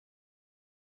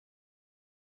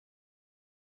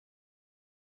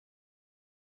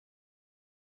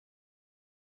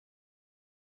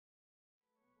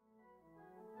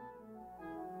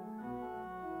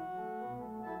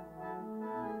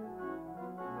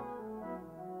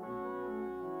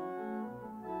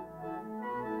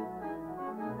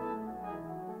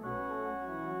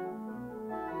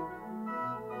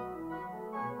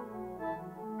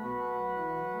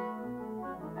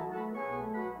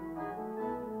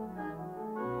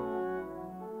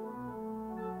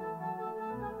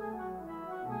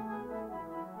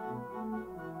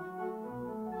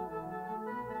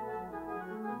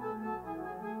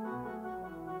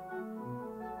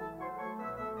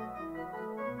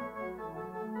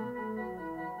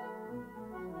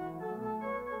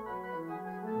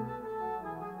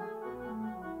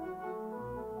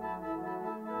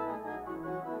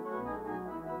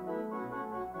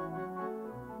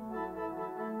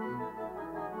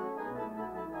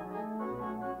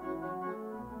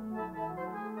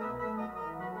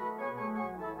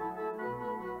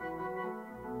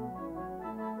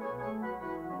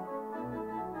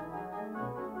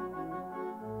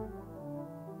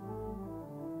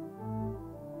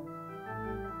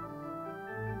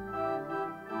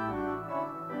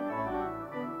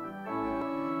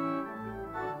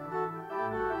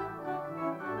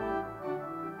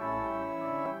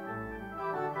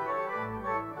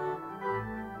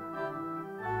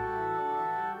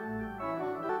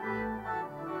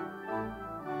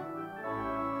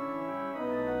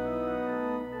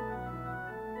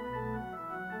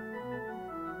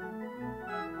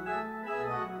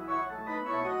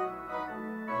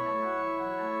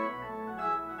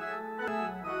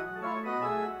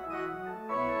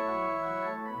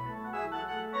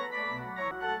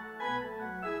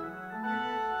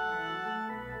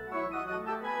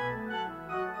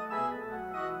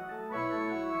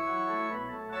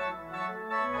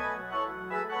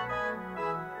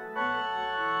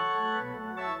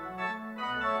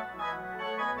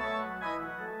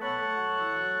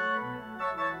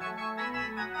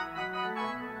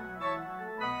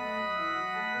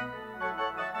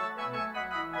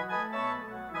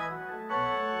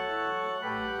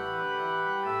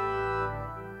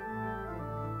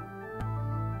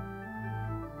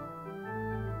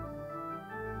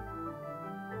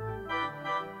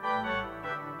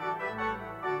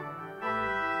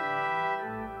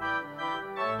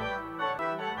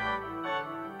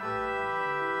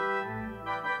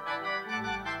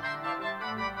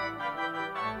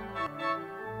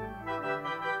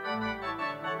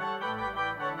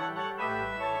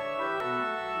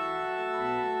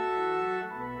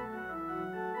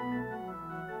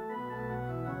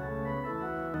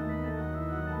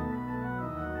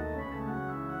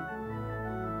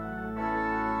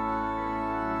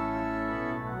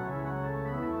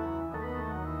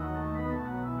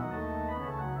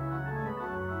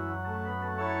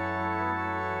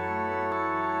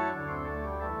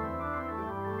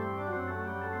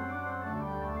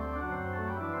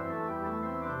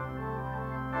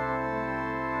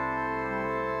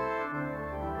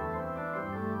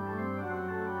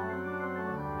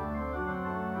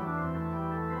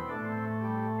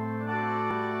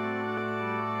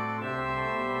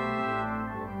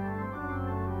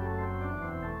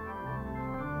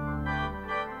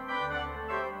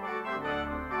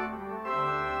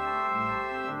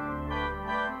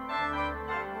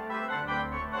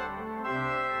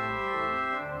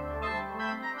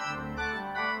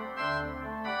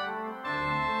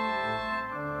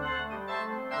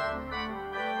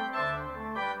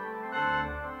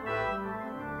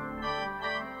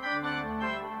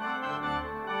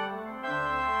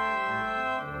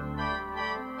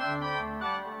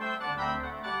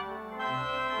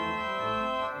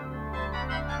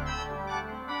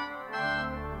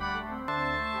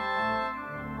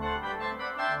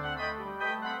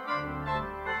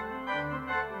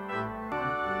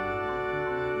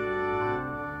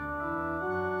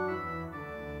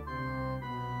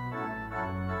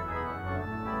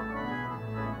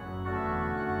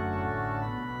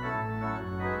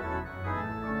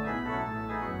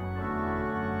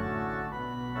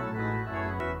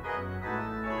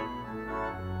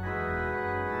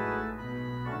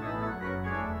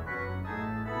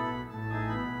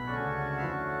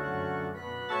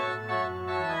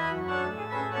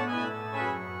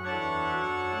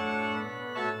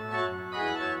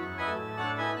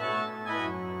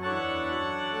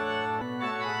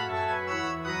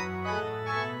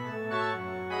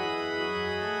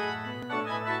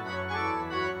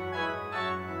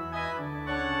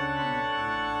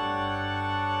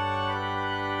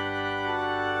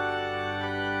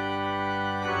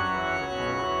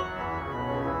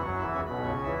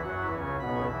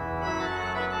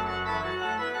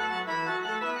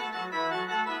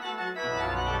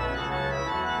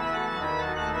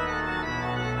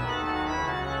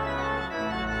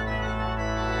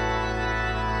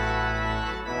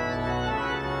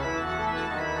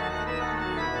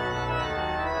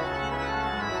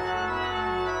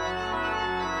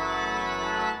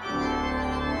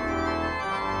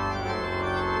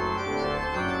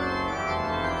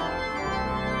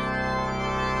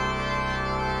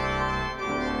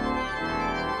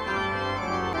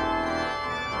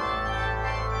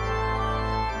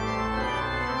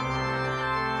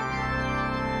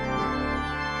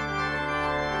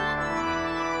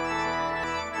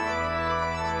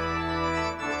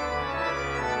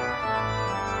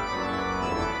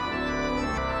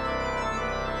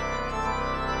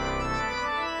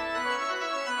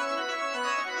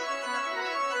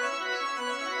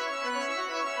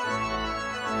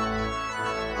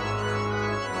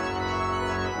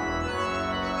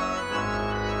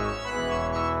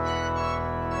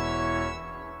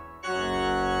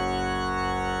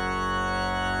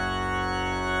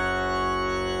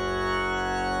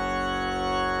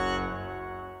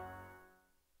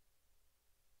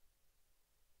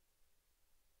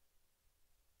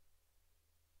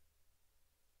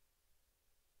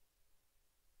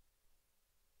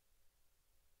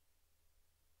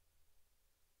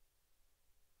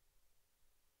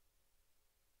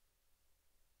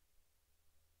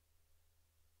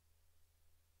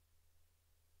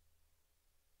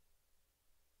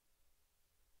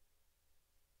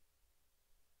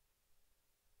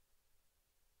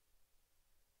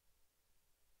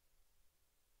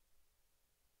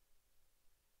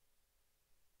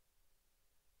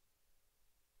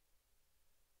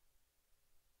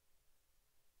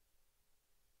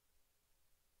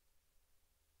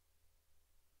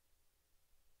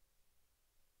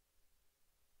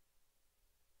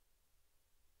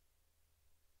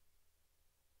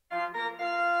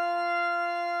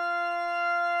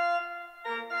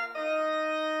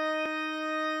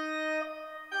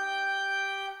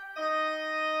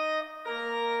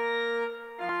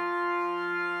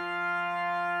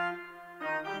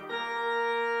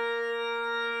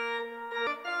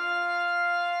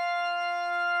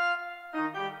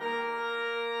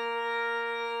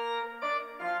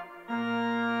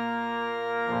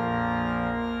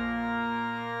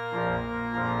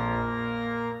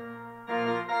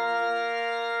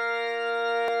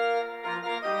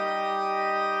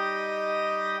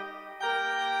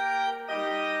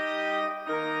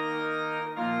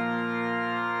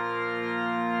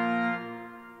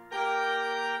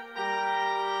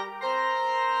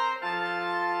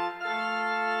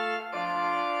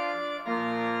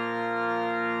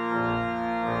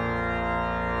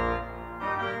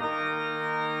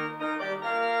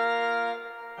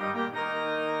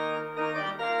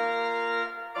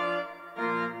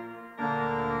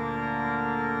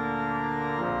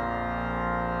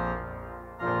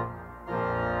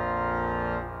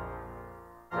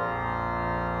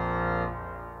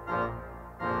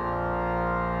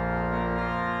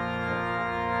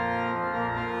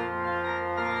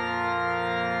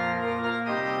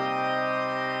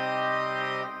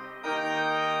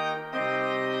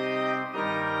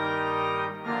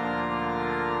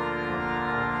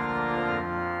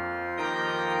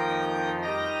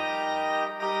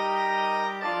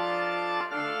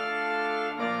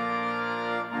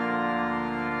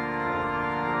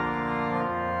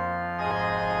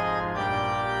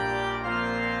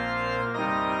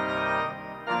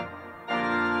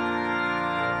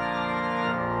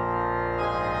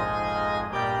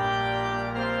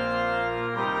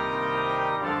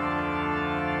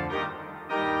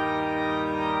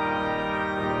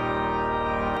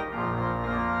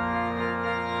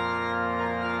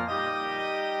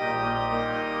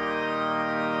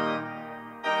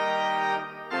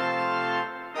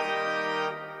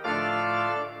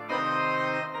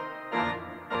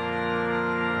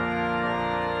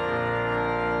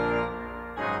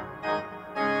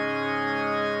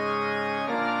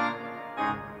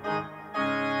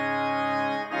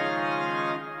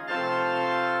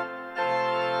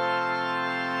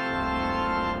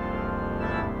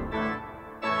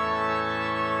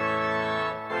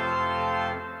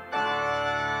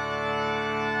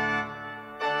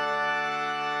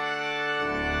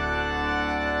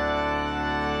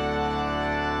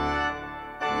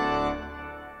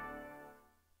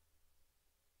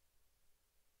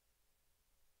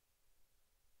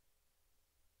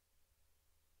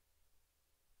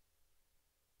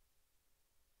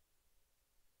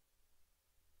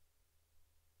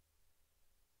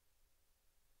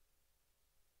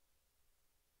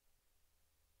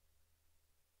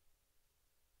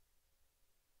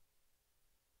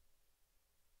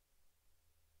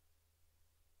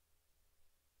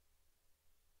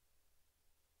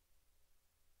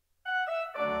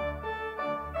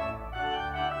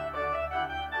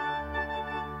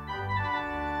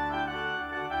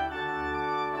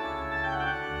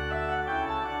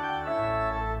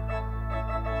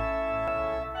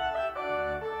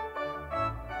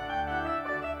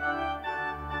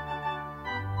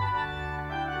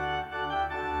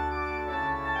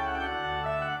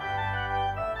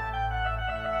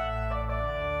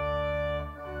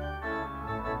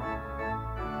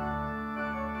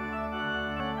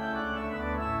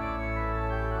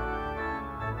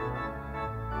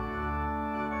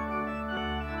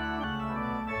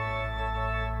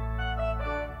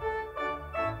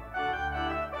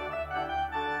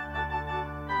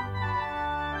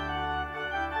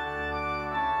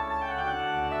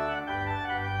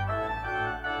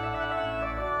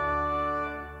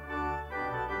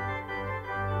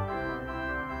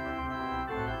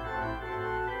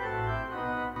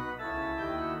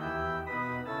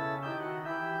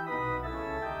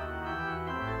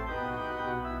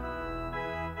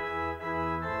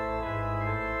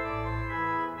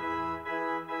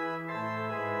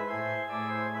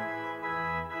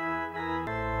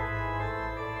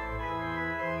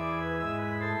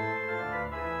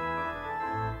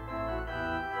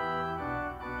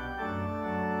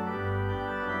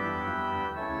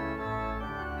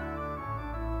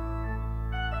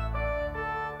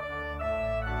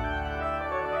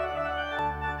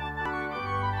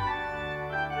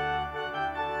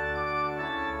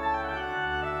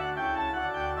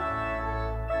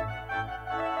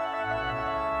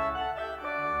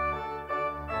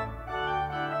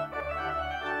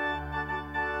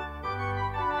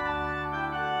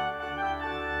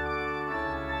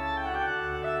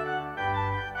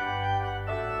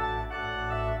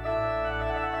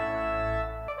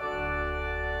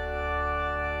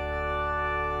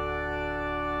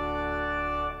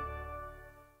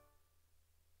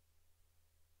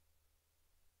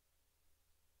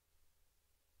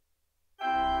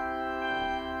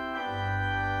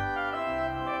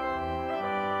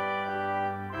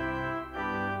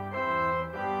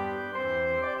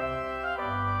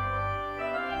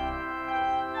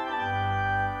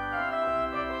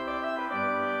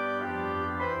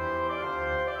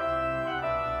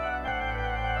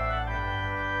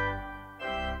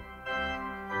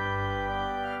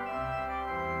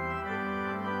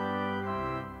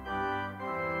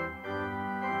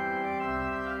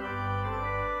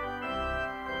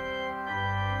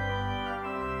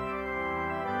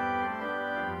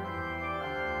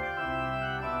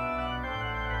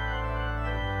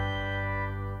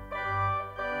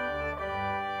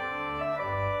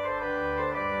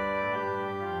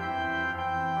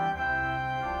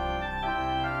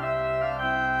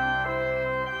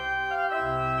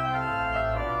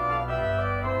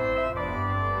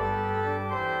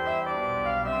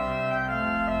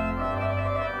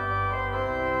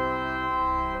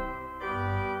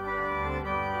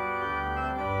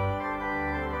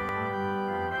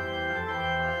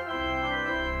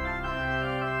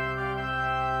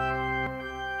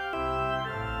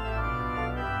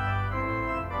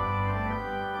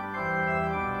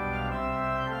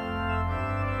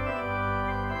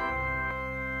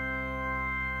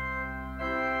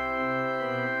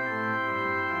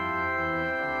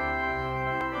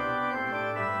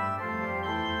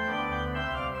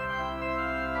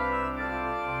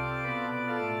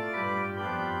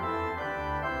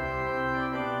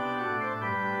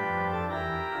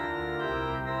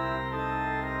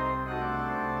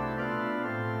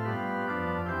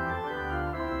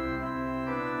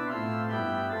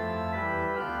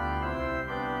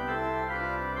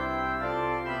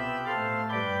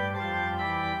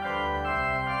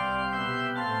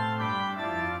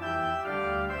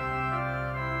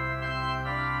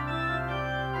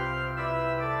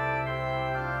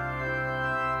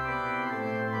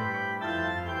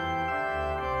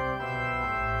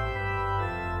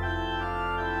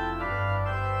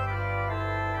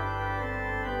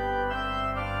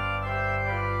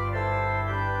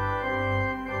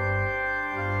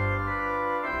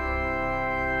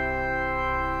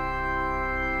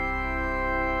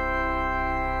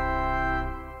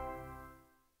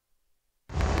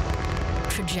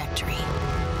trajectory.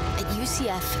 At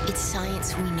UCF, it's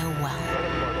science we know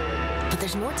well. But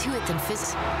there's more to it than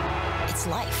physics. It's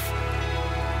life.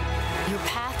 Your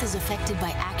path is affected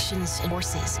by actions and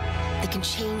forces that can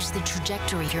change the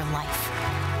trajectory of your life.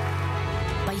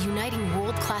 By uniting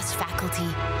world-class faculty,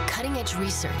 cutting-edge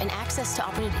research, and access to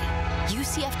opportunity,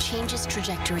 UCF changes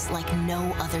trajectories like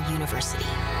no other university.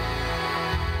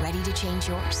 Ready to change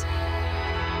yours?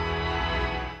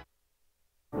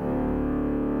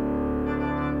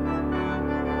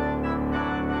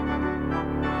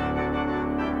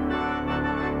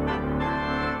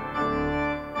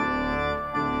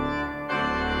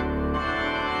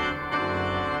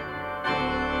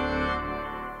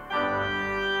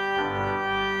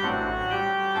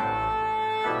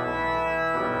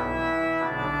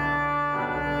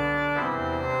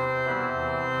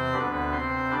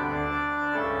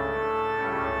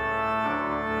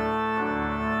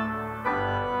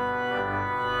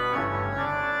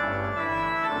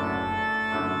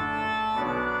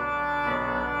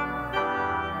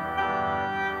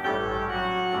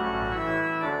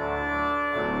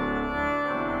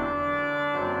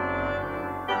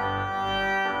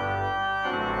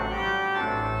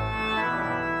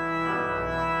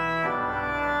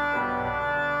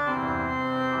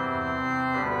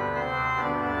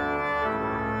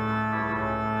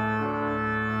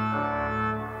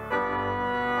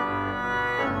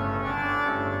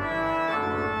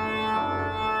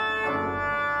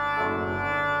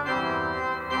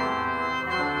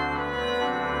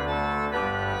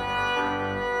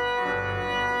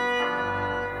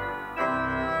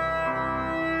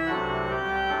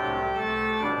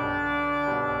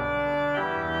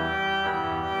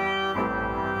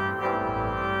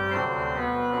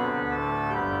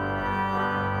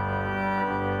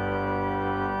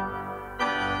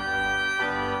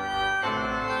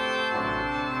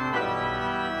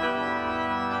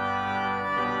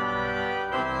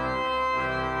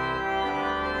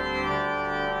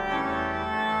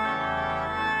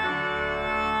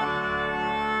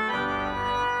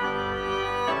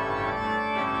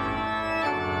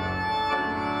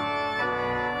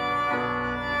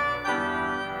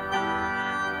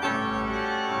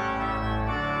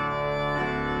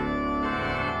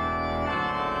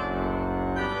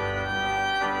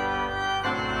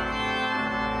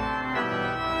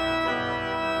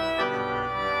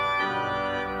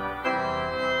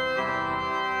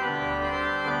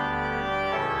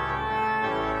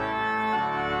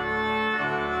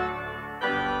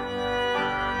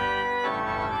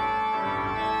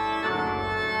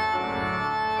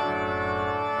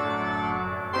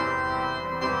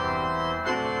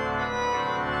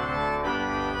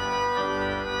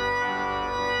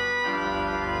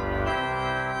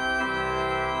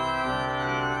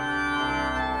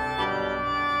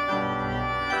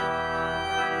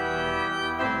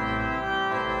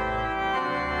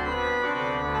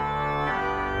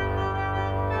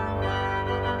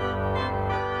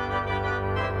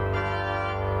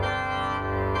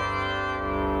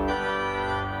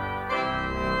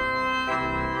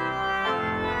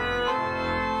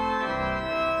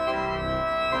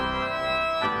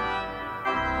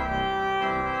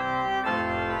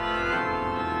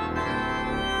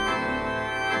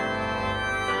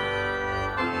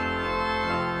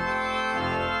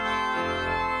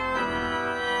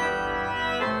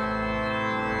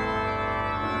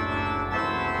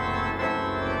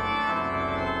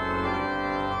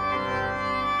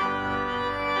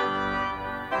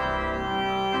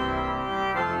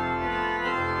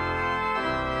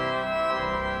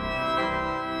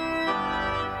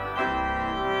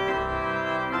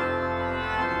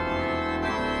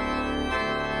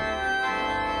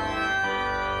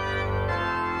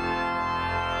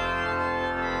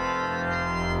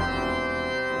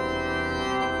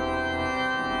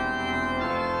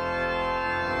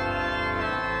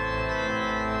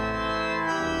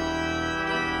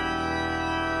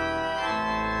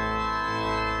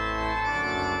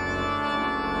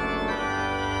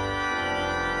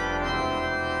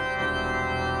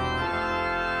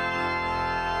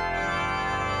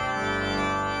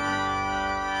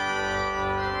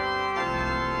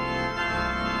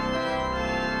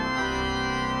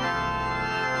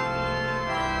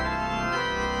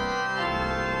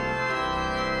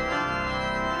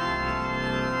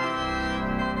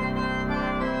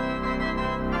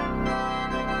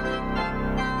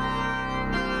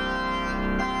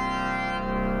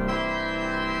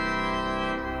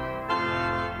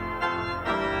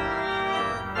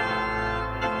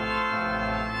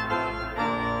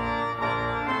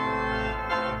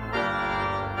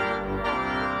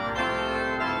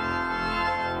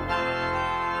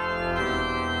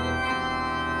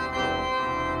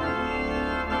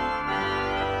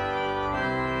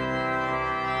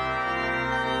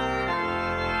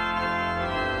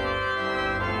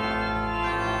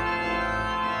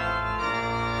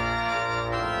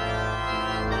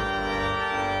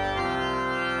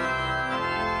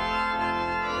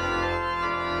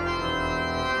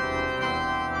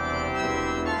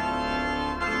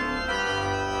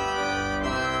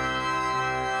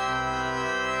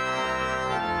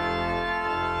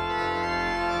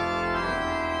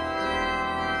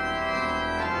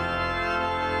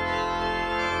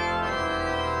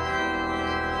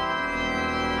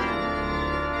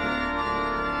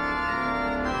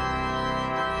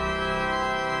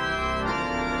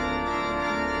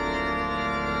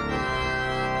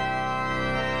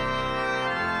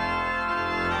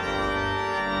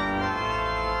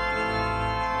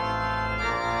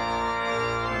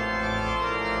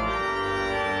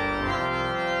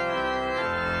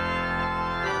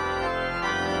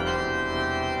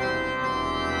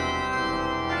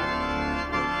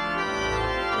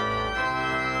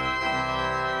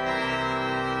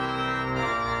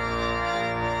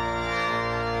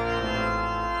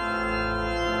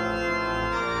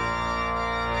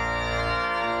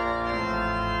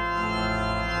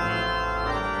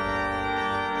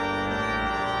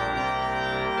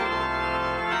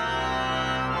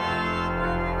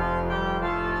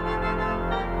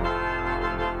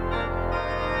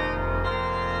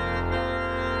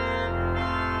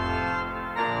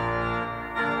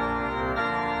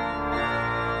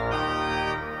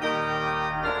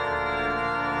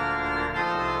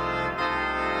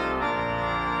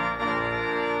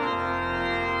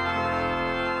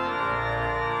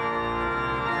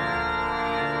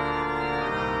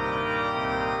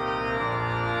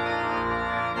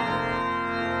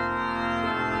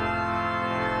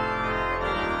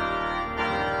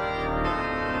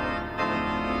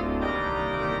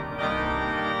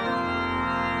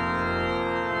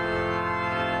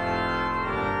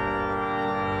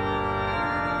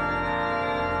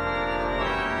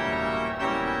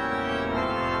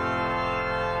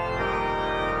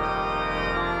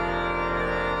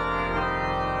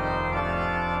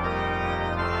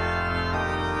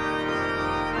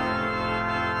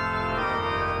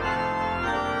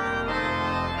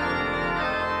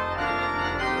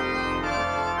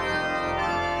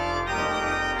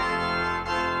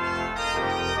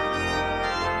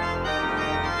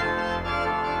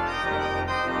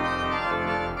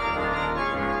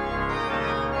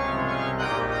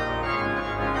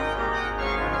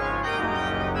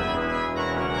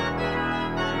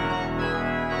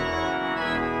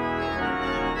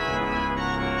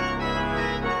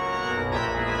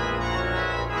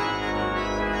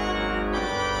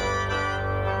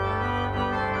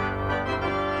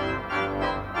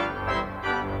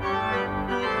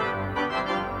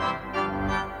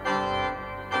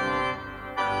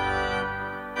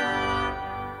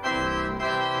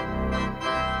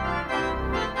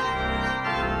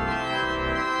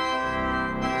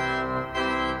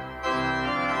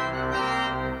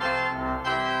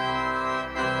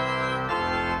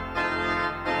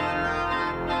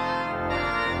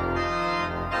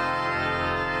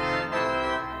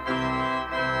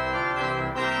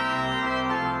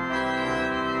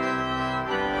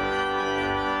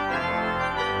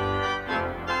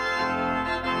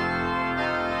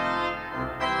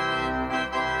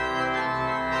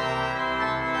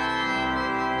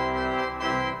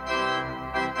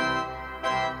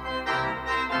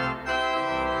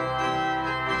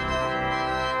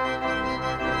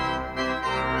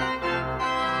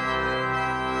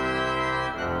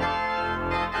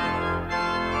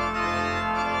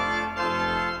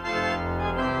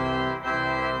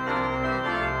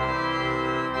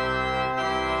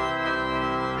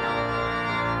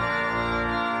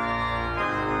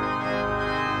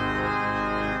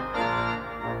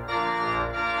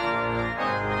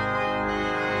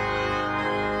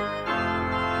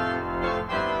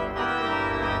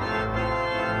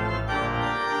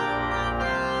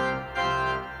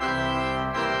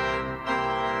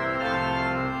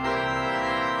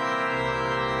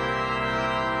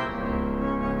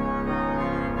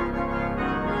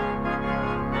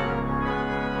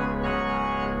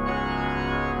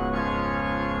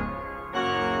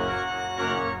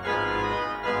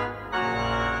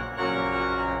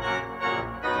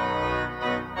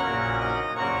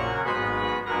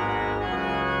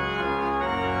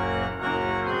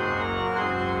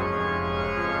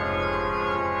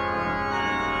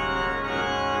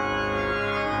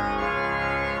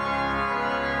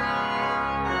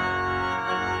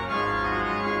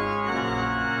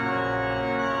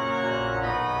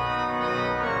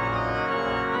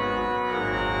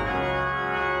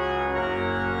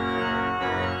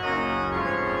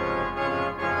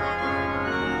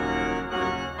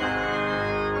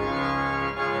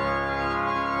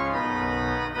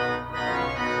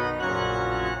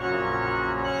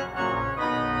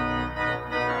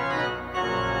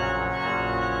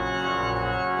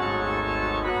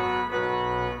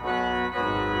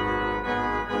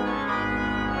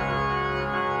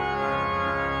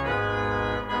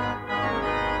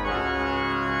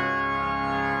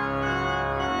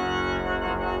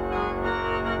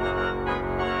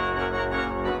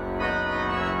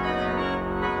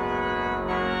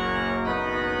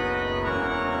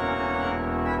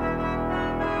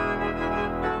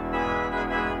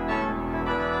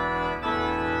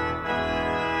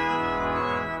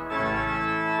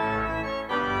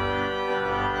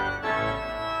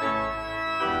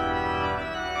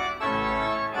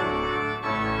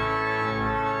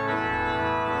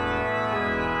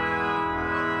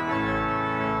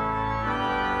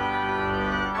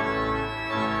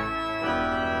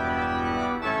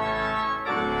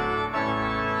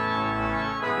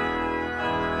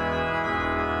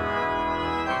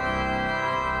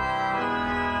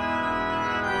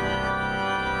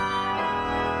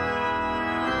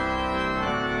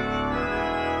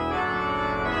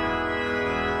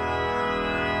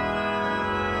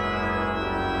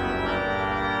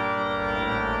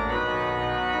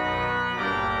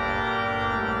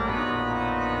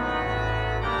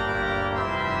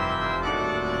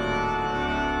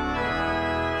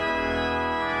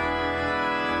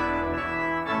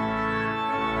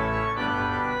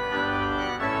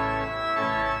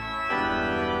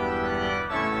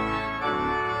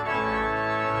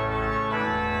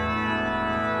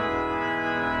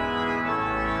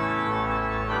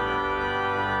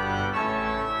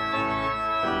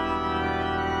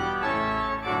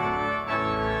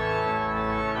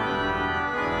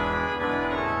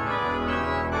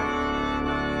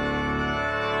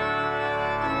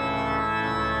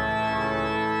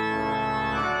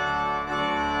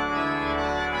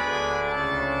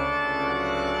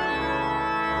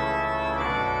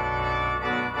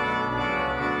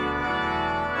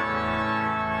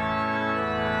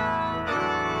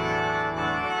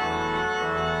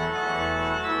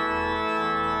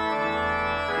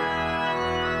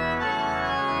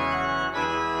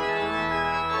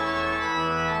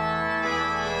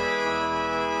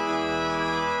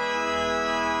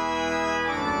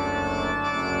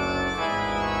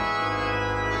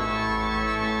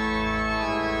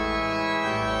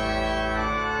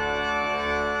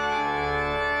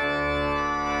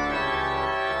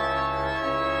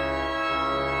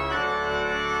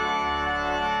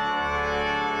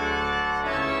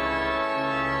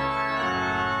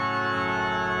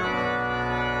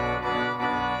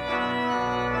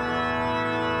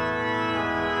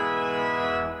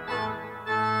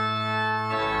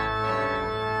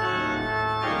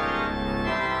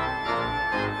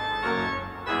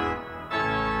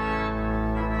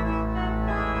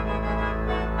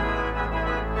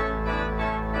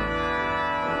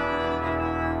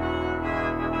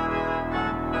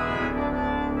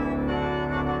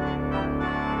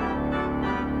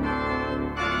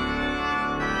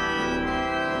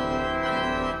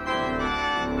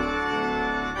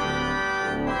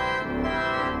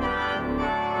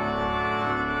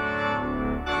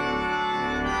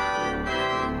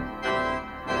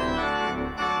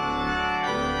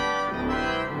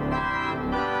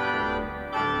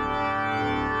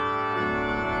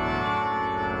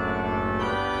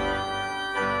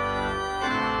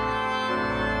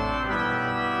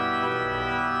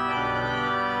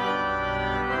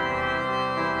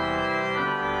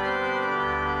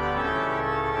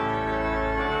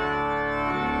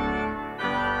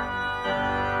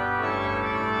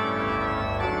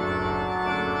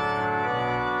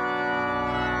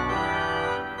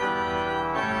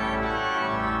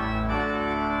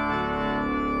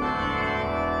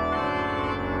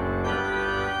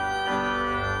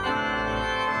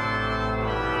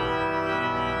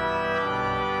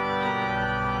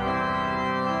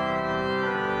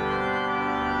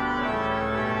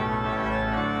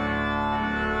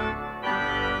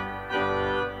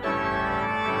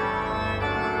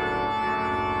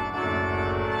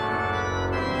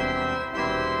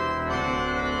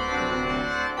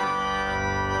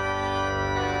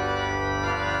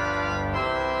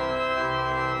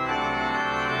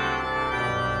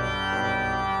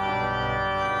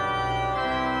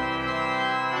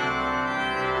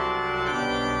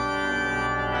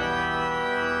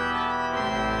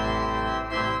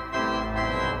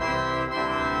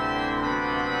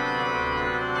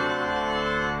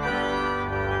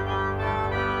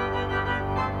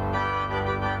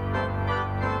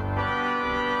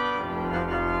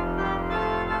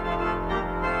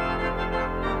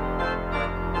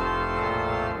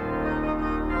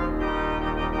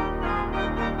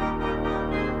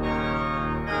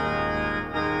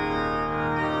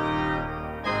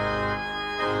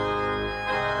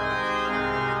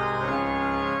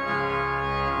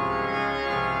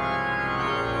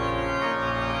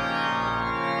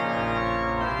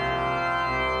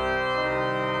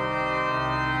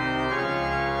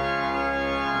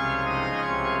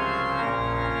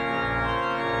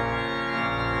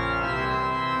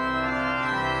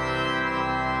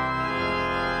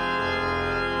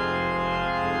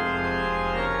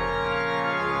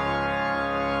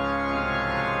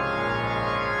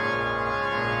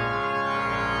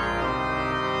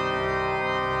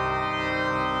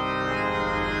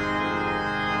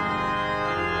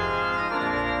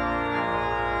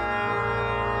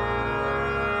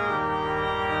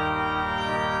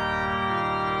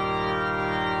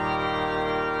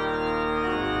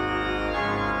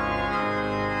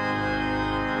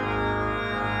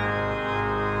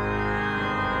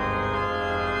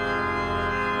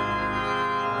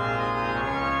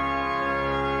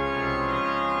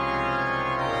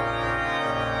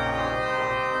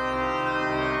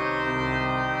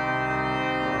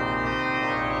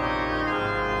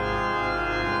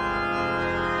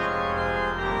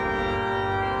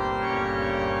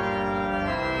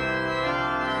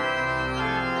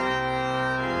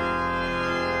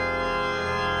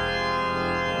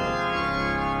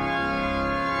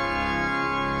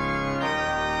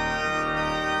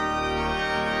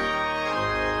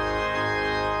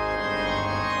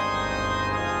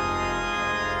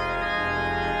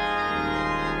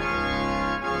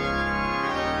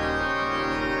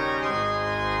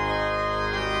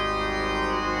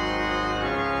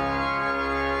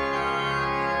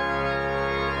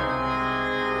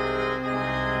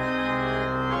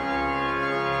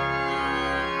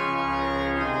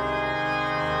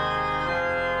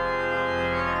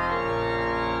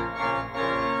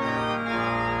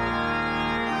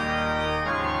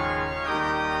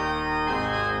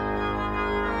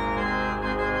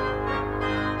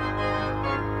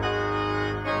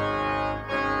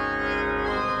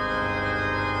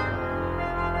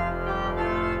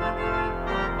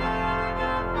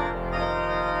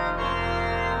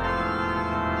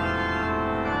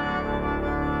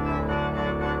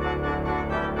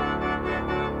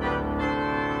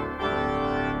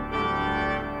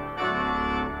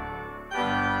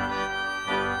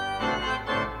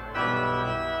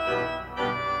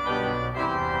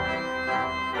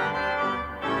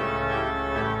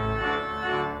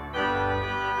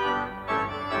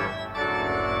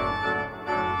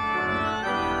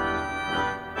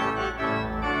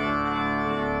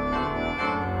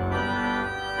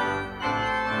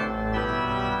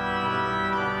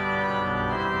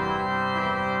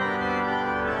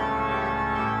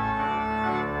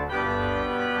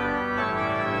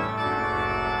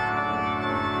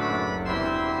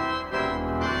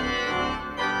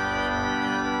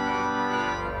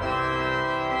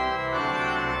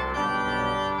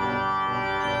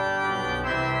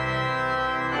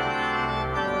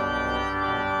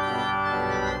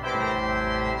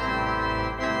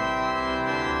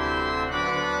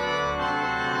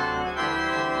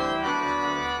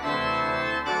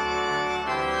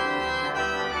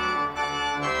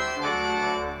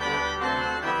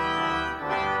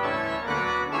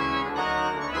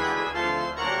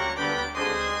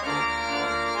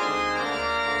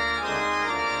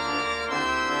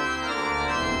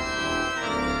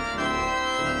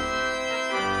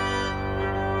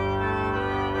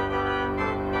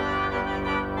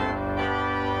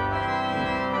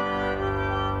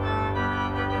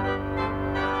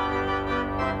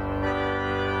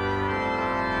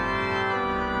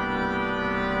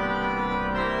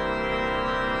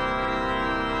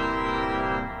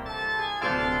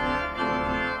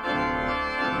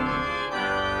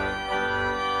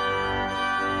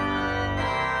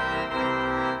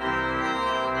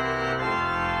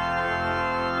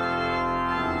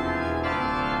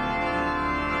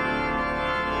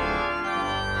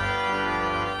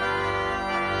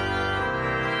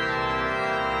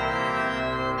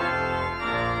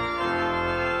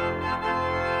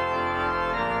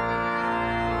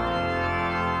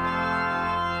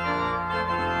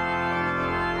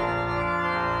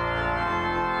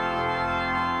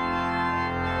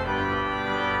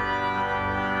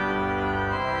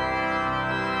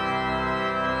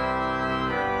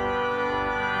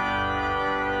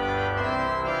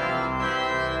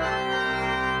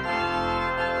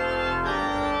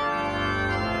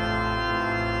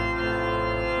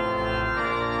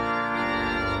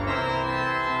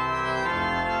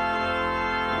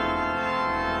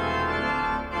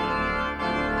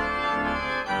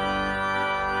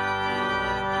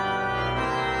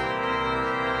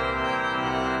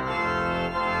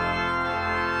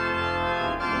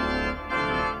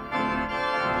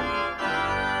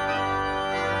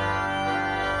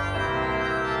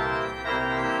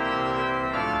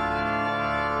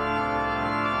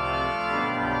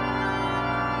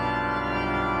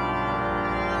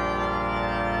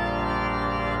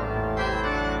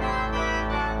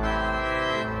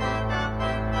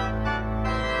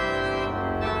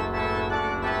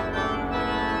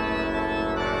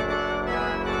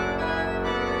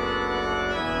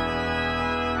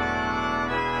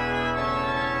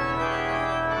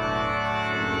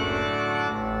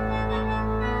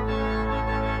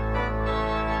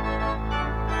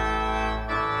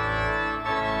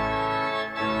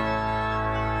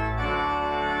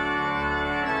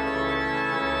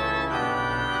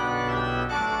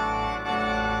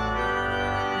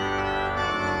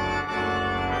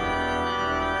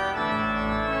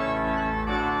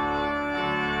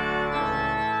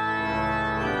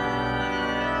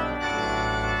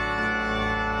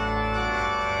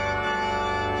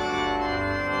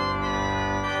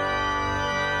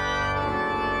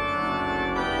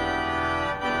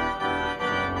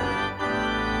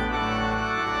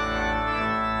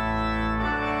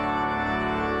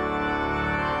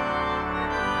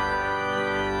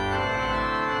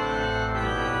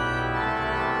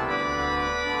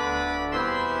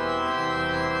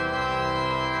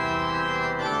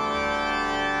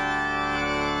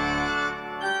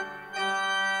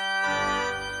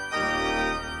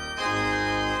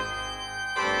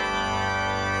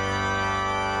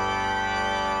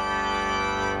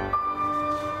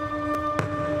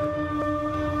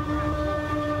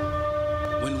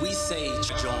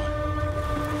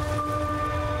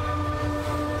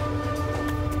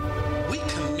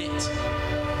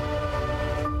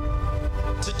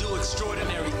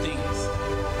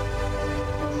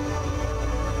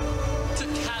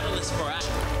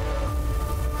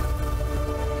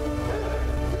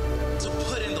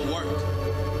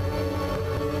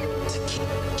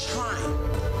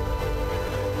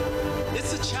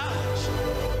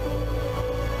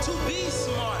 to be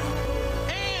smarter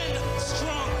and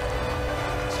stronger.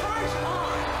 Charge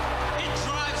on. It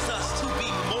drives us to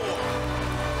be more,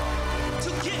 to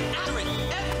get after it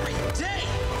every day.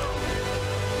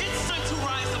 It's time to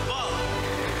rise above,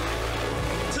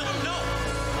 to know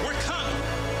we're coming.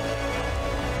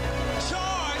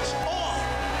 Charge on.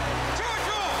 Charge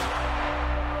on.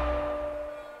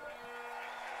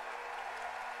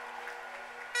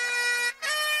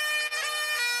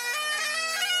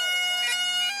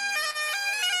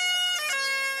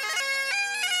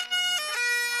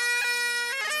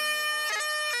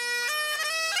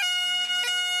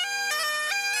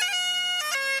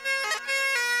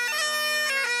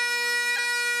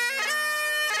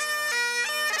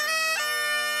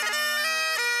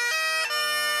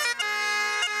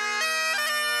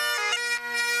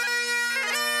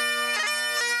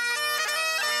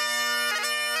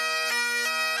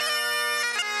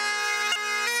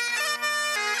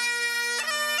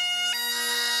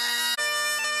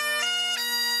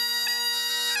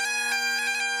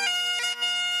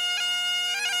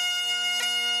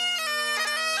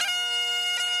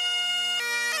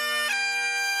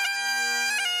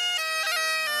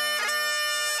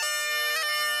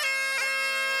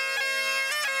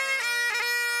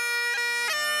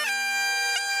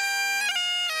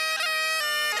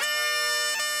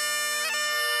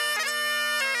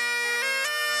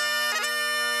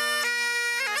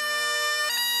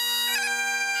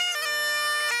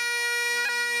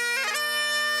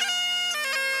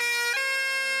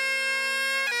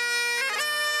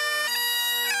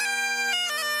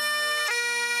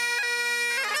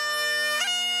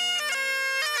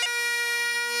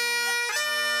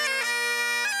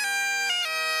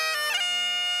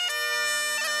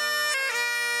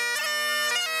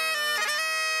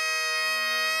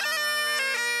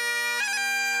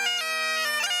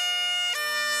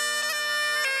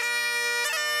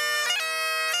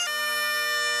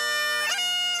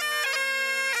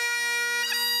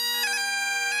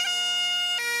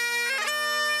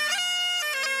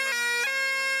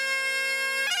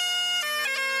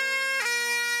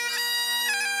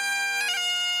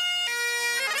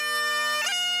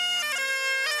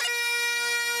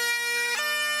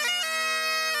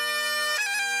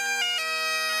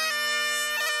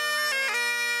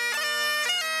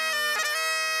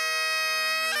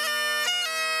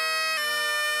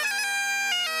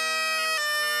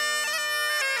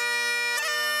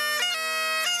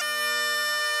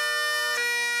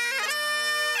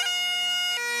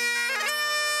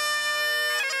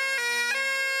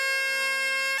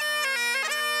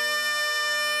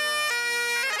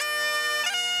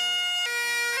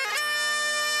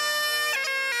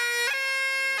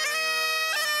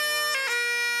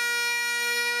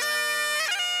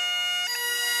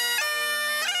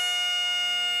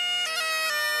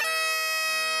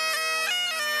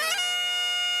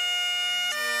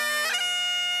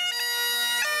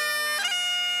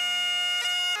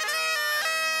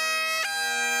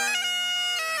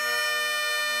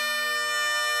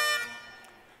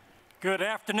 Good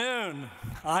afternoon.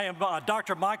 I am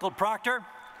Dr. Michael Proctor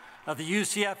of the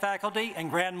UCF faculty and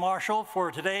Grand Marshal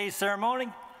for today's ceremony.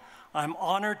 I'm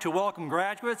honored to welcome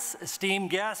graduates,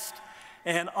 esteemed guests,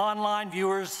 and online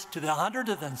viewers to the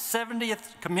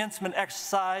 170th commencement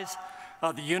exercise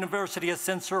of the University of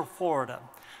Central Florida.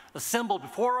 Assembled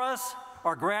before us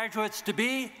are graduates to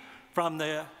be from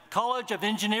the College of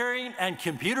Engineering and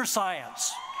Computer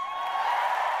Science.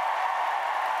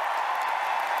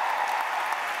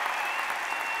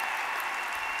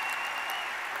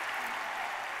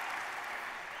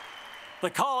 The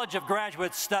College of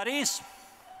Graduate Studies,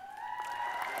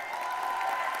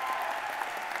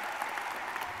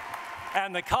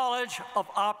 and the College of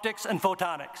Optics and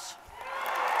Photonics.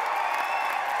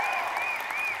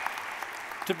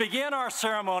 To begin our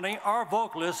ceremony, our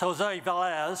vocalist, Jose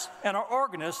Velez, and our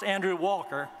organist, Andrew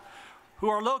Walker, who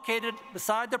are located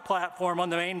beside the platform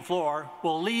on the main floor,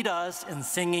 will lead us in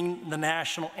singing the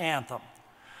national anthem.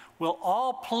 Will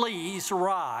all please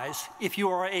rise if you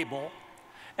are able?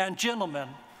 And gentlemen,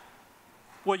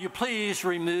 will you please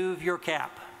remove your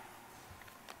cap?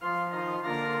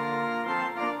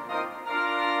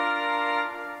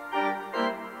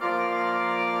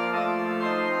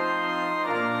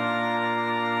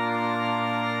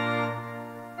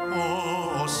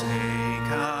 Oh, say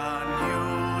can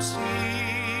you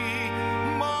see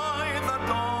by the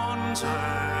dawn's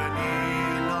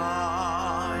early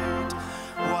light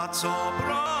what so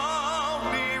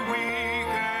proudly we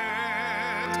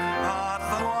hailed at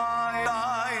the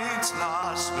twilight's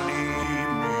last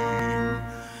gleaming,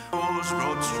 those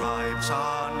broad stripes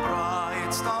and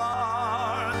bright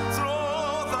stars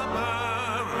through the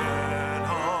barren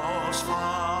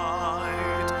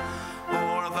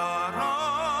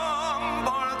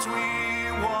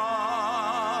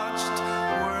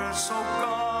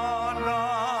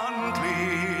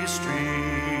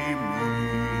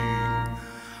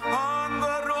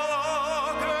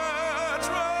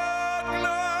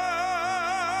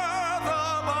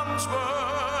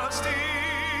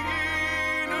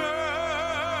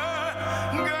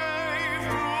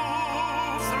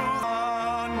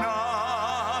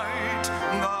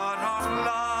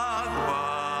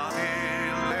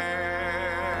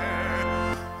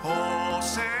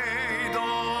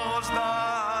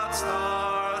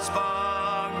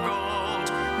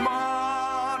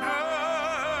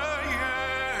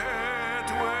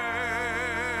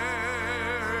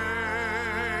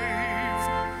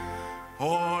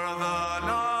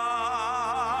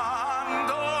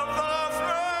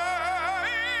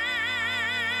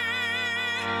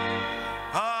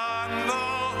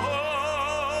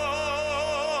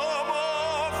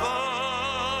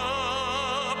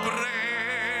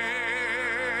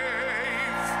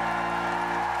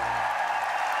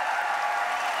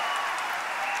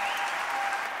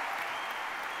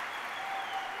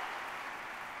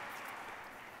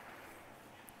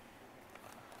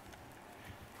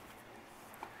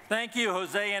Thank you,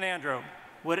 Jose and Andrew.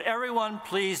 Would everyone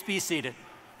please be seated?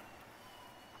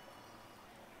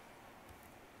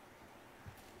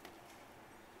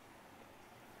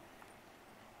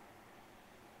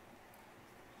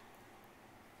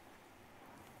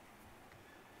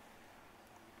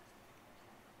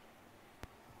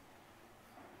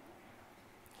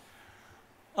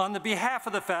 On the behalf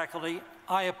of the faculty,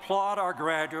 I applaud our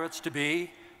graduates to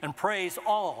be and praise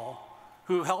all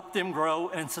who helped them grow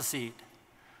and succeed.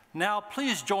 Now,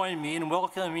 please join me in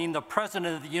welcoming the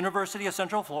President of the University of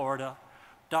Central Florida,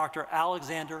 Dr.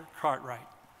 Alexander Cartwright.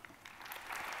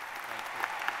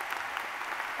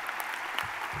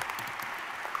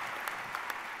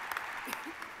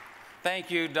 Thank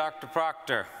you, Dr.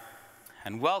 Proctor,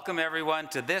 and welcome everyone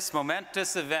to this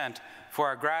momentous event for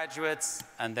our graduates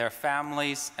and their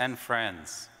families and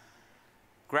friends.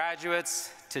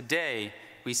 Graduates, today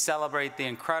we celebrate the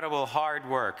incredible hard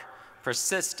work,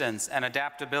 persistence, and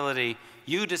adaptability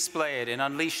you displayed in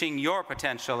unleashing your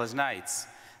potential as Knights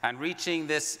and reaching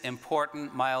this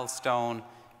important milestone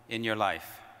in your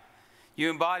life. You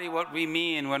embody what we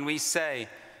mean when we say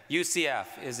UCF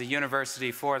is a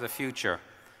university for the future,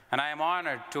 and I am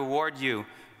honored to award you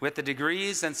with the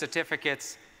degrees and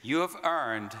certificates you have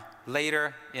earned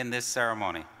later in this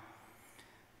ceremony.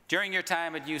 During your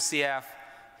time at UCF,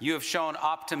 you have shown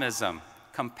optimism,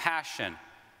 compassion,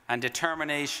 and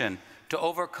determination to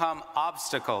overcome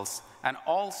obstacles and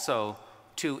also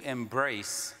to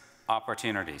embrace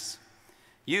opportunities.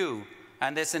 You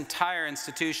and this entire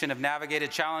institution have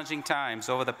navigated challenging times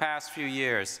over the past few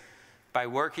years by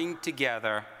working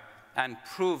together and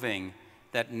proving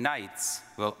that Knights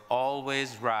will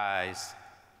always rise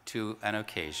to an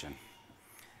occasion.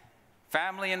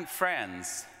 Family and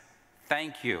friends,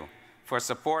 thank you for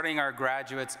supporting our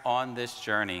graduates on this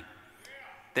journey.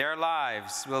 Their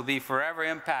lives will be forever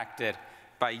impacted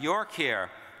by your care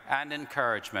and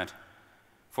encouragement.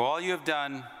 For all you have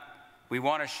done, we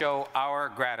want to show our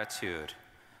gratitude.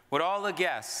 Would all the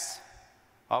guests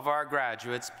of our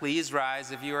graduates please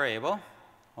rise if you are able?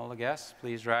 All the guests,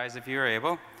 please rise if you are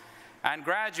able. And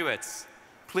graduates,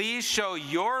 please show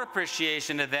your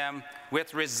appreciation to them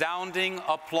with resounding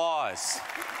applause.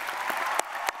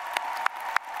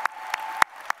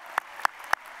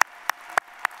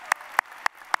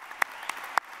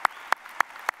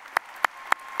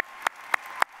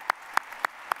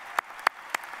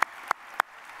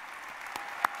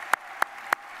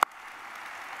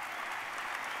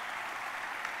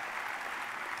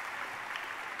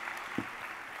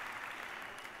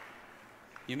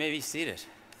 You may be seated.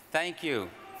 Thank you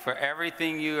for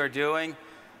everything you are doing,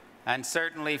 and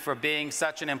certainly for being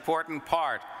such an important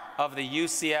part of the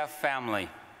UCF family.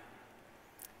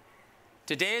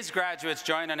 Today's graduates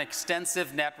join an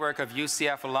extensive network of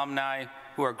UCF alumni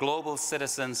who are global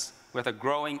citizens with a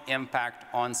growing impact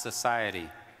on society.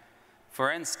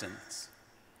 For instance,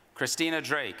 Christina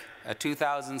Drake, a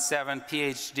 2007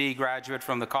 PhD graduate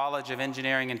from the College of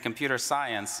Engineering and Computer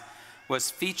Science, was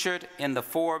featured in the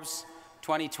Forbes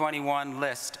 2021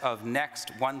 list of Next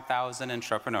 1,000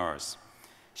 Entrepreneurs.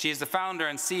 She is the founder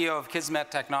and CEO of Kismet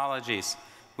Technologies,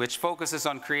 which focuses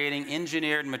on creating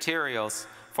engineered materials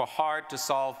for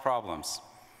hard-to-solve problems.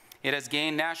 It has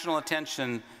gained national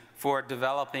attention for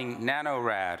developing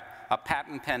NanoRad, a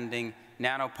patent-pending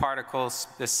nanoparticle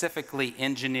specifically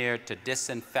engineered to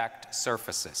disinfect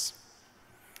surfaces.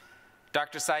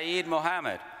 Dr. Saeed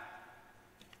Mohammed,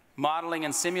 modeling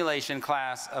and simulation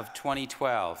class of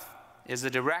 2012, is the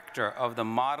director of the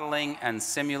Modeling and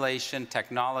Simulation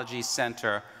Technology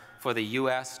Center for the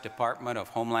U.S. Department of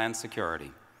Homeland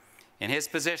Security. In his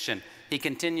position, he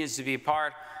continues to be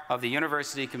part of the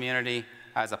university community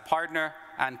as a partner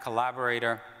and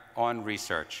collaborator on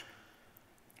research.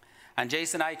 And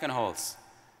Jason Eichenholz,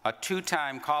 a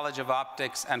two-time College of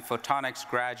Optics and Photonics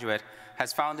graduate,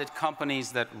 has founded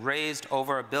companies that raised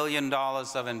over $1 billion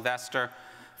of investor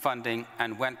funding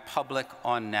and went public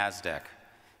on NASDAQ.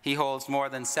 He holds more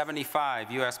than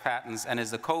 75 US patents and is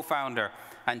the co-founder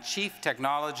and chief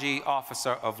technology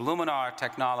officer of Luminar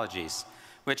Technologies,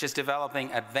 which is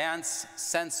developing advanced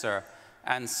sensor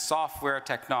and software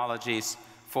technologies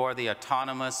for the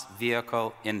autonomous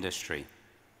vehicle industry.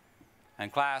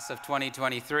 And class of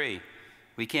 2023,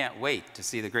 we can't wait to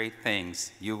see the great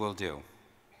things you will do.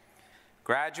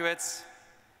 Graduates,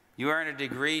 you earn a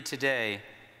degree today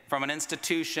from an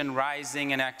institution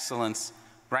rising in excellence,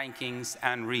 rankings,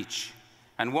 and reach,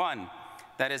 and one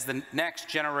that is the next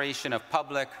generation of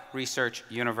public research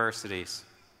universities.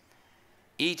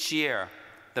 Each year,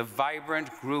 the vibrant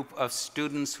group of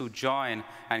students who join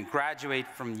and graduate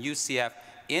from UCF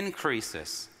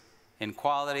increases in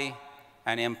quality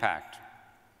and impact.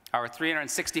 Our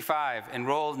 365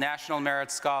 enrolled National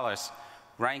Merit Scholars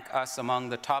rank us among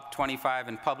the top 25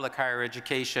 in public higher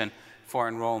education for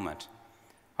enrollment.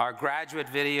 Our graduate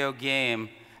video game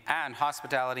and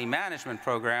hospitality management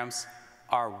programs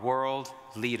are world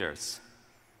leaders.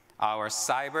 Our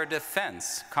cyber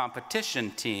defense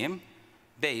competition team,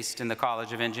 based in the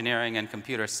College of Engineering and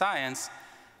Computer Science,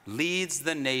 leads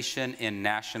the nation in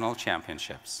national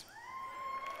championships.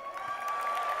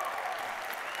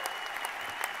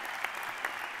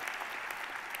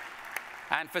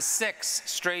 And for 6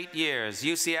 straight years,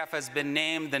 UCF has been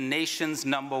named the nation's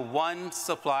 #1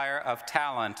 supplier of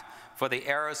talent for the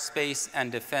aerospace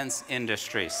and defense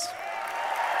industries.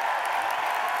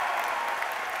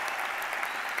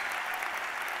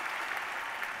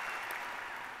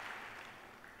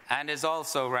 And is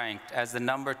also ranked as the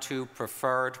 #2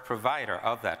 preferred provider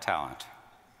of that talent.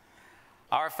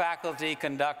 Our faculty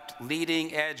conduct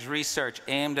leading-edge research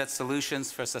aimed at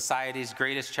solutions for society's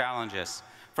greatest challenges,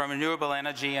 from renewable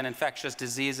energy and infectious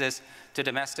diseases to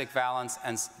domestic violence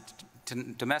and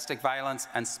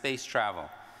space travel.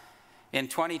 In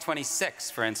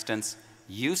 2026, for instance,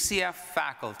 UCF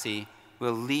faculty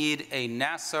will lead a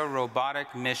NASA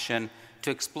robotic mission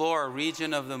to explore a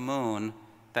region of the moon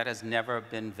that has never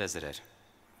been visited.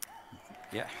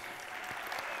 Yeah.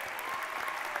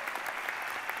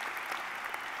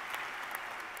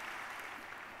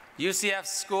 UCF's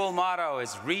school motto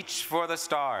is "Reach for the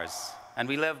Stars," and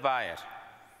we live by it.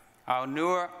 Our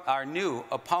new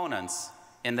opponents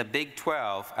in the Big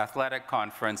 12 Athletic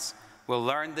Conference will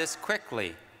learn this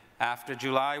quickly after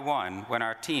July 1, when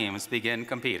our teams begin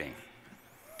competing.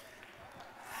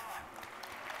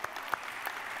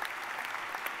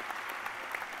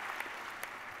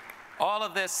 All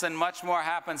of this and much more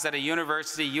happens at a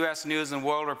university U.S. News &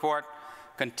 World Report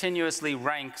continuously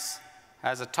ranks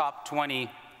as a top 20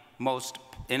 most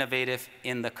innovative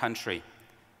in the country,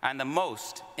 and the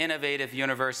most innovative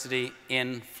university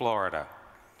in Florida.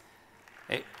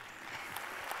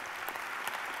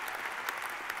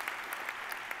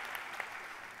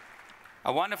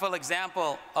 A wonderful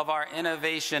example of our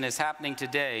innovation is happening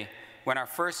today when our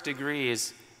first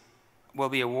degrees will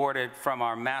be awarded from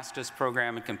our master's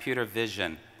program in computer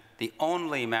vision, the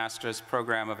only master's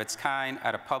program of its kind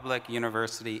at a public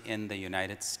university in the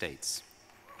United States.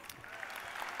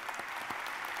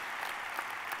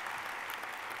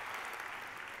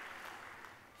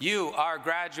 You, our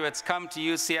graduates, come to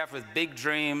UCF with big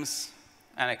dreams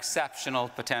and exceptional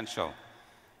potential.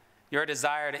 Your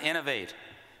desire to innovate,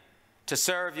 to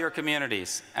serve your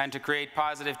communities, and to create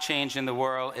positive change in the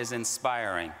world is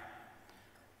inspiring.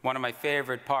 One of my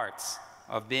favorite parts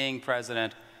of being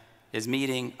president is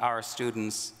meeting our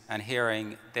students and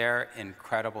hearing their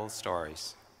incredible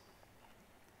stories.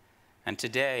 And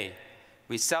today,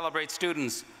 we celebrate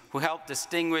students who help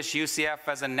distinguish UCF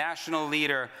as a national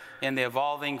leader in the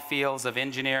evolving fields of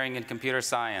engineering and computer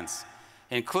science,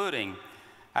 including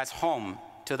as home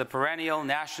to the perennial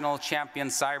national champion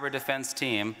cyber defense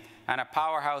team and a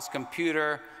powerhouse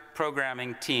computer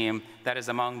programming team that is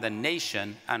among the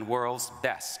nation and world's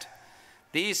best.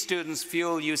 These students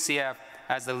fuel UCF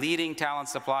as the leading talent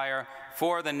supplier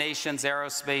for the nation's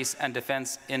aerospace and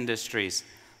defense industries.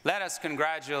 Let us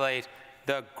congratulate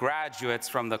the graduates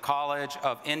from the College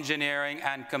of Engineering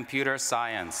and Computer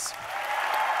Science.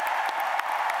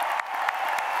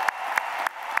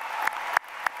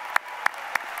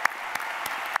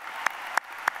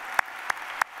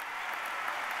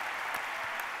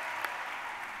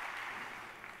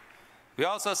 We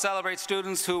also celebrate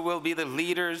students who will be the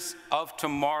leaders of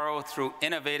tomorrow through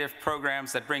innovative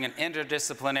programs that bring an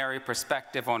interdisciplinary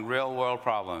perspective on real-world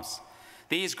problems.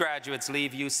 These graduates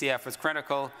leave UCF with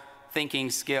critical thinking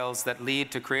skills that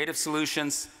lead to creative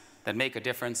solutions that make a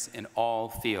difference in all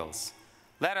fields.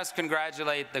 Let us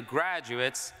congratulate the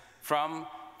graduates from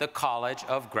the College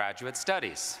of Graduate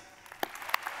Studies.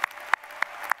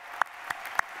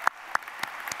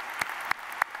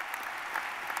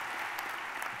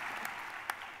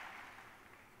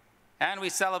 And we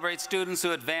celebrate students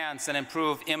who advance and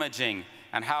improve imaging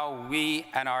and how we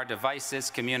and our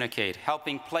devices communicate,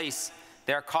 helping place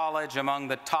their college among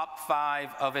the top 5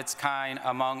 of its kind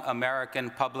among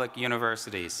American public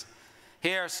universities.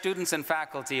 Here, students and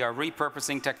faculty are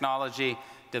repurposing technology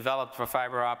developed for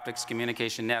fiber optics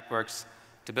communication networks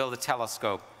to build a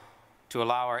telescope to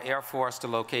allow our Air Force to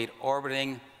locate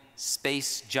orbiting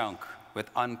space junk with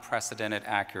unprecedented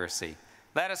accuracy.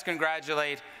 Let us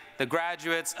congratulate the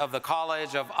graduates of the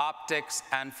College of Optics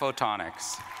and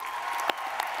Photonics.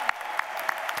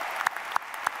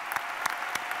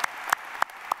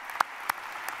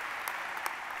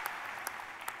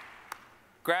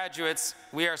 Graduates,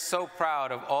 we are so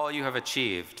proud of all you have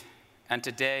achieved, and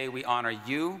today we honor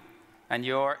you and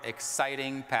your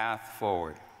exciting path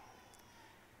forward.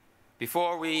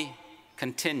 Before we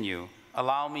continue,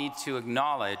 allow me to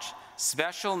acknowledge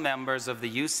special members of the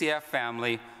UCF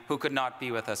family who could not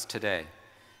be with us today.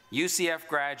 UCF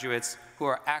graduates who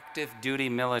are active duty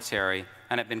military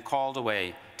and have been called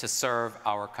away to serve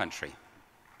our country.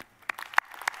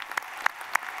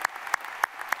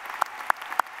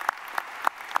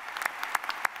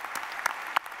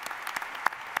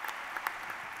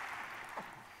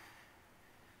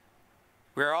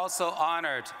 We are also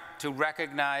honored to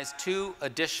recognize 2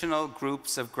 additional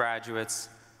groups of graduates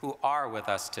who are with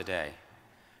us today.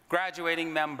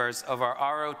 Graduating members of our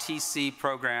ROTC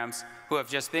programs who have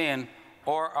just been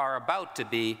or are about to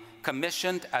be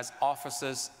commissioned as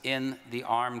officers in the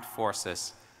armed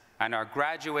forces, and our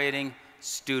graduating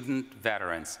student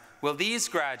veterans. Will these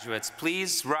graduates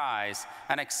please rise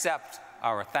and accept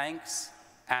our thanks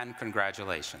and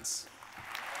congratulations.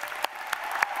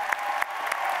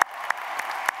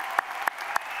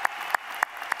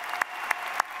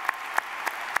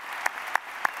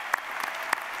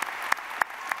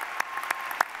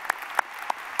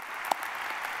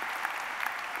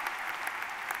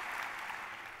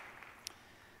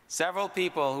 Several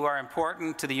people who are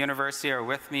important to the university are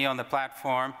with me on the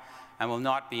platform and will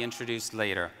not be introduced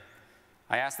later.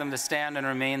 I ask them to stand and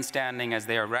remain standing as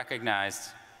they are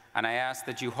recognized, and I ask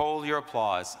that you hold your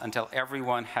applause until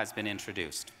everyone has been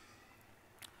introduced.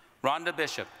 Rhonda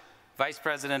Bishop, Vice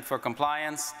President for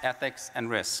Compliance, Ethics, and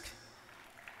Risk.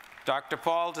 Dr.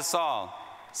 Paul DeSalle,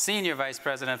 Senior Vice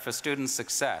President for Student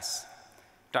Success.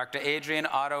 Dr. Adrian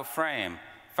Otto Frame,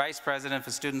 Vice President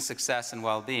for Student Success and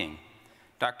Wellbeing.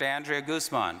 Dr. Andrea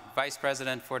Guzman, Vice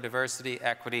President for Diversity,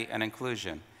 Equity, and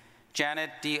Inclusion. Janet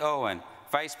D. Owen,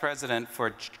 Vice President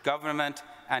for Government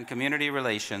and Community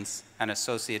Relations and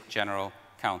Associate General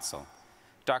Counsel.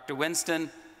 Dr. Winston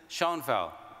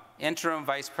Schoenfeld, Interim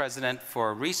Vice President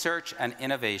for Research and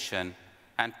Innovation,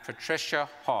 and Patricia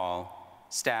Hall,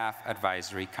 Staff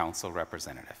Advisory Council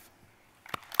Representative.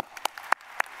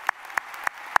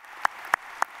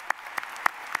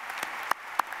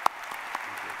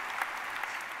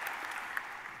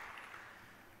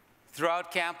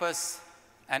 Throughout campus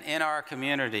and in our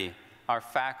community, our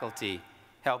faculty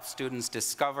help students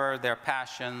discover their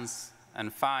passions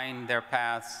and find their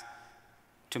paths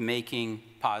to making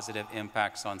positive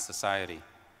impacts on society.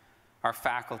 Our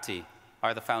faculty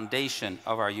are the foundation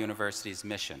of our university's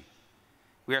mission.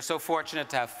 We are so fortunate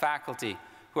to have faculty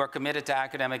who are committed to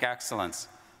academic excellence,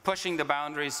 pushing the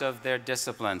boundaries of their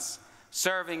disciplines,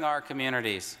 serving our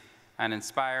communities, and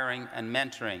inspiring and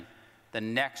mentoring the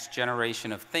next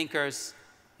generation of thinkers,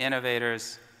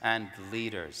 innovators, and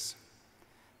leaders.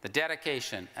 The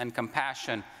dedication and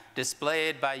compassion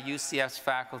displayed by UCF's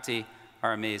faculty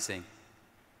are amazing,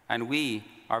 and we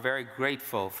are very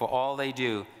grateful for all they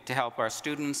do to help our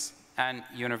students and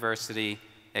university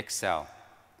excel.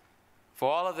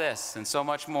 For all of this and so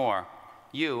much more,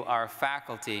 you, our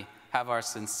faculty, have our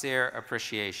sincere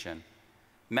appreciation.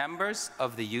 Members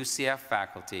of the UCF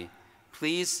faculty,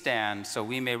 please stand so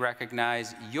we may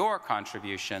recognize your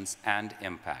contributions and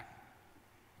impact.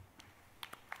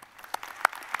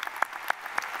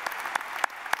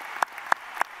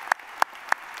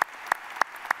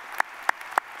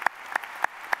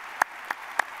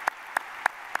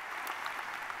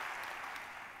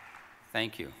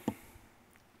 Thank you.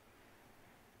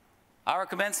 Our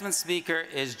commencement speaker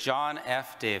is John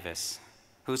F. Davis,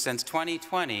 who since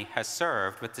 2020 has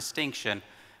served with distinction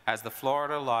as the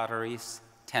Florida Lottery's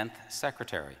 10th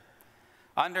secretary.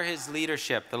 Under his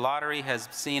leadership, the lottery has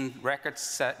seen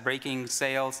record-breaking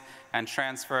sales and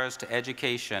transfers to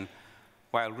education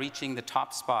while reaching the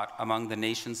top spot among the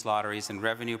nation's lotteries in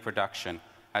revenue production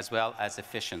as well as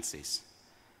efficiencies.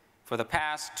 For the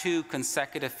past 2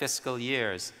 consecutive fiscal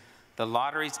years, the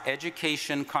lottery's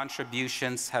education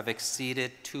contributions have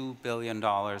exceeded $2 billion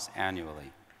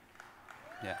annually.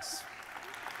 Yes.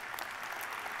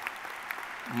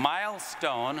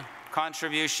 Milestone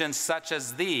contributions such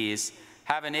as these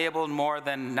have enabled more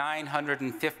than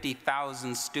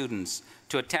 950,000 students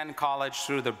to attend college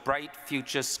through the Bright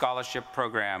Futures Scholarship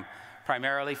Program,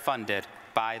 primarily funded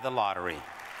by the lottery.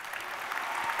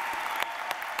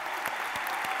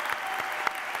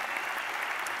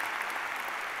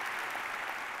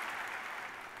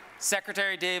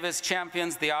 Secretary Davis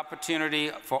champions the opportunity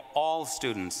for all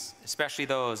students, especially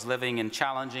those living in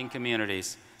challenging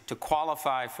communities, to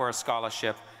qualify for a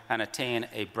scholarship and attain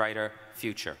a brighter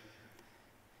future.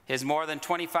 His more than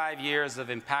 25 years of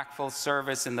impactful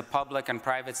service in the public and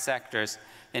private sectors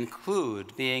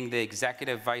include being the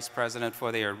Executive Vice President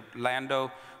for the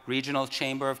Orlando Regional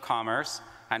Chamber of Commerce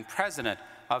and President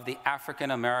of the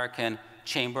African American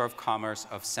Chamber of Commerce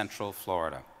of Central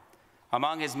Florida.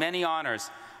 Among his many honors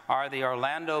are the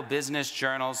Orlando Business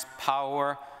Journal's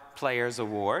Power Players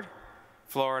Award,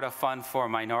 Florida Fund for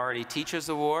Minority Teachers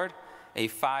Award, a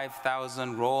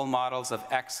 5,000 Role Models of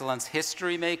Excellence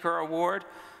History Maker Award,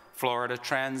 Florida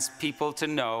Trends People to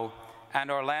Know, and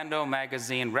Orlando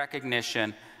Magazine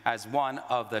recognition as one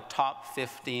of the top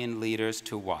 15 leaders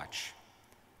to watch.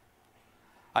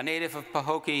 A native of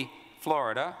Pahokee,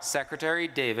 Florida, Secretary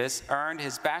Davis earned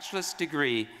his bachelor's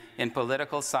degree in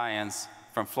political science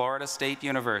from Florida State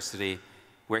University,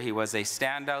 where he was a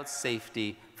standout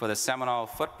safety for the Seminole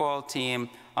football team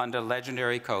under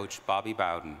legendary coach Bobby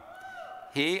Bowden.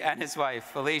 He and his wife,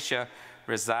 Felicia,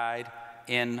 reside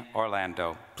in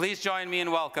Orlando. Please join me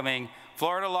in welcoming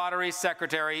Florida Lottery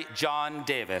Secretary John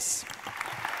Davis.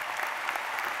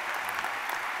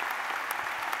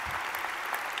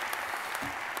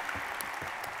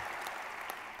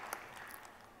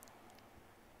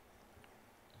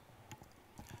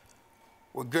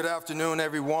 Well, good afternoon,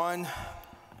 everyone.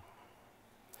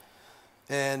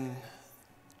 And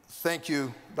thank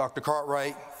you, Dr.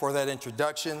 Cartwright, for that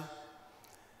introduction.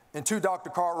 And to Dr.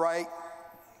 Cartwright,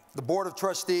 the Board of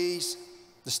Trustees,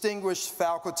 distinguished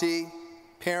faculty,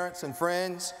 parents, and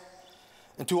friends,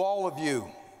 and to all of you,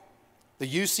 the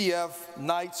UCF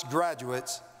Knights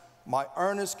graduates, my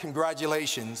earnest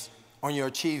congratulations on your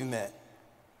achievement.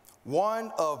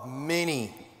 One of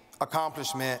many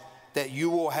accomplishments that you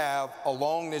will have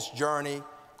along this journey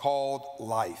called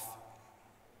life.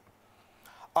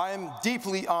 I am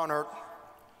deeply honored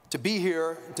to be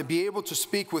here, to be able to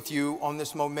speak with you on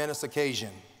this momentous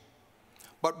occasion.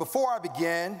 But before I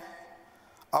begin,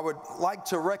 I would like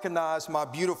to recognize my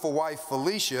beautiful wife,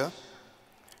 Felicia,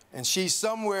 and she's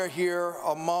somewhere here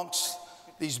amongst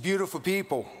these beautiful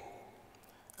people.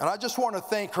 And I just want to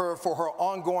thank her for her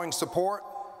ongoing support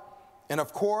and,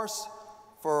 of course,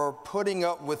 for putting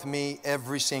up with me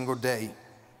every single day.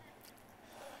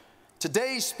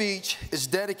 Today's speech is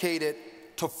dedicated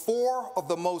to 4 of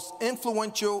the most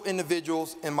influential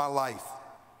individuals in my life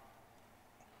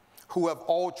who have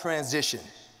all transitioned.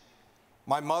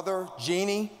 My mother,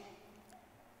 Jeannie,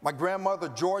 my grandmother,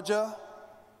 Georgia,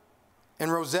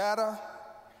 and Rosetta,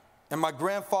 and my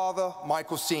grandfather,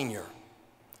 Michael Sr.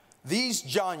 These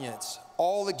giants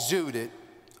all exuded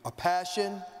a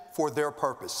passion for their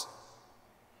purpose.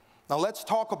 Now let's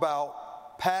talk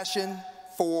about passion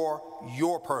for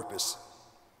your purpose.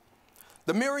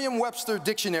 The Merriam-Webster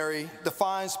Dictionary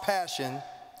defines passion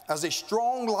as a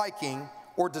strong liking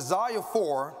or desire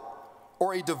for,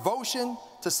 or a devotion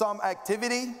to some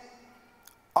activity,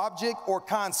 object, or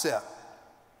concept.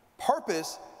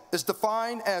 Purpose is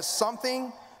defined as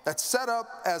something that's set up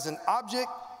as an object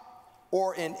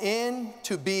or an end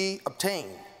to be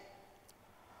obtained.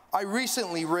 I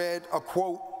recently read a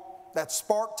quote that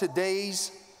sparked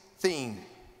today's theme.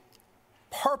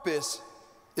 Purpose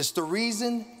is the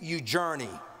reason you journey.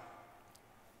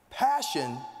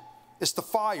 Passion is the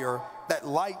fire that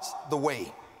lights the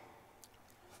way.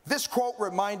 This quote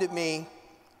reminded me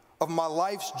of my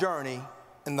life's journey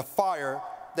and the fire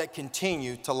that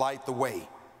continued to light the way.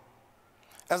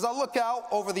 As I look out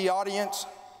over the audience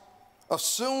of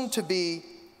soon-to-be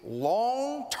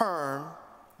long-term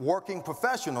working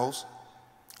professionals,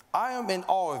 I am in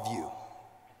awe of you.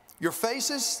 Your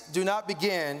faces do not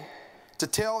begin to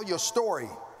tell your story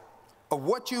of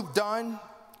what you've done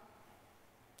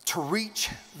to reach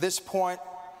this point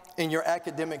in your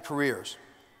academic careers.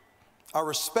 I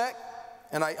respect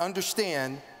and I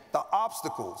understand the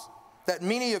obstacles that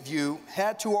many of you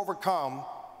had to overcome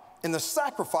and the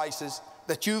sacrifices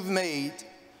that you've made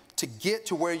to get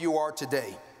to where you are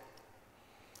today.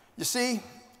 You see,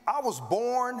 I was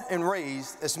born and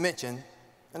raised, as mentioned,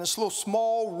 in this little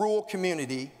small rural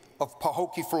community of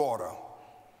Pahokee, Florida.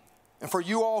 And for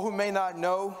you all who may not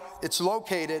know, it's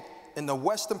located in the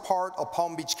western part of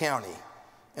Palm Beach County.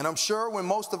 And I'm sure when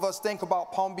most of us think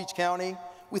about Palm Beach County,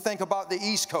 we think about the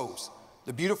East Coast,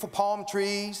 the beautiful palm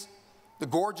trees, the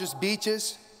gorgeous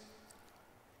beaches,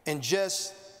 and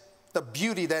just the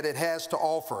beauty that it has to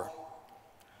offer.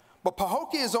 But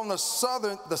Pahokee is on the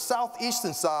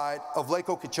southeastern side of Lake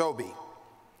Okeechobee,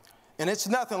 and it's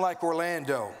nothing like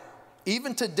Orlando.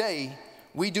 Even today,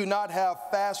 we do not have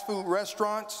fast food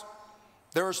restaurants.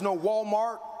 There is no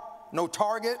Walmart, no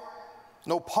Target,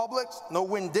 no Publix, no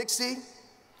Winn-Dixie,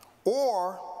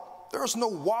 or there's no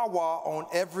Wawa on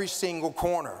every single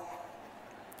corner.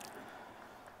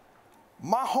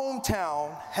 My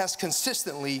hometown has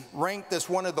consistently ranked as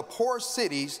one of the poorest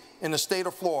cities in the state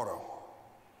of Florida.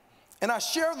 And I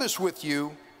share this with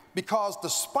you because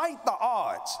despite the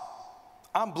odds,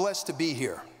 I'm blessed to be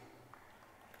here.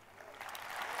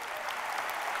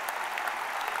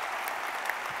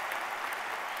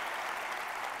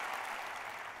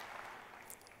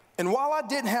 And while I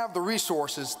didn't have the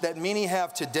resources that many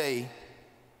have today,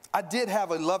 I did have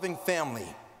a loving family,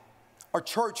 a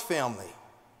church family,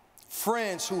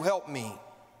 friends who helped me,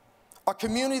 a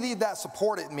community that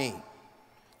supported me,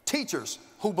 teachers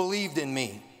who believed in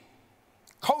me,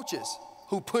 coaches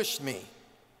who pushed me.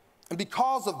 And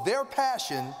because of their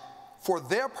passion for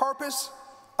their purpose,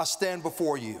 I stand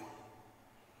before you.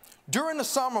 During the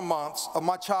summer months of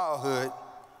my childhood,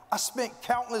 I spent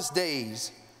countless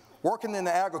days working in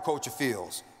the agriculture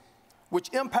fields,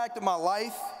 which impacted my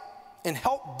life and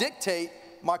helped dictate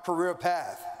my career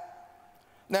path.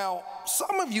 Now,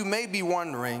 some of you may be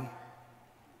wondering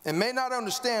and may not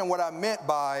understand what I meant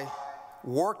by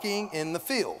working in the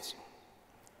fields.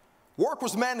 Work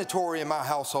was mandatory in my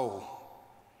household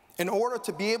in order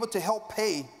to be able to help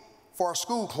pay for our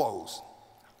school clothes,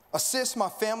 assist my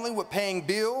family with paying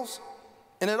bills,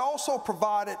 and it also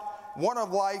provided one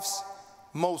of life's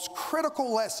most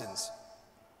critical lessons.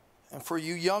 And for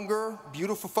you younger,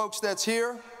 beautiful folks that's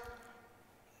here,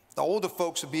 the older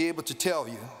folks will be able to tell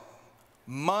you,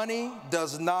 money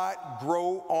does not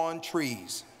grow on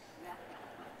trees.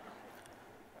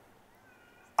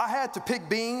 I had to pick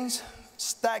beans,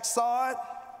 stack sod,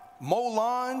 mow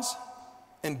lawns,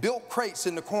 and build crates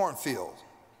in the cornfield,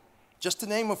 just to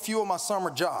name a few of my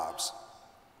summer jobs.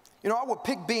 You know, I would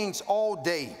pick beans all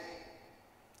day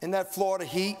in that Florida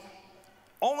heat,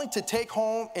 only to take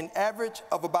home an average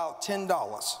of about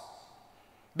 $10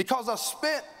 because I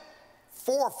spent $4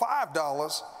 or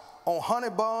 $5 on honey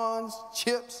buns,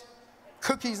 chips,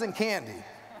 cookies, and candy.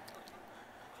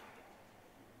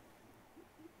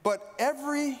 But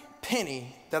every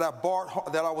penny that I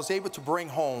was able to bring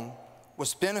home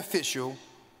was beneficial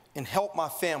and helped my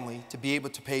family to be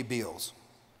able to pay bills.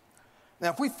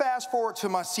 Now, if we fast forward to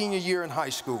my senior year in high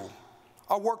school,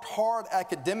 I worked hard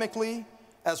academically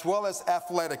as well as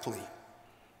athletically,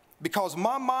 because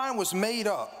my mind was made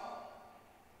up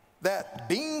that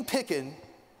bean picking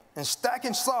and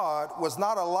stacking sod was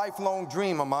not a lifelong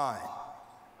dream of mine,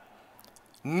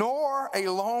 nor a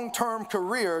long-term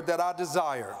career that I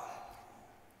desired.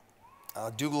 I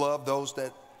do love those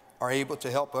that are able to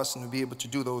help us and to be able to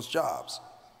do those jobs.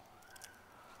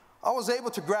 I was able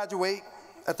to graduate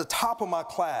at the top of my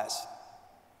class.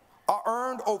 I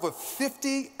earned over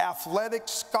 50 athletic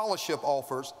scholarship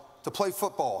offers to play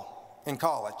football in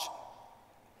college.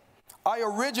 I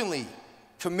originally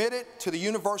committed to the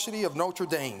University of Notre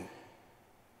Dame,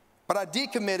 but I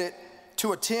decommitted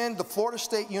to attend the Florida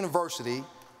State University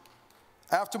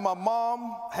after my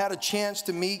mom had a chance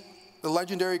to meet the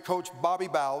legendary coach Bobby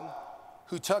Bowden,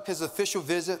 who took his official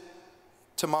visit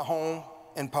to my home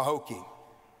in Pahokee.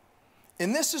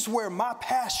 And this is where my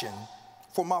passion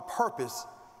for my purpose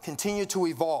continued to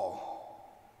evolve.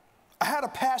 I had a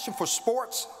passion for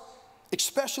sports,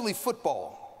 especially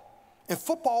football, and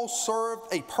football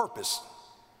served a purpose.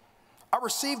 I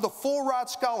received a full-ride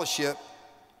scholarship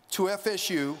to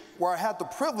FSU, where I had the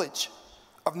privilege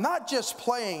of not just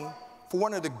playing for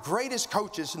one of the greatest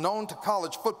coaches known to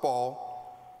college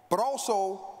football, but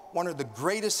also one of the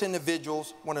greatest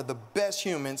individuals, one of the best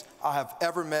humans I have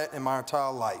ever met in my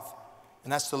entire life,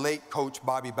 and that's the late Coach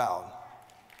Bobby Bowden.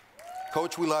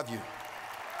 Coach, we love you.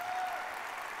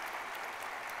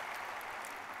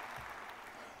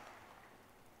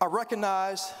 I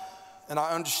recognize and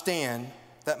I understand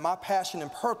that my passion and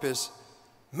purpose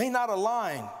may not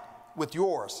align with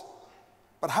yours.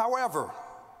 But however,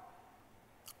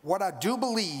 what I do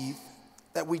believe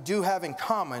that we do have in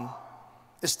common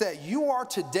is that you're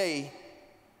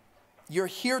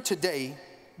here today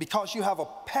because you have a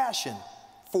passion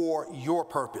for your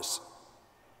purpose.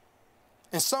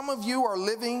 And some of you are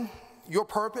living your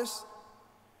purpose,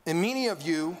 and many of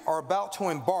you are about to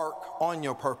embark on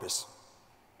your purpose.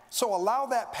 So allow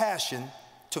that passion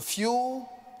to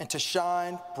fuel and to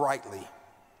shine brightly.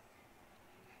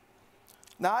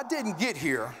 Now, I didn't get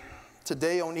here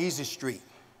today on easy street.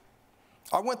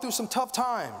 I went through some tough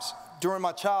times during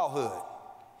my childhood,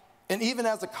 and even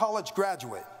as a college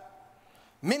graduate.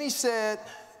 Many said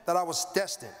that I was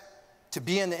destined to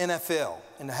be in the NFL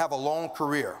and to have a long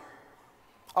career.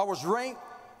 I was ranked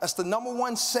as the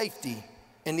 #1 safety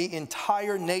in the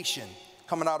entire nation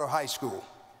coming out of high school.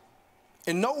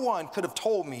 And no one could have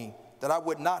told me that I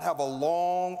would not have a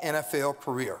long NFL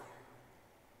career.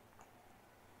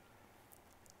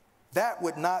 That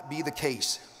would not be the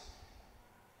case.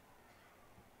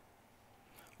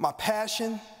 My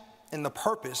passion and the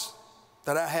purpose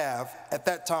that I have at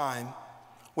that time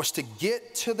was to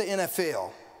get to the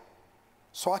NFL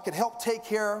so I could help take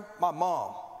care of my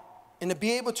mom and to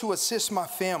be able to assist my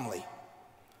family.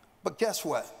 But guess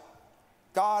what?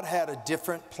 God had a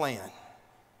different plan.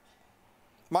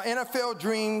 My NFL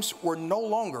dreams were no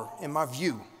longer in my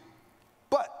view,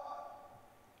 but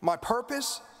my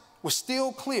purpose was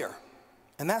still clear,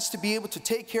 and that's to be able to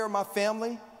take care of my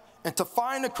family and to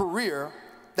find a career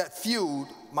that fueled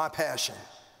my passion.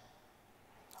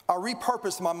 I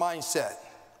repurposed my mindset,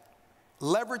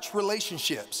 leveraged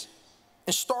relationships,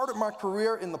 and started my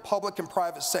career in the public and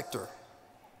private sector.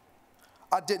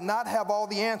 I did not have all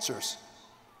the answers,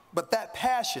 but that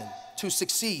passion to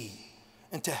succeed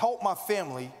and to help my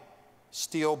family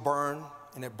still burned,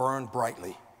 and it burned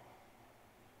brightly.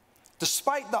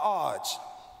 Despite the odds,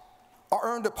 I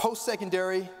earned a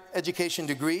post-secondary education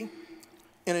degree,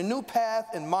 and a new path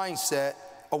and mindset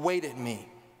awaited me.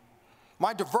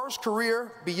 My diverse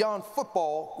career beyond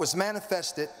football was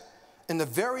manifested, and the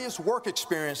various work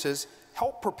experiences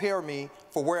helped prepare me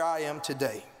for where I am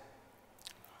today.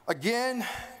 Again,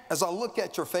 as I look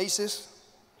at your faces,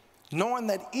 knowing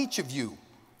that each of you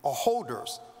are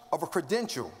holders of a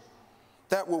credential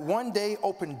that will one day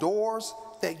open doors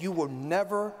that you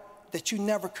never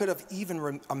could have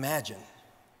even imagined.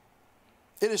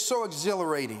 It is so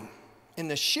exhilarating, in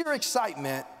the sheer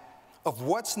excitement of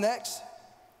what's next,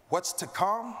 what's to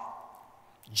come,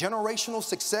 generational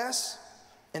success,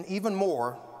 and even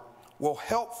more will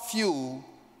help fuel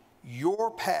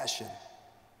your passion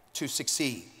to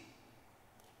succeed.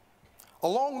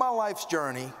 Along my life's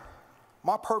journey,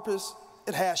 my purpose,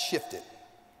 it has shifted,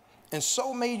 and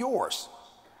so may yours.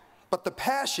 But the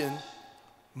passion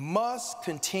must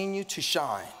continue to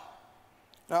shine.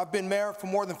 Now, I've been married for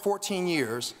more than 14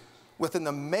 years with an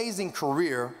amazing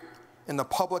career in the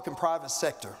public and private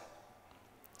sector.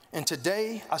 And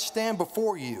today, I stand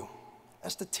before you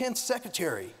as the 10th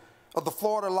Secretary of the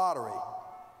Florida Lottery,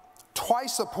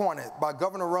 twice appointed by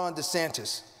Governor Ron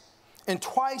DeSantis, and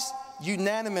twice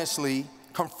unanimously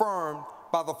confirmed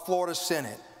by the Florida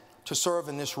Senate to serve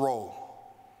in this role.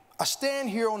 I stand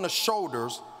here on the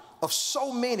shoulders of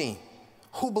so many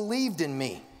who believed in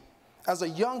me as a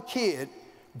young kid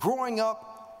growing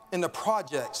up in the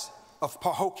projects of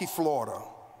Pahokee, Florida,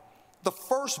 the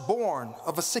firstborn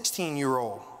of a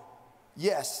 16-year-old.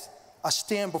 Yes, I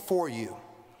stand before you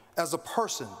as a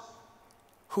person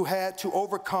who had to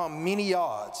overcome many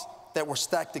odds that were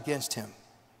stacked against him,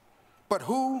 but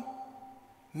who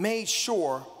made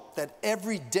sure that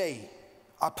every day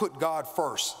I put God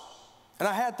first. And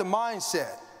I had the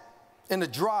mindset and the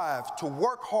drive to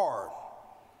work hard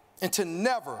and to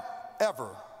never,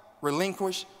 ever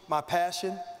relinquish my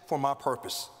passion for my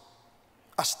purpose.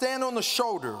 I stand on the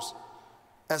shoulders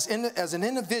as an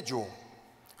individual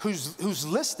who's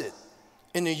listed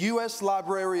in the U.S.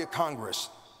 Library of Congress,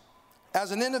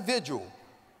 as an individual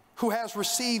who has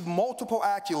received multiple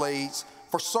accolades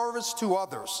for service to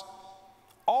others.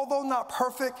 Although not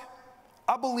perfect,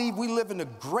 I believe we live in the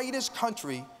greatest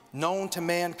country known to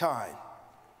mankind.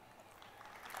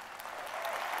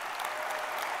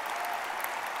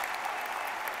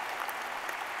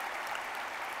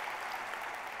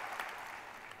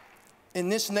 In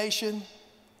this nation,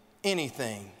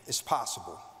 anything is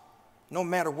possible. No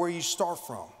matter where you start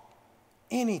from,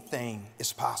 anything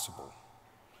is possible.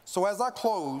 So as I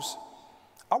close,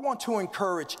 I want to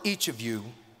encourage each of you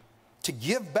to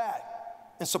give back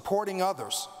in supporting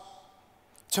others,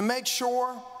 to make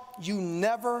sure you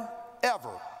never,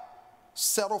 ever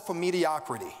settle for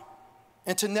mediocrity,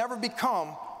 and to never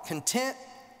become content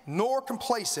nor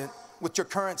complacent with your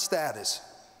current status.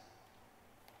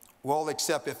 Well,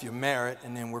 except if you're married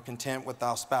and then we're content with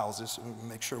our spouses.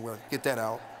 Make sure we get that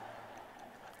out.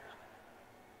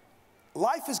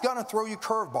 Life is going to throw you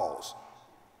curveballs.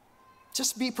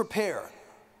 Just be prepared.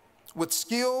 with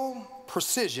skill,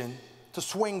 precision to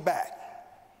swing back,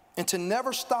 and to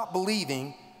never stop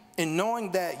believing in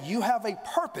knowing that you have a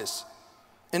purpose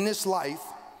in this life,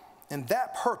 and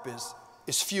that purpose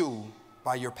is fueled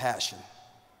by your passion.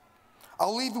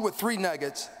 I'll leave you with 3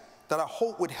 nuggets that I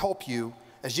hope would help you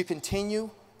as you continue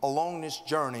along this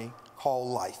journey called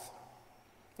life.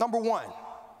 Number 1,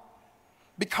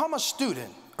 become a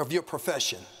student of your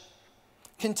profession.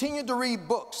 Continue to read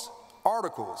books,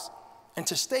 articles, and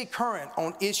to stay current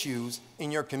on issues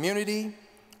in your community,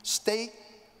 state,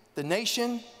 the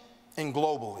nation, and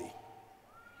globally.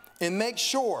 And make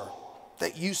sure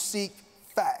that you seek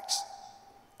facts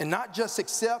and not just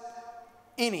accept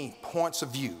any points of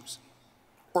views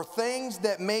or things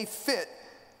that may fit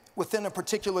within a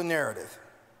particular narrative.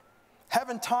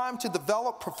 Having time to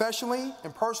develop professionally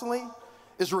and personally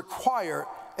is required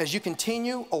as you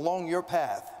continue along your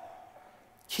path.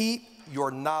 Keep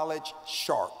your knowledge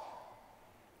sharp.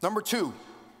 Number 2,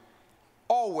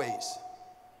 always,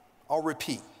 I'll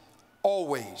repeat,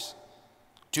 always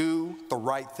do the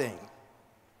right thing.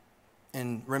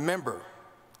 And remember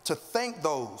to thank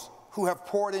those who have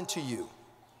poured into you.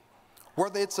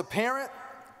 Whether it's a parent,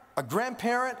 a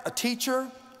grandparent, a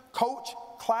teacher, coach,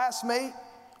 classmate,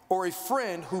 or a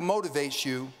friend who motivates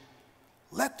you,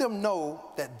 let them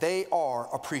know that they are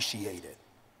appreciated.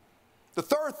 The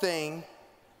third thing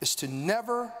is to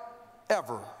never,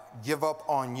 ever give up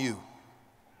on you.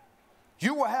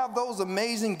 You will have those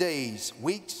amazing days,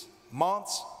 weeks,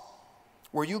 months,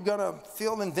 where you're gonna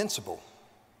feel invincible.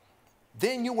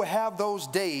 Then you will have those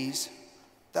days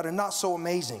that are not so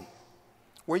amazing,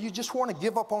 where you just wanna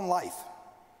give up on life.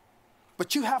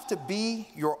 But you have to be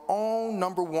your own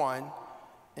number 1,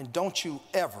 and don't you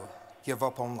ever give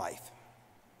up on life.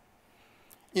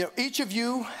 You know, each of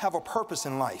you have a purpose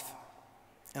in life,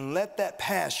 and let that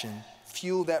passion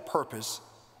fuel that purpose,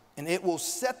 and it will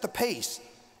set the pace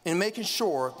in making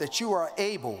sure that you are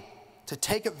able to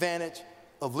take advantage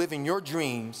of living your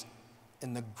dreams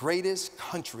in the greatest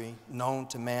country known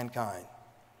to mankind.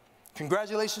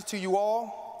 Congratulations to you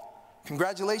all.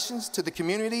 Congratulations to the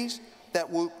communities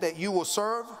that you will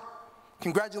serve.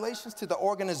 Congratulations to the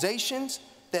organizations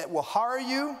that will hire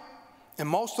you. And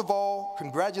most of all,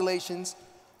 congratulations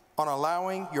on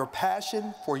allowing your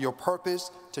passion for your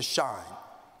purpose to shine.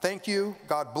 Thank you,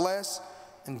 God bless,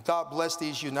 and God bless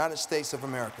these United States of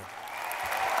America.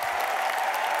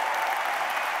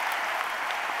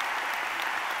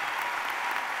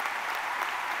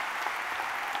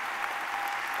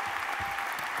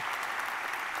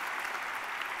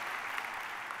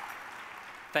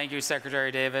 Thank you,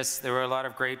 Secretary Davis. There were a lot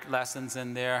of great lessons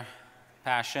in there.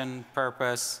 Passion,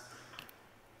 purpose,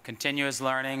 continuous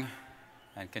learning,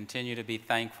 and continue to be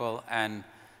thankful. And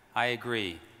I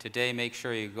agree. Today, make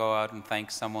sure you go out and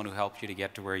thank someone who helped you to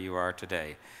get to where you are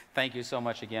today. Thank you so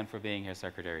much again for being here,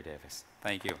 Secretary Davis.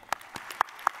 Thank you.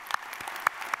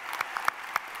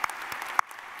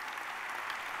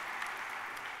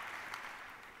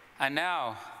 And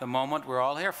now, the moment we're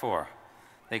all here for.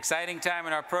 The exciting time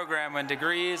in our program when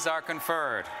degrees are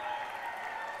conferred.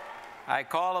 I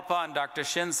call upon Dr.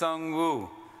 Shin-Sung Woo,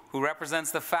 who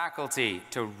represents the faculty,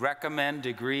 to recommend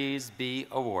degrees be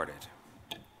awarded.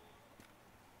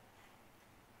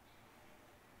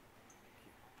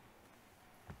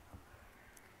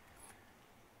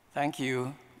 Thank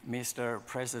you, Mr.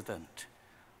 President.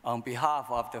 On behalf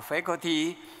of the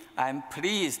faculty, I'm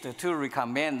pleased to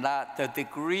recommend that the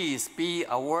degrees be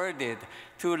awarded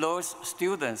to those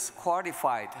students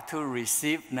qualified to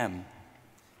receive them.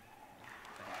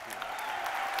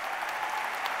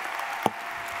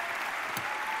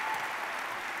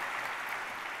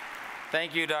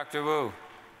 Thank you, Dr. Wu.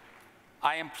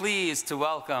 I am pleased to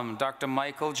welcome Dr.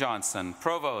 Michael Johnson,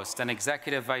 Provost and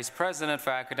Executive Vice President for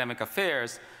Academic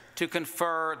Affairs, to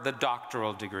confer the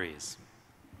doctoral degrees.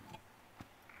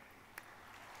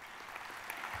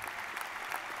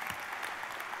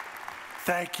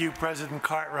 Thank you, President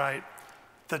Cartwright.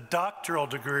 The doctoral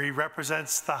degree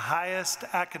represents the highest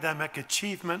academic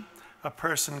achievement a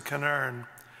person can earn.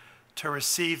 To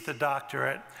receive the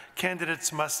doctorate,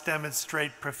 candidates must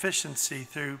demonstrate proficiency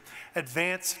through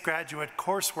advanced graduate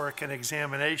coursework and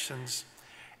examinations,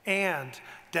 and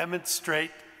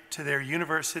demonstrate to their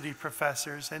university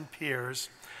professors and peers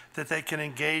that they can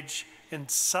engage in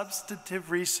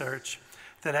substantive research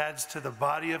that adds to the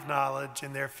body of knowledge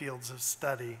in their fields of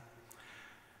study.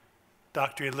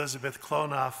 Dr. Elizabeth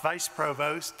Klonoff, Vice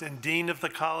Provost and Dean of the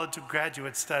College of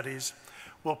Graduate Studies,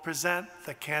 will present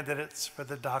the candidates for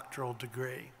the doctoral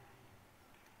degree.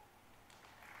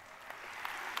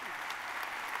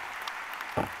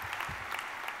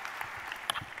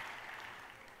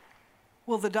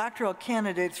 will the doctoral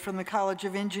candidates from the College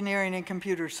of Engineering and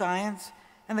Computer Science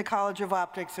and the College of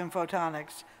Optics and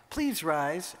Photonics please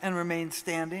rise and remain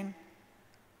standing?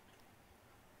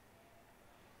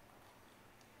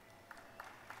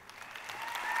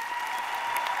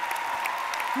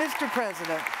 Mr.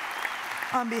 President,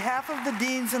 on behalf of the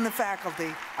deans and the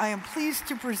faculty, I am pleased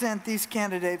to present these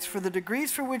candidates for the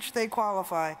degrees for which they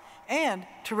qualify and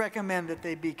to recommend that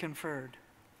they be conferred.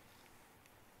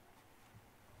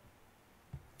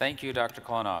 Thank you, Dr.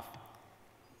 Klonoff.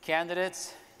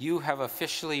 Candidates, you have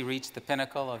officially reached the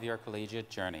pinnacle of your collegiate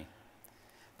journey.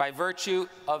 By virtue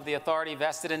of the authority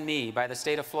vested in me by the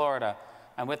state of Florida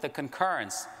and with the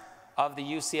concurrence of the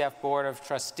UCF Board of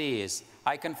Trustees,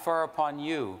 I confer upon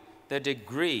you the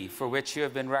degree for which you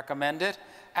have been recommended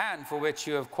and for which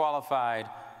you have qualified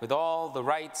with all the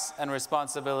rights and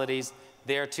responsibilities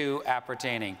thereto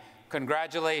appertaining.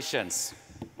 Congratulations.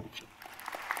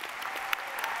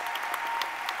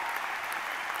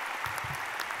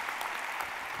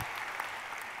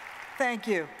 Thank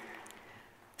you.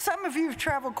 Some of you have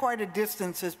traveled quite a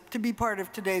distance to be part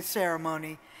of today's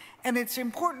ceremony, and it's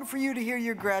important for you to hear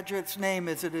your graduate's name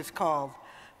as it is called.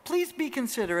 Please be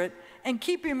considerate and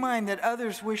keep in mind that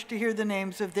others wish to hear the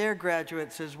names of their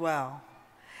graduates as well.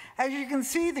 As you can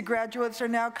see, the graduates are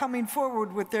now coming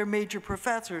forward with their major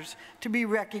professors to be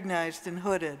recognized and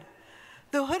hooded.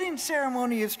 The hooding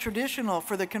ceremony is traditional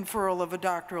for the conferral of a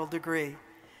doctoral degree.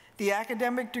 The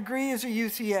academic degree is a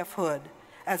UCF hood,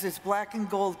 as its black and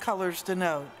gold colors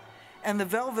denote, and the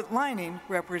velvet lining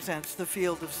represents the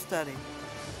field of study.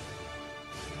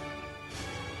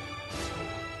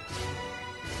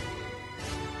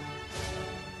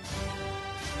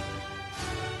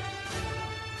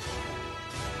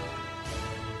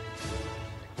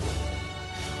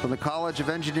 From the College of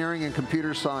Engineering and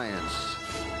Computer Science,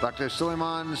 Dr.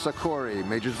 Suleiman Sakori,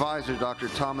 Major Advisor Dr.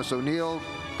 Thomas O'Neill,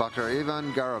 Dr.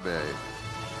 Ivan Garabay.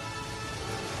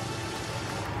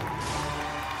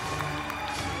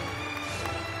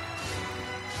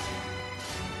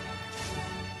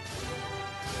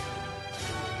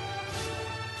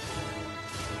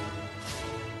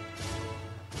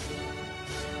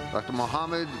 Dr.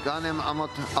 Mohammed Ghanem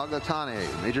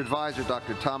Agatani, Major Advisor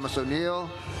Dr. Thomas O'Neill,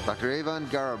 Dr. Ivan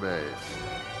Garabay.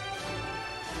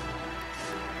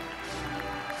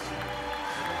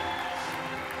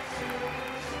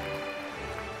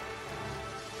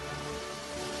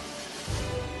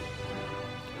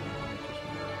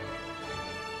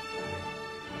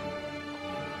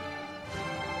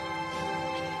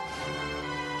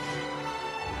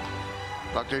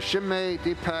 Dr. Shimme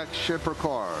Deepak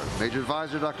Shiprkar, Major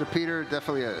Advisor Dr. Peter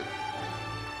Defiliet.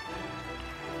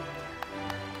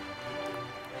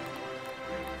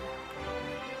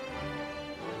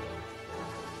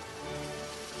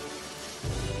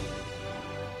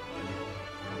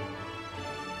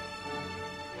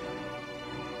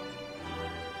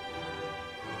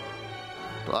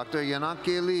 Dr.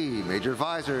 Yanaki Lee, Major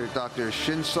Advisor Dr.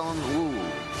 Shin-Sung Woo.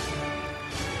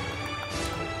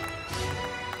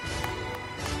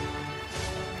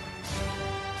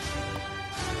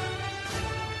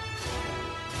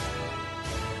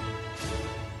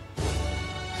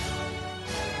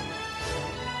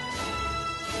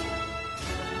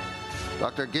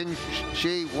 Dr.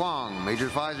 Gin-Shi Wang, Major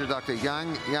Advisor Dr.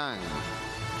 Yang Yang.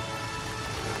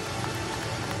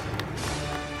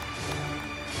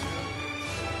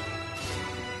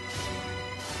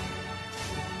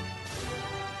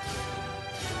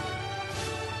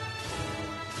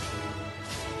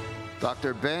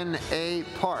 Dr. Ben A.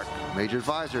 Park, Major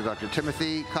Advisor Dr.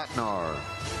 Timothy Kotnar.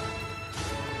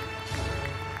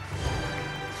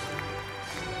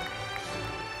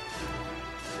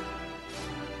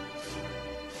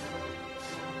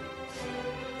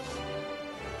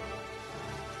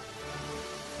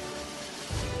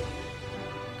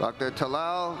 Dr.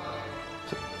 Talal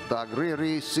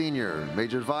Dagriri Sr.,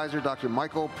 Major Advisor Dr.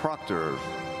 Michael Proctor.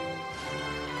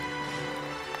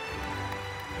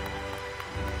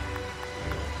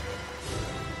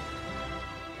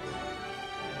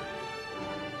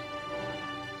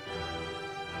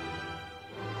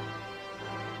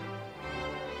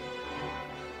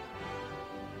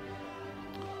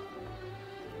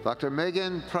 Dr.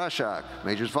 Megan Prashak,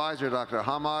 Major Advisor Dr.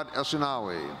 Hamad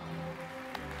El-Shinawi.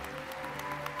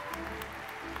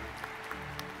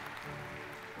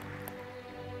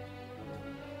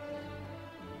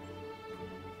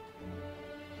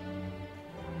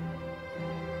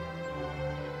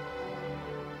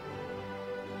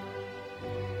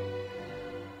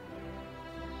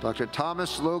 Dr.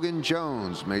 Thomas Logan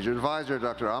Jones, Major Advisor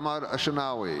Dr. Ahmad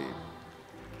Ashanawi.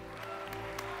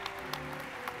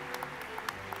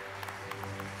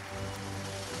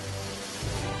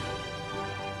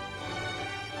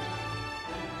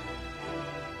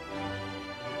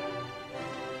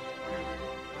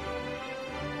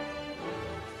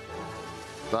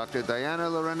 Dr. Diana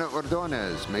Lorena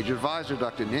Ordonez. Major Advisor,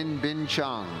 Dr. Nin Bin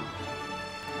Chang.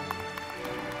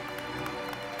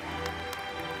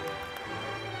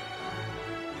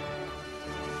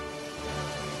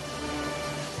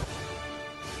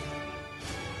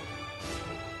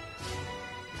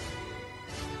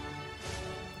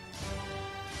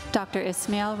 Dr.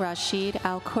 Ismail Rashid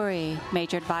Al-Khoury.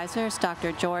 Major Advisors,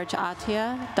 Dr. George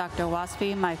Atia, Dr.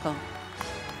 Wasfi Michael.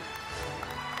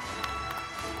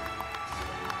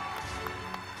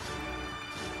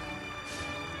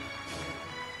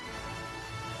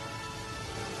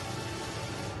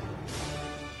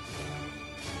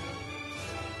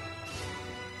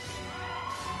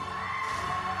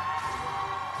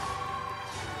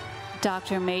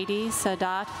 Dr. Mehdi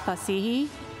Sadat Fasihi.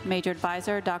 Major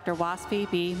Advisor, Dr. Wasfi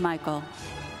B. Michael.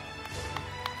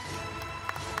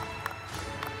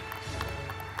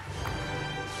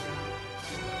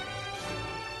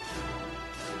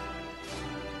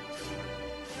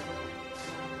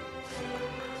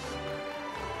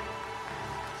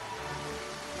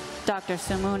 Dr.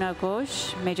 Sumuna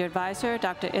Ghosh, Major Advisor,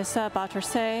 Dr. Issa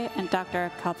Batarse, and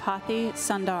Dr. Kalpathy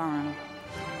Sundaram.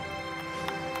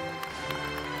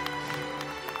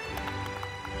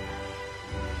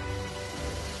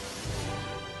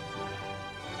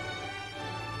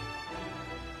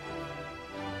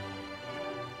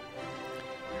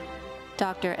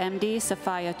 Dr. MD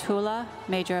Safayatullah,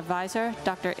 Major Advisor,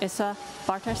 Dr. Issa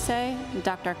Batarse, and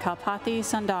Dr. Kalpathy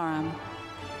Sundaram.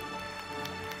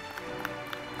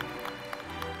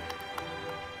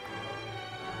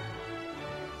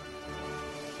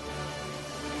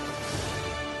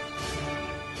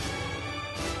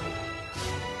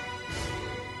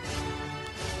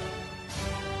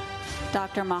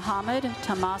 Dr. Mohammed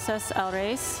Tamasas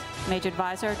El-Reis, Major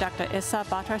Advisor, Dr. Issa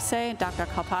Batarse, and Dr.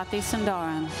 Kalpathy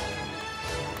Sundaram.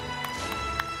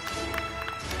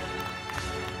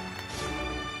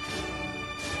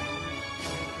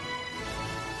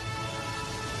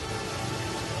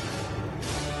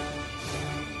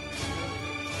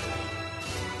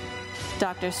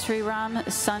 Dr. Sriram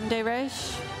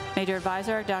Sundaresh, Major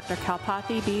Advisor, Dr.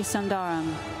 Kalpathy B.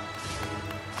 Sundaram.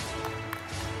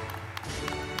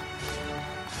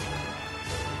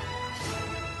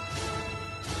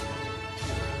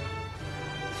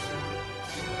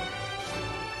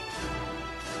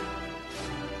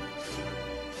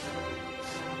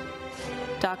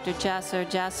 Dr. Jasser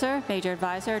Jasser, Major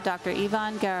Advisor, Dr.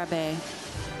 Ivan Garabay.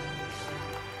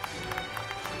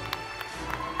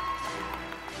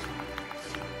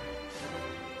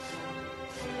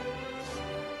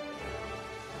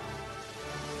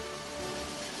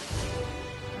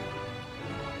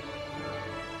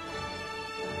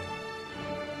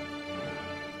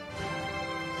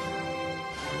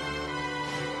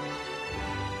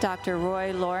 Dr.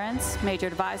 Roy Lawrence, Major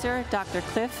Advisor, Dr.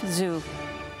 Cliff Zhu.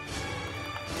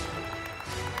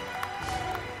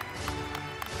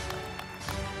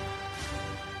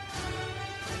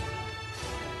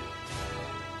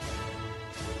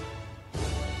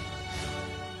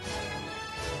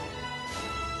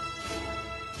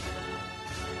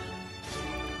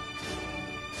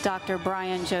 Dr.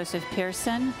 Brian Joseph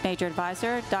Pearson, Major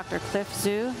Advisor, Dr. Cliff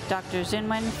Zhu, Dr.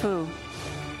 Jinwen Fu.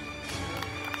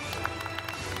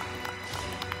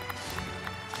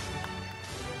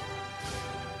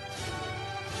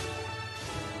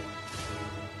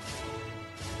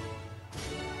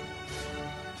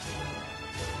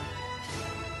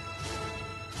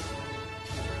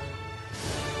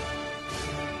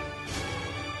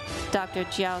 Dr.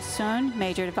 Jiao Sun,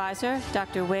 Major Advisor,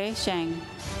 Dr. Wei Sheng.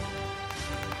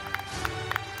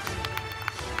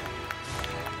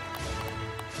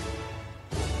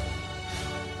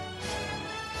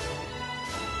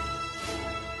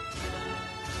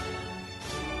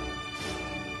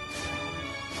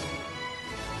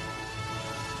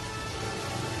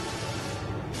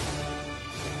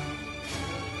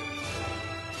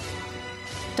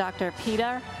 Dr.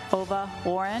 Peter Ova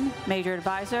Warren, Major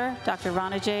Advisor, Dr.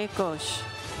 Ranajay Ghosh.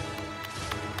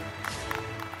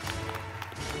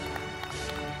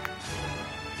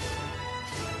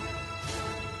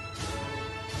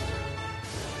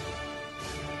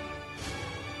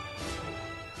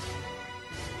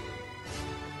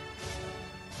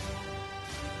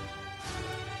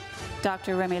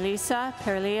 Dr. Remilisa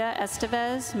Perlia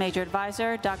Estevez, Major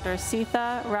Advisor, Dr.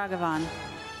 Sitha Raghavan.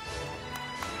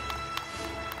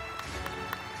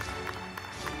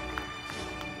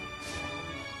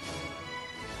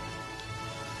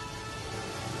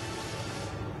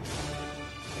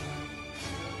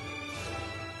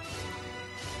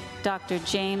 Dr.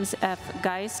 James F.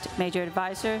 Geist, Major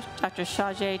Advisor, Dr.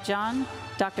 Shajay John,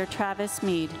 Dr. Travis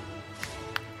Mead.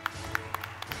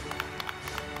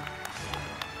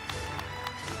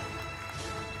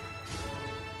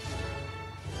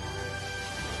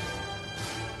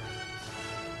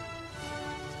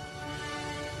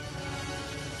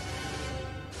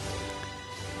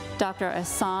 Dr.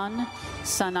 Ahsan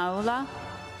Sanaullah,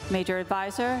 Major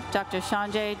Advisor, Dr.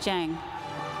 Sanjay Jang.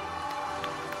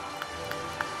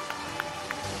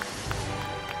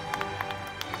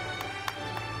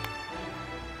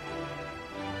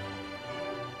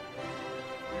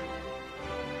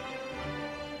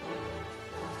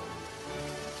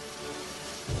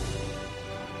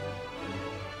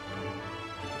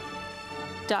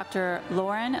 Dr.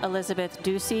 Lauren Elizabeth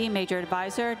Ducey, Major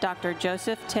Advisor, Dr.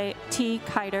 Joseph T.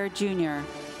 Kiter, Jr.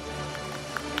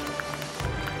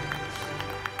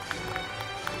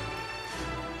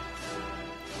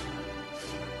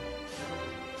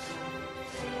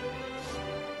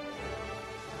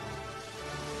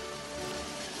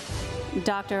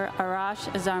 Dr.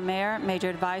 Arash Zarmer, Major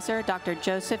Advisor, Dr.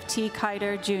 Joseph T.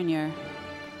 Kiter, Jr.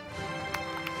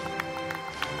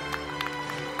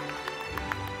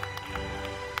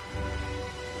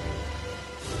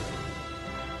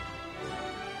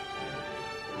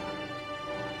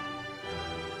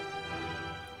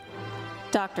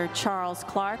 Dr. Charles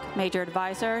Clark, Major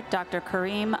Advisor, Dr.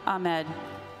 Kareem Ahmed.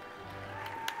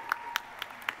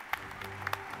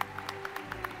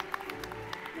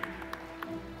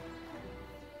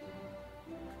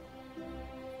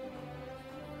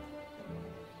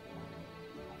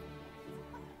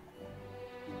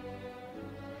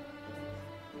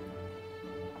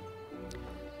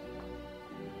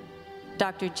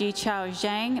 Dr. Ji Chao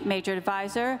Zhang, Major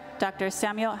Advisor, Dr.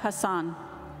 Samuel Hassan.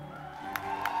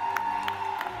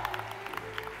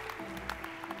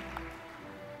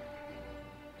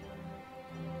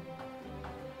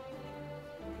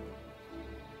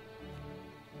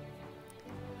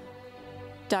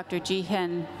 Dr.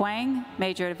 Jihen Wang,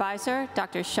 Major Advisor,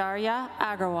 Dr. Sharia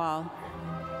Agarwal.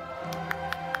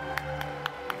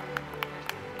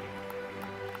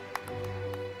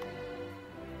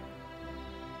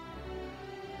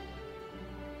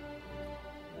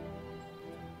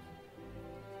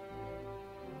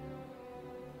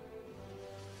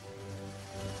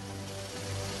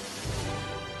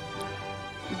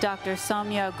 Dr.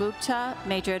 Soumya Gupta,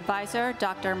 Major Advisor,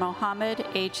 Dr. Mohammed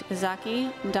H.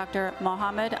 Zaki, Dr.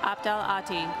 Mohammed Abdel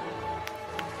Ati.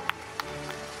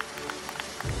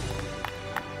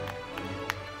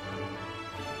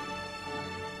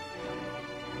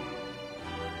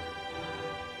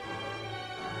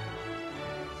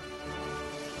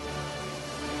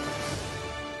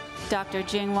 Dr.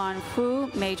 Jingwan Fu,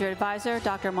 Major Advisor,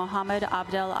 Dr. Mohammed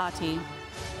Abdel Ati.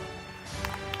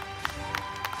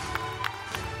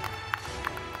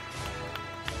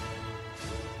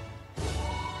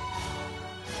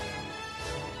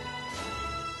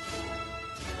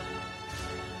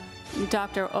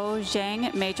 Dr. O.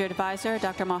 Zhang, Major Advisor,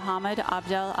 Dr. Mohammed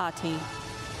Abdel Ati.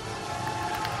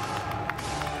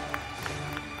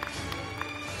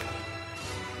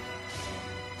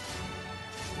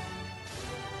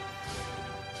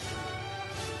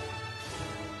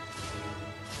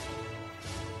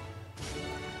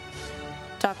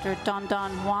 Dr.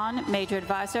 Don Huan, Major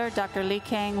Advisor, Dr. Li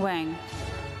Kang Wang.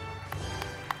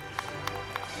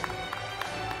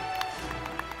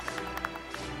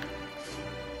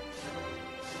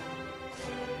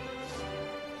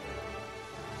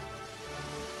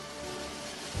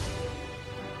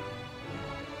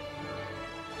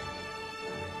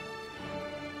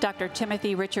 Dr.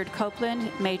 Timothy Richard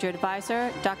Copeland, Major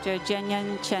Advisor, Dr.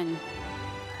 Jianyan Chen.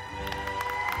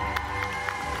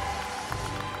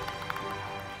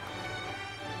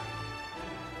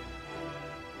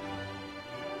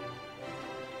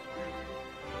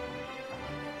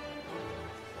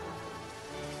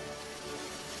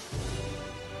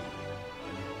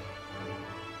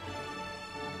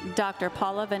 Dr.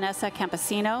 Paula Vanessa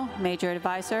Campesino, Major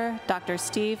Advisor, Dr.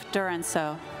 Steve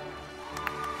Duranso.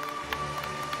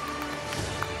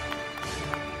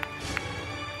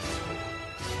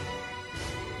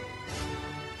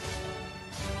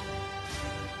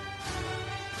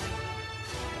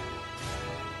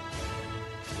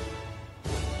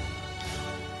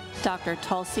 Dr.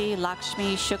 Tulsi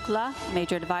Lakshmi Shukla,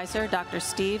 Major Advisor, Dr.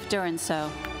 Steve Duranso.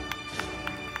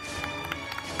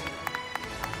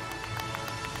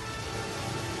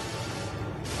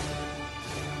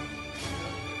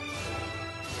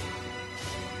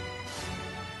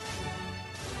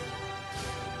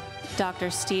 Dr.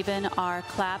 Stephen R.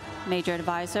 Clapp, Major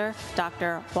Advisor,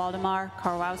 Dr. Waldemar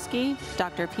Karwowski,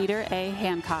 Dr. Peter A.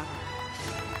 Hancock.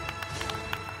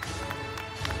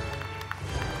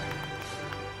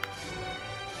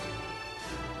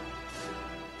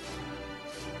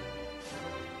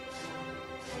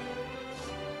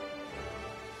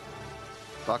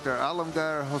 Dr.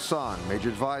 Alamgar Hassan, Major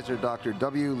Advisor, Dr.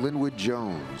 W. Linwood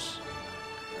Jones.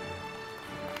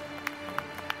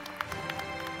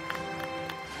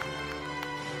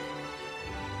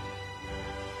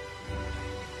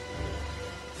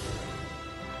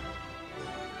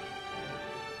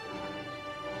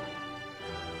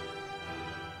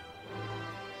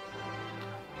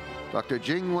 Dr.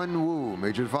 Jingwen Wu,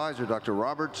 Major Advisor, Dr.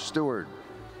 Robert Stewart.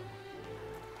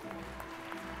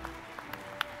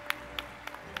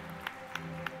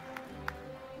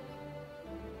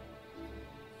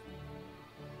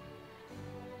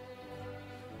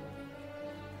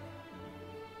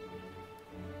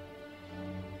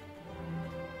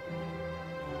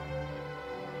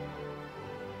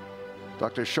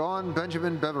 Dr. Sean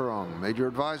Benjamin Beverong, Major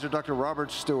Advisor, Dr.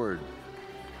 Robert Stewart.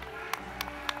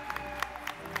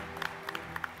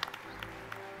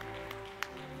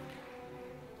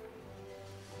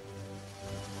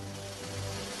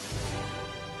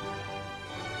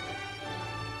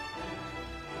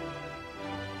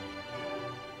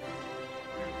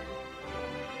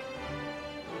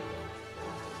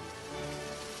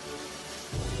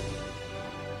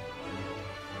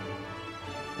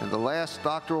 The last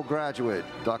doctoral graduate,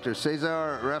 Dr.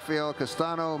 Cesar Rafael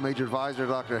Castano, Major Advisor,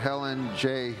 Dr. Helen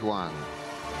J. Huang.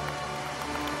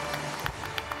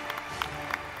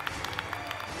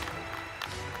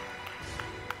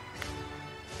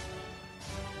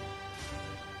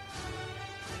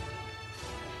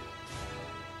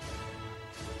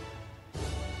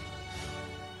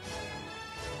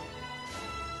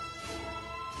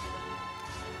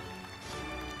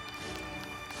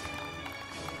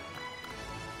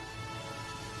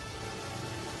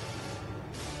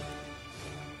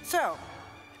 So,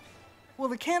 will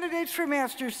the candidates for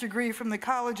master's degree from the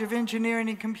College of Engineering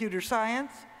and Computer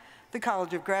Science, the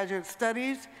College of Graduate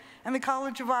Studies, and the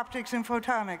College of Optics and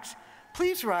Photonics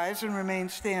please rise and remain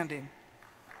standing?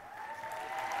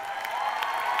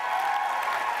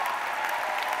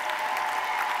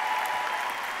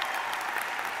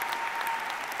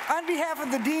 On behalf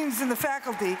of the deans and the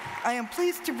faculty, I am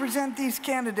pleased to present these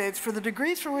candidates for the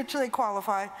degrees for which they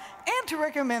qualify and to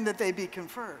recommend that they be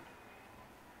conferred.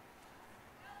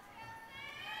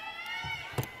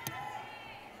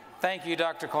 Thank you,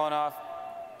 Dr. Klonoff.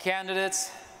 Candidates,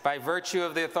 by virtue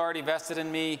of the authority vested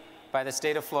in me by the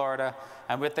state of Florida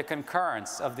and with the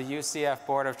concurrence of the UCF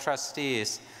Board of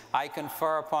Trustees, I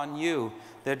confer upon you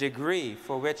the degree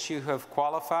for which you have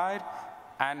qualified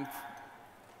and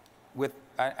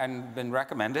been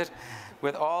recommended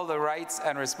with all the rights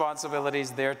and responsibilities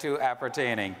thereto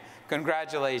appertaining.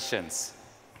 Congratulations.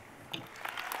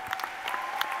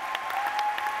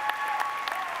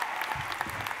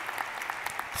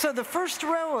 So the first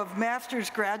row of master's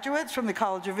graduates from the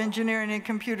College of Engineering and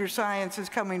Computer Science is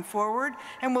coming forward,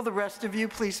 and will the rest of you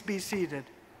please be seated?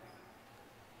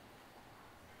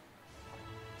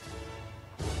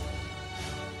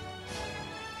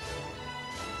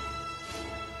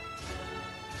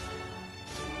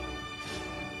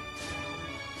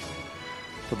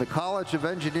 For the College of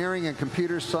Engineering and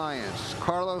Computer Science,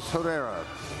 Carlos Herrera.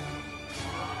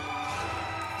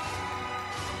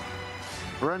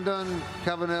 Brendan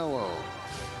Cavanillo,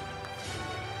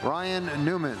 Ryan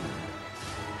Newman,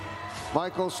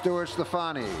 Michael Stewart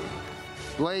Stefani,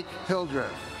 Blake Hildreth,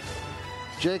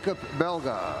 Jacob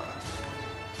Belga,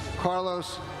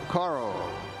 Carlos Caro,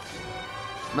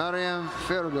 Mariam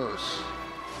Fergus,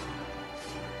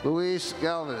 Luis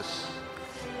Galvis,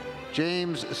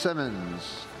 James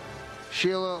Simmons,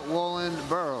 Sheila Wolin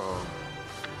Burrow,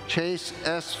 Chase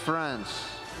S. France,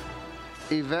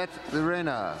 Yvette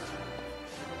Lorena,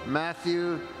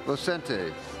 Matthew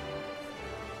Lucente,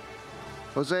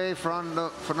 Jose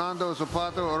Fernando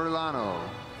Zapato Orellano,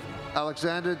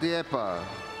 Alexander Diepa,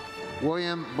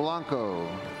 William Blanco,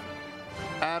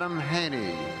 Adam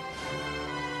Haney,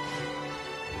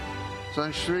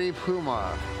 Sanshri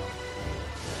Puma,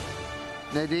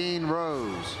 Nadine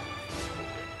Rose,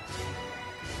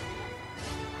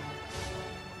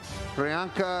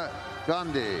 Priyanka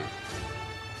Gandhi,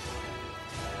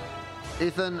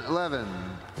 Ethan Levin,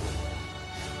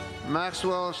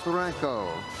 Maxwell Storenko,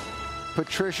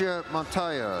 Patricia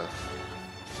Montoya,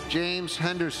 James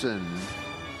Henderson,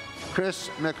 Chris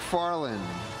McFarland,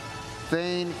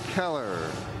 Thane Keller,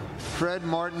 Fred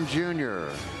Martin Jr.,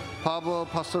 Pablo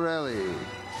Pastorelli,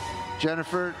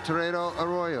 Jennifer Toredo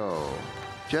Arroyo,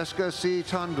 Jessica C.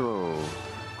 Tundro,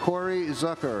 Corey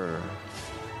Zucker,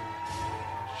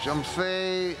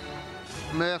 Shamfei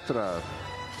Mehtra,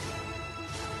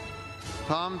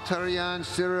 Tom Tarian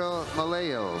Cyril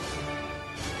Malayo,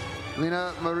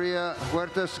 Lina Maria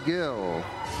Huertas Gil,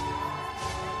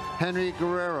 Henry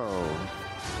Guerrero,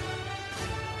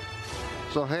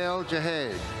 Sohail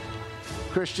Jahed,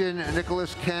 Christian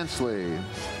Nicholas Kansley,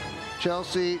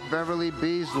 Chelsea Beverly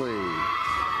Beasley,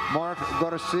 Mark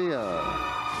Garcia,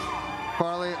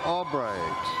 Carly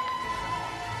Albright,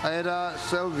 Aida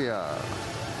Sylvia,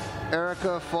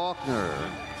 Erica Faulkner,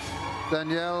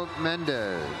 Danielle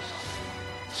Mendez,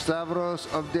 Stavros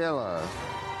Avdela,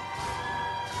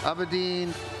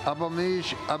 Abedin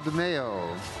Abamij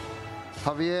Abdemeo,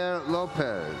 Javier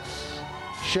Lopez,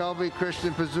 Shelby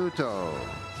Christian Pizzuto,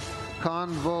 Con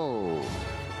Vo,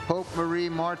 Hope Marie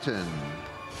Martin,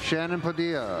 Shannon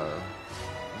Padilla,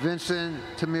 Vincent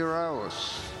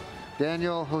Tamiros,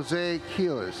 Daniel Jose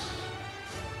Quiles,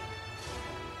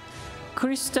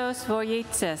 Christos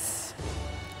Voyetsis,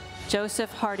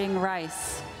 Joseph Harding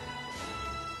Rice,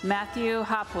 Matthew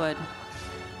Hopwood,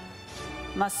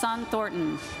 Masan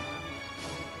Thornton,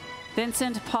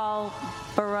 Vincent Paul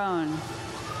Barone,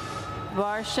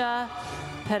 Varsha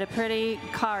Pedipriti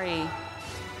Kari,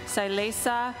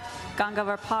 Sailesa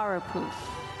Gangavarparapu,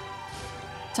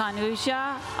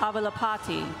 Tanuja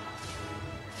Avalapati,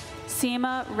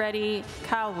 Seema Reddy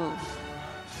Kalwu,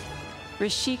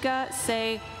 Rishika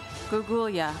Se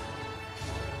Gugulia,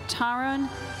 Tarun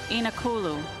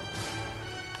Inakulu,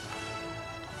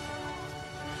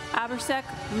 Abhishek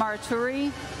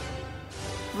Marturi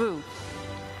Vu,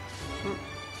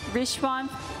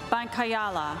 Rishwanth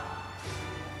Bankayala,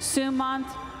 Sumant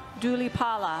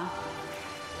Dulipala,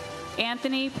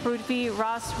 Anthony Prudvi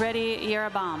Ross Reddy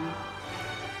Yerabam,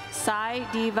 Sai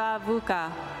Diva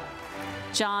Vuka,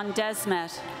 John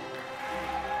Desmet,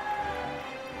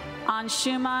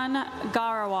 Anshuman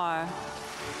Garawar,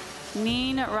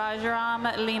 Neen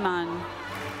Rajaram Liman,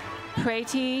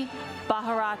 Preti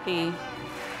Baharati,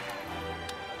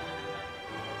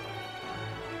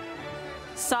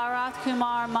 Sarath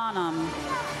Kumar Manam,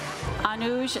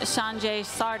 Anuj Sanjay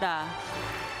Sarda,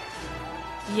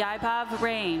 Yaipav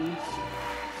Rain,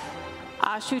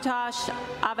 Ashutosh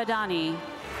Avadani,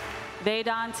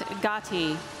 Vedant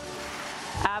Gati,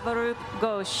 Avarup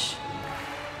Ghosh,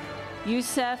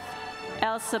 Yusef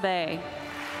El-Sabeh,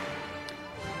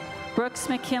 Brooks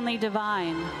McKinley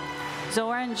Devine,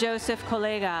 Zoran Joseph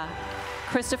Kollega,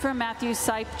 Christopher Matthew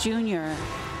Sipe Jr.,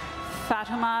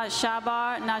 Fatuma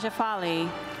Shabar Najafali,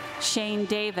 Shane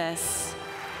Davis,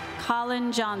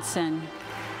 Colin Johnson,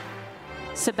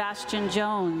 Sebastian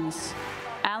Jones,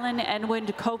 Alan Edwin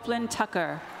Copeland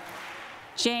Tucker,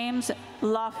 James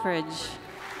Loffridge,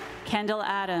 Kendall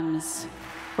Adams,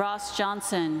 Ross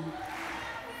Johnson,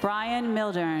 Brian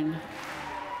Mildern,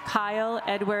 Kyle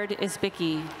Edward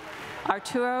Isbicki,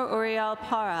 Arturo Uriel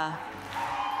Para,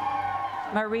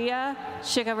 Maria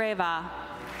Shigareva,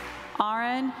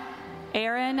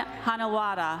 Aaron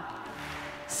Hanawada,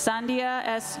 Sandhya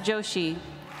S. Joshi,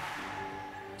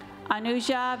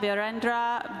 Anuja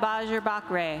Virendra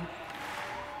Bajarbakre,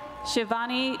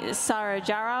 Shivani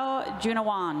Sarajaro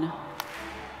Junawan,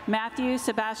 Matthew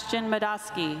Sebastian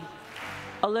Madosky,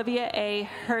 Olivia A.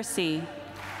 Hersey,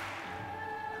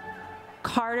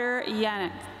 Carter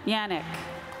Yannick,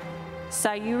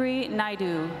 Sayuri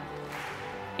Naidu,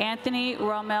 Anthony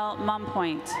Rommel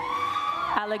Mumpoint,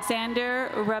 Alexander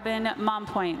Rubin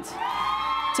Mumpoint,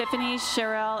 Tiffany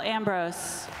Sherelle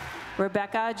Ambrose,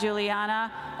 Rebecca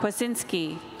Juliana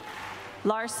Kwasinski,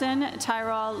 Larson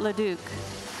Tyrol Leduc,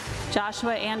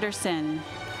 Joshua Anderson,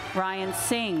 Ryan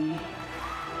Singh,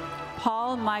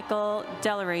 Paul Michael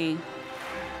Dellery,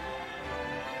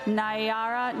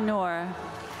 Nayara Noor,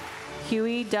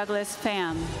 Huey Douglas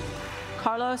Pham,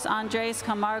 Carlos Andres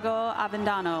Camargo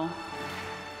Avendano,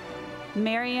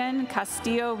 Marian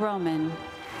Castillo Roman,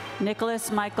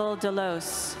 Nicholas Michael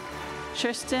Delos,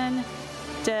 Tristan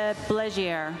de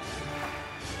Blegier,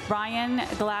 Ryan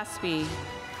Glaspie,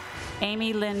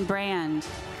 Amy Lynn Brand,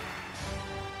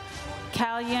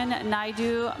 Kalyan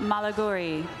Naidu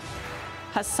Malaguri,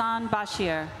 Hassan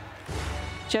Bashir,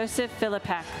 Joseph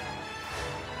Philippek,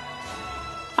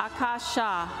 Akash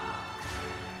Shah,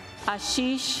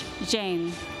 Ashish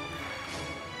Jain,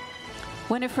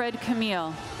 Winifred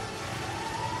Camille,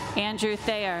 Andrew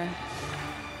Thayer,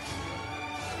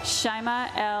 Shaima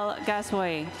El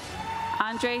Gasway,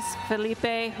 Andres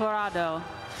Felipe Jurado,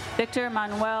 Victor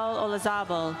Manuel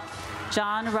Olazabal,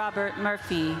 John Robert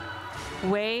Murphy,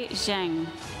 Wei Zheng,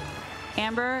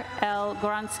 Amber L.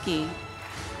 Gronsky,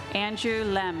 Andrew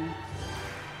Lem,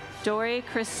 Dory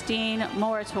Christine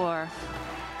Moritor,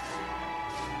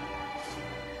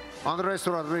 Andres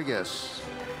Rodriguez,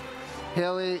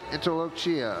 Haley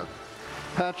Interlochia,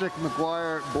 Patrick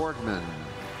McGuire Boardman,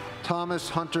 Thomas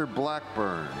Hunter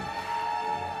Blackburn,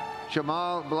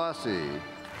 Jamal Blasi,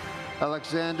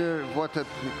 Alexander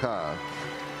Votapuka,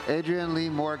 Adrian Lee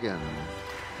Morgan,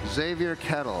 Xavier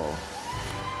Kettle,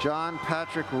 John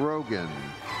Patrick Rogan,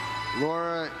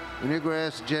 Laura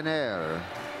Inigres Jenner,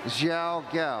 Xiao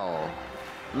Gao,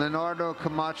 Leonardo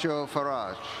Camacho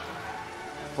Farach,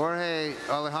 Jorge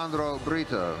Alejandro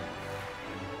Brito,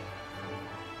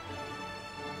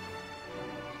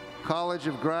 College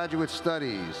of Graduate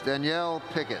Studies, Danielle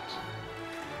Pickett,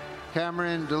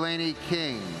 Cameron Delaney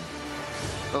King.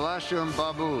 Balasham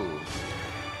Babu.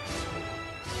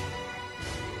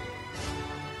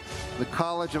 The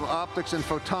College of Optics and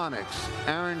Photonics,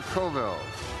 Aaron Covell.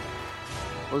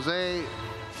 Jose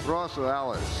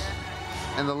Rosales.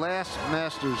 And the last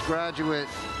master's graduate,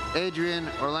 Adrian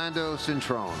Orlando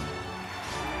Cintrone.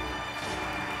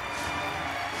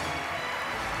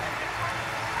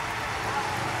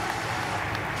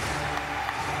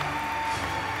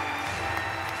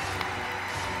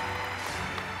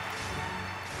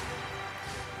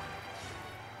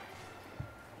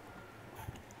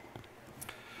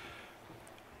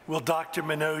 Will Dr.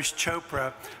 Manoj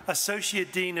Chopra, Associate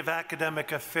Dean of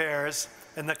Academic Affairs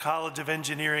in the College of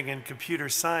Engineering and Computer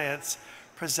Science,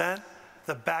 present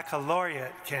the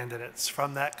baccalaureate candidates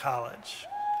from that college.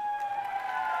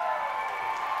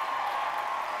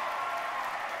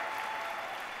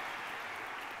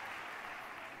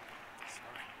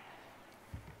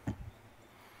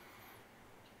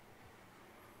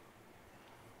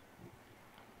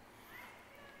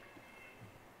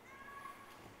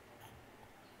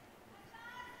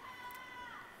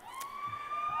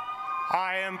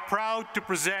 I am proud to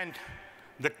present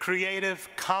the creative,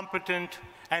 competent,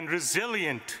 and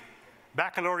resilient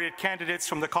baccalaureate candidates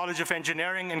from the College of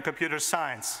Engineering and Computer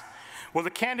Science. Will the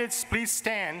candidates please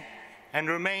stand and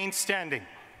remain standing?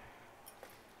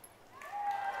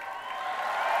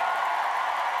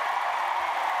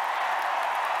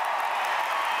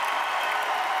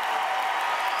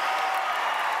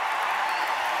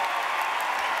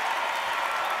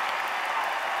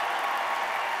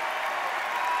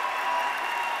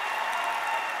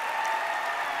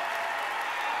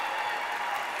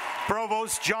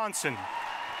 Provost Johnson,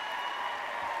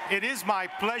 it is my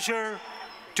pleasure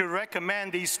to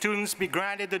recommend these students be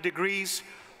granted the degrees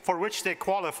for which they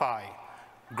qualify.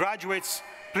 Graduates,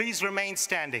 please remain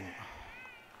standing.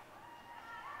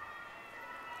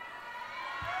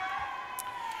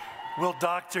 Will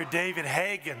Dr. David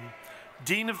Hagan,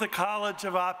 Dean of the College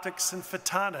of Optics and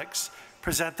Photonics,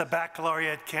 present the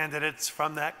baccalaureate candidates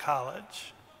from that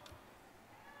college?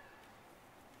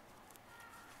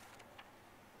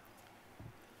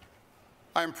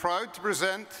 I am proud to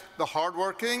present the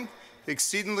hardworking,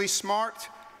 exceedingly smart,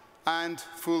 and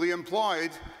fully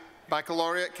employed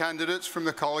baccalaureate candidates from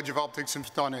the College of Optics and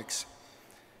Photonics.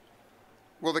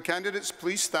 Will the candidates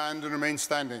please stand and remain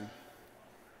standing?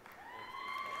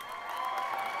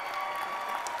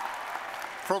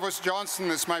 Provost Johnson,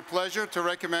 it's my pleasure to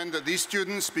recommend that these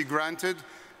students be granted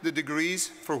the degrees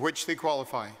for which they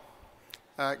qualify.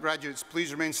 Graduates,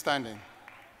 please remain standing.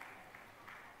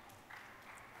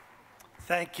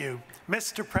 Thank you.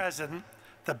 Mr. President,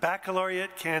 the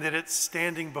baccalaureate candidates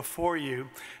standing before you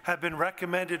have been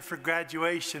recommended for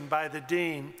graduation by the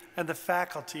dean and the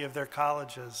faculty of their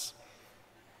colleges.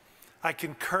 I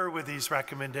concur with these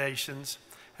recommendations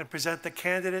and present the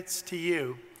candidates to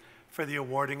you for the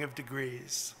awarding of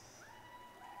degrees.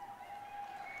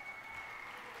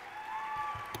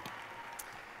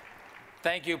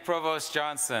 Thank you, Provost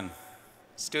Johnson.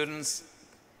 Students,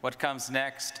 what comes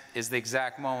next is the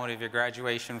exact moment of your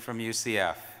graduation from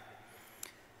UCF.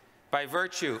 By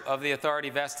virtue of the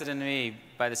authority vested in me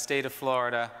by the state of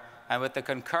Florida and with the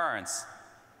concurrence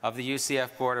of the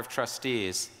UCF Board of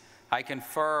Trustees, I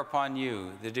confer upon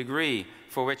you the degree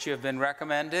for which you have been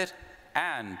recommended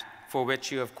and for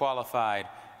which you have qualified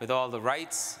with all the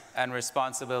rights and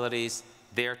responsibilities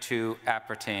thereto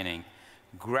appertaining.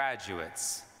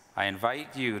 Graduates, I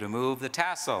invite you to move the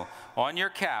tassel on your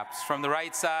caps from the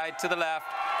right side to the left.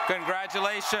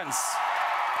 Congratulations.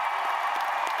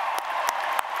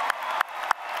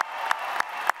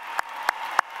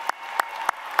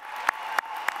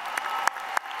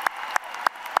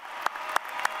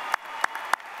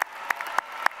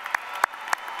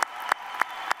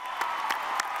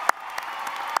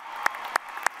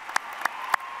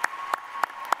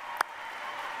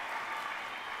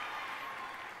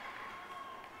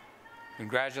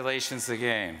 Congratulations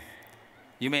again.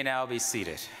 You may now be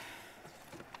seated.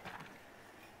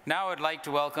 Now I'd like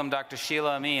to welcome Dr.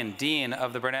 Sheila Amin, Dean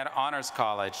of the Burnett Honors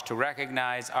College, to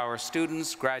recognize our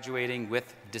students graduating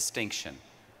with distinction.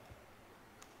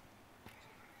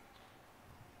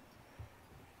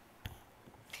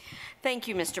 Thank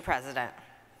you, Mr. President.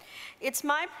 It's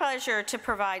my pleasure to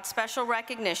provide special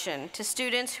recognition to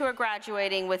students who are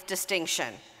graduating with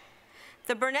distinction.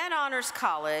 The Burnett Honors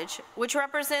College, which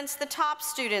represents the top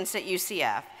students at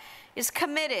UCF, is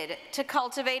committed to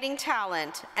cultivating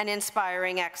talent and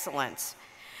inspiring excellence.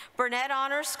 Burnett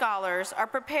Honors Scholars are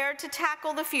prepared to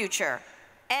tackle the future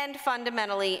and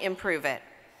fundamentally improve it.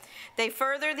 They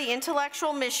further the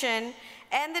intellectual mission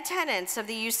and the tenets of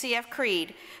the UCF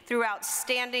Creed through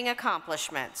outstanding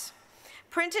accomplishments.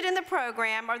 Printed in the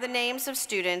program are the names of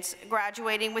students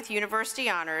graduating with university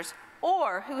honors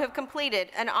or who have completed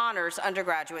an honors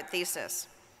undergraduate thesis.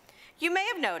 You may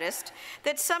have noticed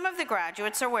that some of the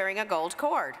graduates are wearing a gold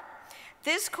cord.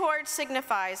 This cord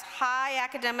signifies high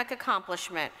academic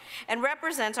accomplishment and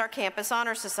represents our campus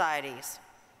honor societies.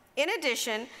 In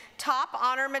addition, top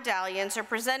honor medallions are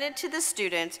presented to the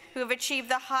students who have achieved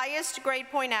the highest grade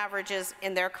point averages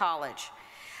in their college.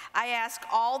 I ask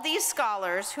all these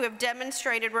scholars who have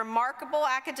demonstrated remarkable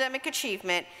academic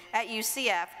achievement at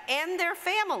UCF and their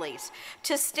families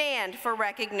to stand for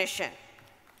recognition.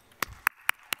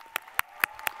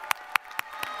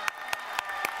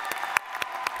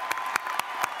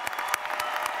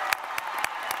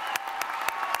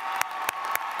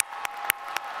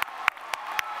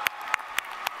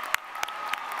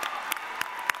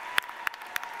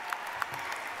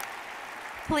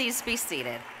 Please be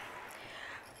seated.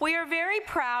 We are very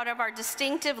proud of our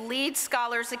distinctive Lead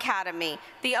Scholars Academy,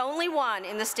 the only one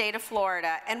in the state of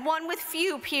Florida and one with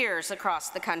few peers across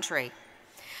the country.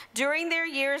 During their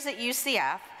years at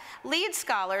UCF, Lead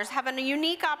Scholars have a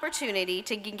unique opportunity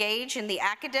to engage in the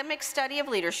academic study of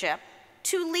leadership,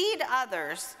 to lead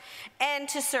others, and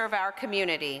to serve our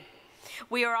community.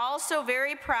 We are also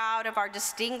very proud of our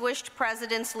distinguished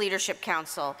President's Leadership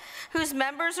Council, whose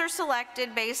members are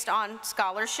selected based on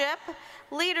scholarship,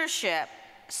 leadership,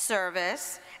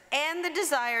 service, and the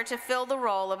desire to fill the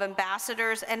role of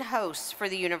ambassadors and hosts for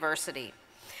the university.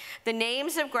 The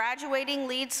names of graduating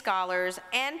Lead Scholars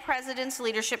and President's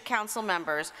Leadership Council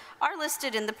members are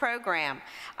listed in the program.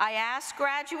 I ask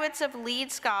graduates of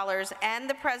Lead Scholars and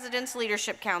the President's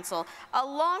Leadership Council,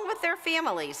 along with their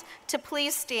families, to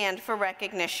please stand for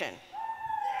recognition.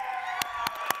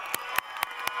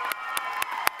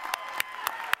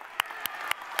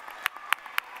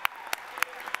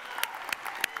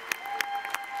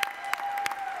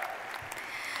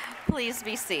 Please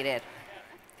be seated.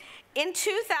 In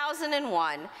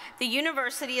 2001, the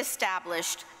university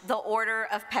established the Order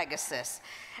of Pegasus,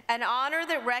 an honor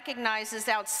that recognizes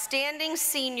outstanding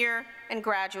senior and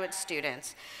graduate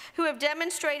students who have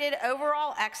demonstrated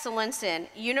overall excellence in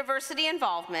university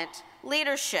involvement,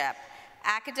 leadership,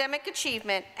 academic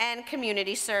achievement, and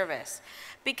community service.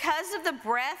 Because of the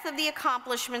breadth of the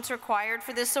accomplishments required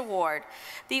for this award,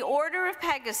 the Order of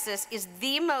Pegasus is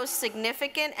the most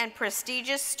significant and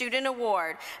prestigious student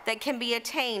award that can be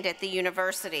attained at the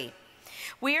university.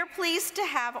 We are pleased to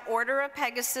have Order of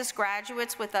Pegasus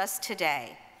graduates with us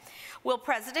today. Will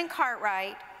President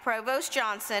Cartwright, Provost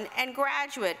Johnson, and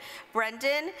graduate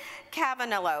Brendan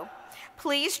Cavanillo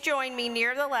please join me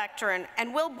near the lectern,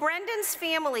 and will Brendan's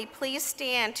family please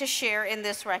stand to share in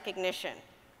this recognition?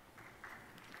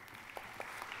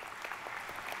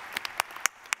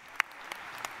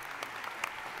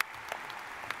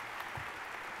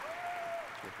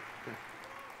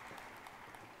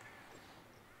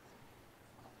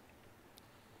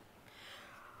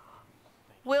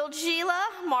 Will Gila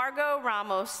Margot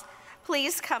Ramos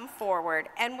please come forward?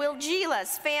 And will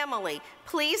Gila's family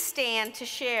please stand to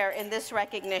share in this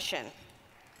recognition?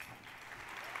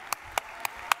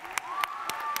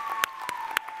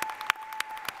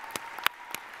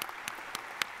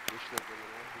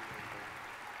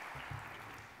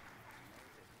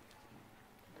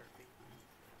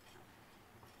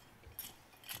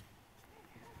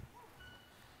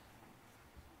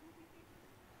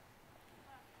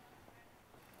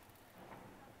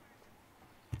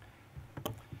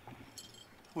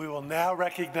 We will now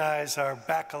recognize our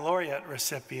baccalaureate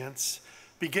recipients,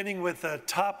 beginning with the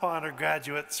top honor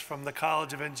graduates from the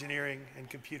College of Engineering and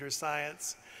Computer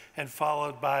Science, and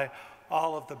followed by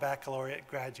all of the baccalaureate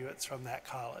graduates from that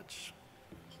college.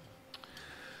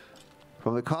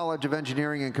 From the College of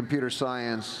Engineering and Computer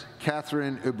Science,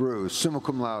 Catherine Abreu, summa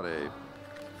cum laude.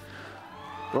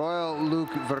 Royal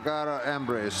Luke Vergara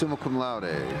Ambre, summa cum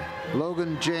laude.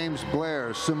 Logan James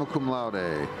Blair, summa cum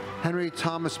laude. Henry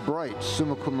Thomas Bright,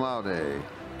 summa cum laude.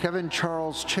 Kevin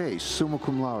Charles Chase, summa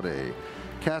cum laude.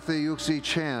 Kathy Yuxi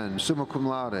Chan, summa cum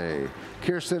laude.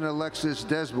 Kirsten Alexis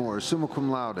Desmore, summa cum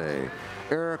laude.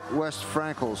 Eric West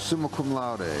Frankel, summa cum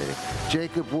laude.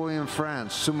 Jacob William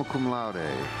France, summa cum laude.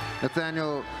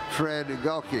 Nathaniel Fred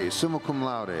Galke, summa cum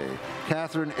laude.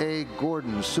 Catherine A.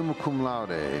 Gordon, summa cum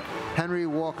laude. Henry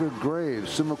Walker Graves,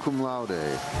 summa cum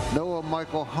laude. Noah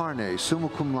Michael Harney, summa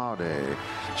cum laude.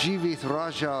 Jivith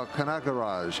Rajal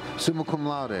Kanagaraj, summa cum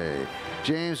laude.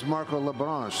 James Marco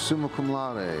Labranche, summa cum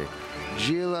laude.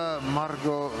 Gila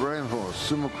Margot Ramos,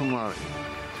 summa cum laude.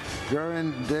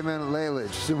 Gurin Damon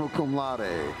Lalich, summa cum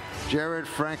laude. Jared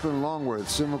Franklin Longworth,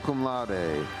 summa cum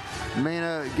laude.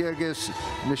 Mena Girgis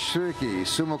Nishriki,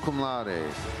 summa cum laude.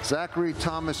 Zachary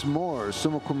Thomas Moore,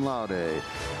 summa cum laude.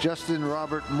 Justin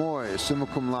Robert Moy, summa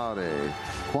cum laude.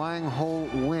 Quang Ho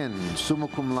Win, summa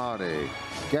cum laude.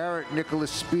 Garrett Nicholas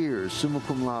Spears, summa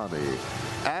cum laude.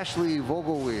 Ashley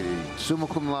Vogelweedy, summa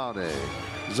cum laude.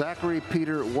 Zachary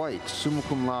Peter White, summa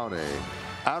cum laude.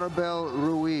 Arabelle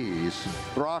Ruiz,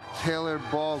 Brock Taylor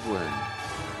Baldwin,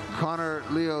 Connor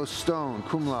Leo Stone,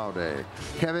 cum laude.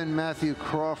 Kevin Matthew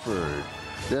Crawford,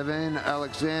 Devin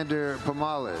Alexander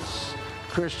Pomales,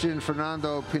 Christian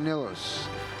Fernando Pinillos,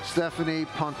 Stephanie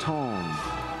Ponton,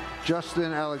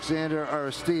 Justin Alexander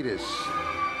Aristides,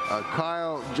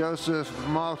 Kyle Joseph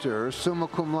Malter, summa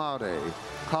cum laude.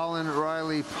 Colin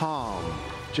Riley Palm,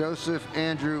 Joseph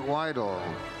Andrew Weidel,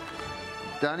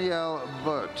 Danielle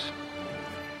Butt,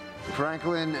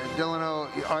 Franklin Delano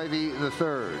Ivy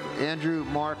III, Andrew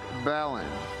Mark Ballin,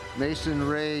 Mason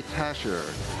Ray Tasher,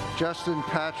 Justin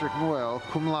Patrick Noel,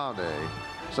 cum laude.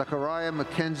 Zachariah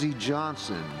Mackenzie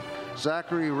Johnson,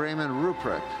 Zachary Raymond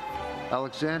Ruprecht,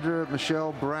 Alexandra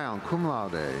Michelle Brown, cum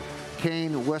laude.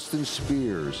 Kane Weston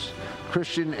Spears,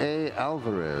 Christian A.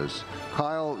 Alvarez,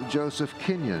 Kyle Joseph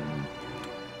Kenyon,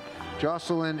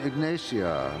 Jocelyn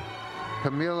Ignacia,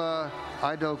 Camila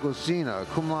Idogosina,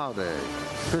 cum laude.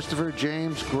 Christopher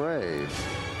James Gray,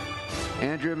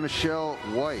 Andrea Michelle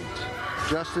White,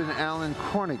 Justin Allen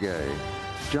Cornegay,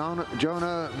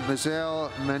 Jonah Mizel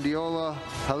Mendiola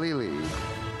Halili,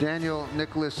 Daniel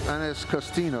Nicholas Anes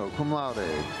Costino, cum laude.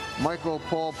 Michael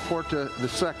Paul Porta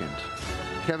II,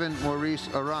 Kevin Maurice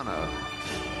Arana,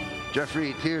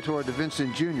 Jeffrey Theodore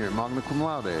DeVincent Jr., magna cum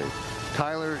laude.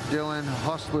 Tyler Dylan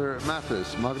Hostler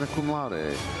Mathis, magna cum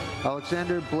laude.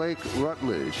 Alexander Blake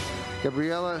Rutledge,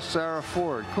 Gabriela Sarah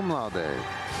Ford, cum laude.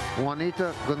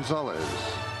 Juanita Gonzalez,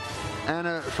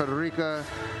 Anna Federica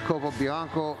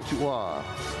Copobianco Chua,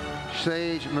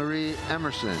 Sage Marie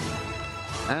Emerson,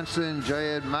 Anson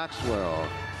Jayed Maxwell,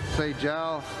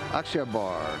 Sejal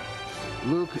Akshabar,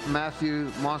 Luke Matthew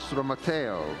Monstro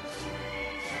Mateo,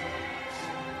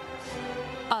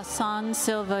 Asan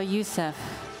Silva Youssef,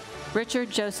 Richard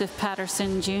Joseph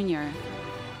Patterson Jr.,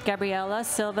 Gabriela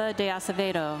Silva de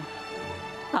Acevedo,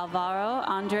 Alvaro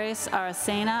Andres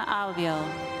Aracena Albiol,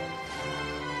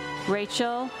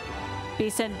 Rachel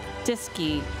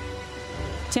Bicendiski,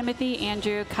 Timothy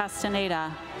Andrew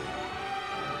Castaneda,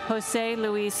 Jose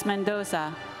Luis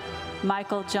Mendoza,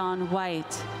 Michael John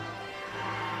White,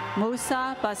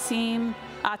 Musa Basim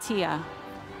Atia,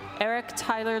 Eric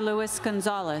Tyler Lewis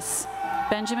Gonzalez,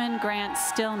 Benjamin Grant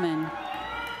Stillman,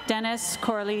 Dennis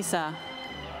Corlisa,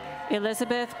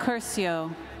 Elizabeth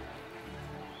Curcio,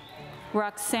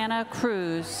 Roxana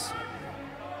Cruz,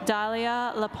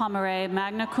 Dalia Lapomere,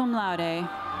 magna cum laude,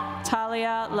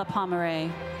 Talia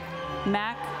Lapomere,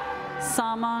 Mac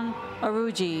Salmon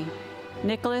Aruji,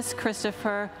 Nicholas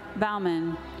Christopher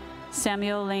Bauman,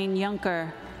 Samuel Lane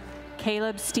Yunker,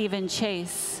 Caleb Stephen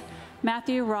Chase,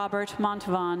 Matthew Robert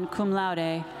Montavon, cum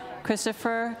laude,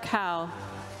 Christopher Cow,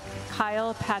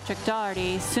 Kyle Patrick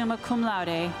Doherty, summa cum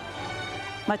laude,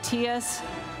 Matthias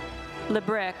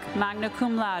Lebrick, magna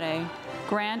cum laude,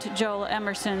 Grant Joel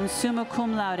Emerson, summa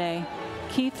cum laude,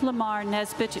 Keith Lamar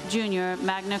Nesbitt Jr.,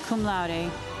 magna cum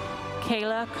laude,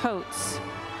 Kayla Coates,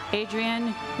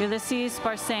 Adrian Ulysses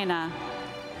Barcena,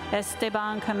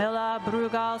 Esteban Camila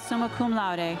Brugal, summa cum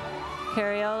laude,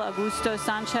 Cariel Augusto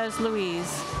Sanchez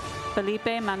Luis,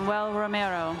 Felipe Manuel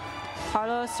Romero,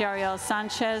 Carlos Yariel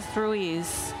Sanchez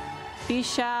Ruiz,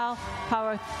 Vishal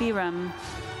Powerthiram,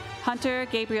 Hunter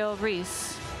Gabriel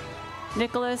Reese,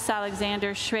 Nicholas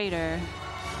Alexander Schrader,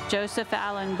 Joseph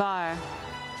Allen Barr,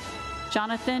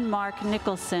 Jonathan Mark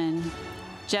Nicholson,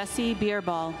 Jesse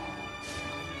Beerball,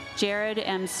 Jared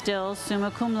M. Still,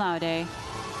 summa cum laude,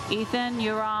 Ethan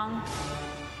Urong,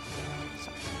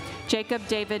 Jacob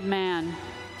David Mann,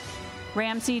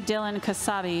 Ramsey Dylan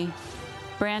Kasabi,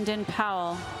 Brandon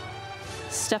Powell,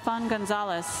 Stefan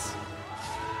Gonzalez,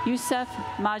 Youssef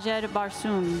Majed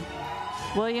Barsoum,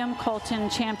 William Colton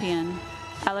Champion,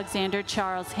 Alexander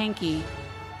Charles Henke,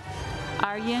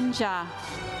 Aryan Jha,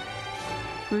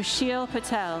 Rushil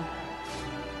Patel,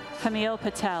 Camille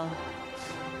Patel,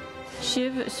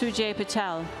 Shiv Sujay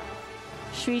Patel,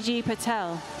 Shriji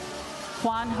Patel,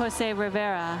 Juan Jose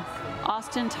Rivera,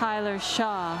 Austin Tyler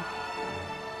Shaw,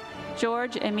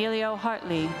 George Emilio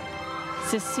Hartley,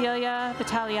 Cecilia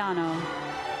Vitaliano,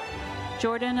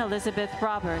 Jordan Elizabeth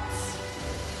Roberts,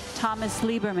 Thomas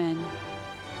Lieberman,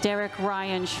 Derek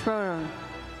Ryan Schroeder,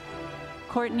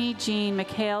 Courtney Jean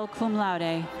McHale, cum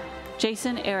laude,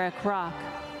 Jason Eric Rock,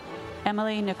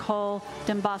 Emily Nicole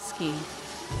Demboski.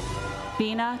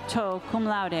 Bina To, cum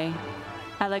laude.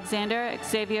 Alexander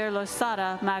Xavier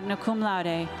Losada, magna cum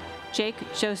laude. Jake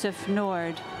Joseph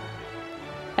Nord.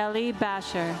 Ellie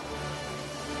Basher.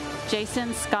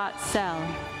 Jason Scott Sell.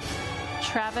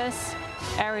 Travis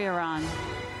Ariaron.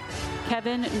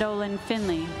 Kevin Nolan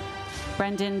Finley.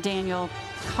 Brendan Daniel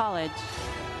College.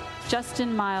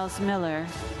 Justin Miles Miller.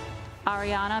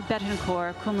 Ariana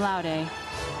Betancourt, cum laude.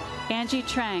 Angie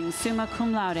Trang, summa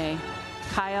cum laude.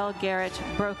 Kyle Garrett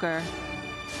Broker.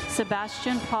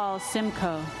 Sebastian Paul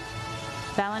Simcoe.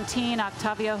 Valentin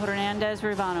Octavio Hernandez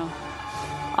Rivano.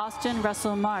 Austin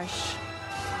Russell Marsh.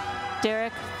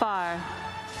 Derek Farr.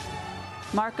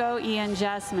 Marco Ian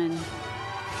Jasmine.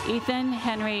 Ethan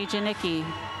Henry Janicki.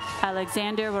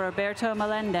 Alexander Roberto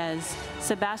Melendez.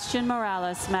 Sebastian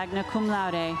Morales, magna cum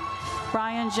laude.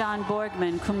 Brian John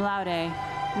Borgman, cum laude.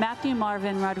 Matthew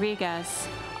Marvin Rodriguez.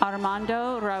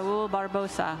 Armando Raul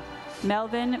Barbosa.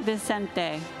 Melvin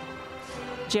Vicente.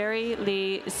 Jerry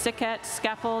Lee Sickett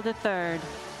Scaffold III.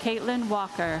 Caitlin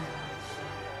Walker.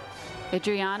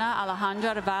 Adriana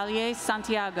Alejandra Valle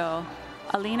Santiago.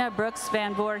 Alina Brooks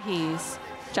Van Voorhees.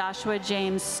 Joshua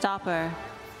James Stopper.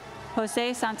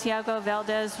 Jose Santiago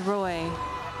Valdez Roy.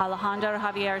 Alejandro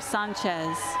Javier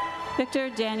Sanchez. Victor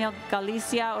Daniel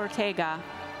Galicia Ortega.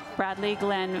 Bradley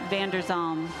Glenn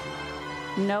Vanderzalm.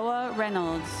 Noah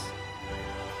Reynolds.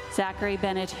 Zachary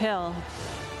Bennett Hill.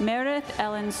 Meredith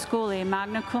Ellen Schooley,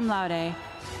 magna cum laude.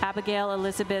 Abigail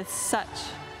Elizabeth Such.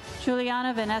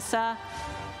 Juliana Vanessa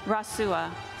Rasua.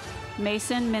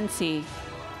 Mason Mincy.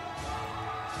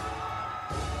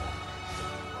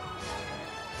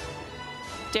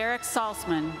 Derek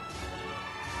Salzman.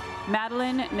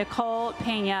 Madeline Nicole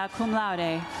Pena, cum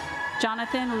laude.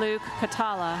 Jonathan Luke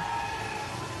Catala.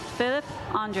 Philip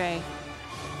Andre.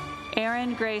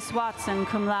 Aaron Grace Watson,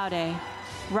 cum laude.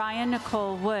 Ryan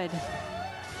Nicole Wood.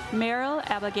 Meryl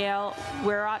Abigail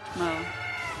Wiratmo.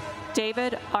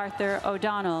 David Arthur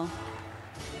O'Donnell.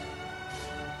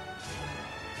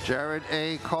 Jared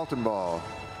A. Kaltenball.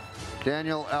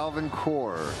 Daniel Alvin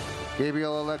Kaur.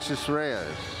 Gabriel Alexis Reyes.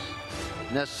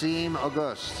 Nassim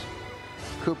Auguste.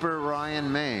 Cooper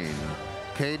Ryan Main.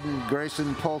 Caden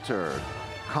Grayson Poulter.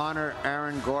 Connor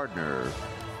Aaron Gardner.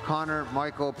 Connor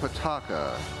Michael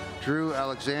Pataka. Drew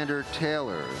Alexander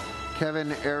Taylor.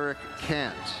 Kevin Eric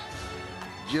Kant.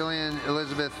 Jillian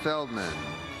Elizabeth Feldman.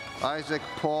 Isaac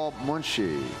Paul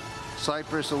Munshi.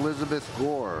 Cypress Elizabeth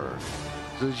Gore.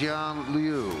 Zhejiang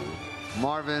Liu.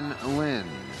 Marvin Lin.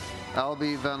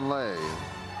 Albie Van Lay.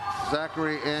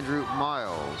 Zachary Andrew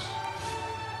Miles.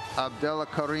 Abdella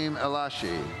Karim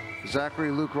Elashi. Zachary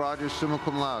Luke Rogers, summa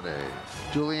cum laude.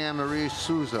 Julianne Marie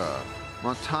Souza.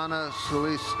 Montana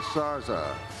Solis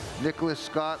Sarza. Nicholas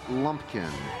Scott Lumpkin.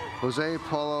 Jose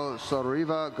Paulo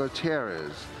Soriva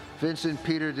Gutierrez. Vincent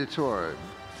Peter DeTord.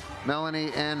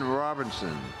 Melanie N.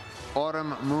 Robinson.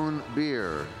 Autumn Moon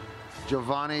Beer.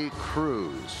 Giovanni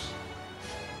Cruz.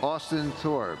 Austin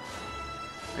Thorpe.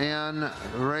 Ann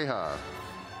Reha.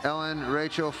 Ellen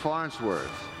Rachel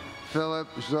Farnsworth. Philip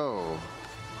Zoe.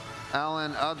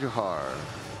 Alan Aljuhar.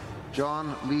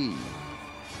 John Lee.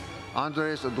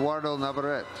 Andres Eduardo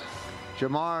Navarrete.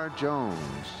 Jamar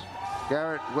Jones.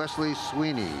 Garrett Wesley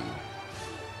Sweeney.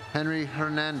 Henry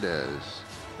Hernandez.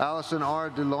 Allison R.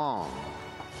 DeLong.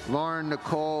 Lauren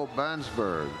Nicole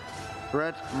Bansberg.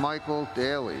 Brett Michael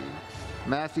Daly.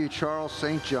 Matthew Charles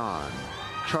St. John.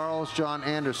 Charles John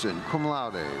Anderson, cum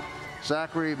laude.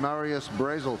 Zachary Marius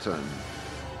Brazelton.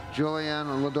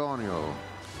 Julianne Ladonio.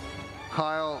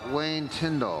 Kyle Wayne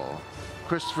Tyndall.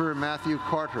 Christopher Matthew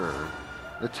Carter.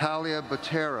 Natalia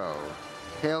Botero.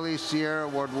 Haley Sierra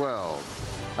Wardwell.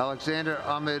 Alexander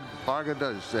Ahmed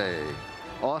Bargadze.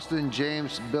 Austin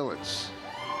James Billets.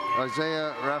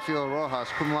 Isaiah Rafael Rojas,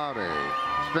 cum laude.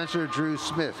 Spencer Drew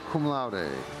Smith, cum laude.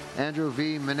 Andrew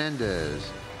V. Menendez.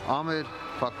 Ahmed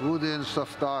Fakrudin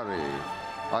Saftari.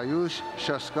 Ayush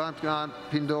Shaskankan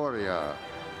Pindoria.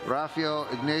 Rafael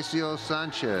Ignacio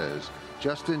Sanchez.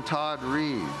 Justin Todd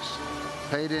Reeves.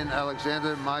 Hayden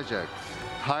Alexander Majek.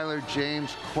 Tyler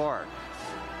James Clark.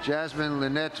 Jasmine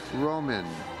Lynette Roman.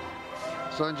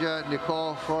 Sonja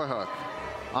Nicole Frohuk.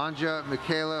 Anja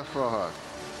Michaela Frohuk.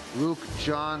 Luke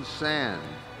John Sand.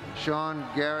 Sean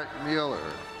Garrett Mueller.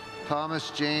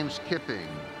 Thomas James Kipping.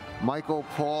 Michael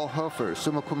Paul Hofer,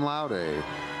 summa cum laude.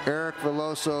 Eric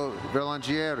Veloso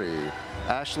Verlangieri.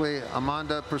 Ashley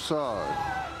Amanda Prasad.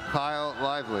 Kyle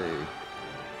Lively.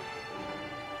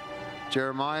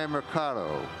 Jeremiah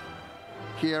Mercado.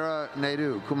 Kiera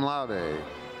Naidu, cum laude.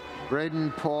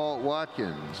 Braden Paul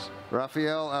Watkins.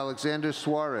 Rafael Alexander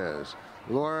Suarez.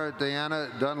 Laura Diana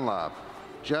Dunlop.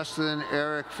 Justin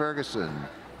Eric Ferguson,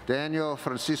 Daniel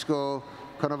Francisco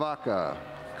Canavaca,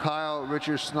 Kyle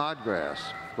Richard Snodgrass,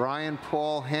 Brian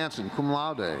Paul Hansen, cum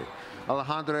laude,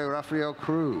 Alejandro Rafael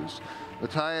Cruz,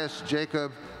 Matthias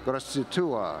Jacob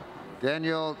Gracitua,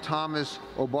 Daniel Thomas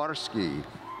Obarski,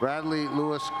 Bradley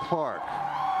Lewis Clark,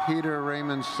 Peter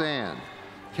Raymond Sand,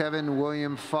 Kevin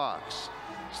William Fox,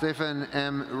 Stephen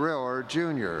M. Riller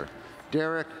Jr.,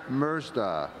 Derek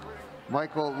Merzda,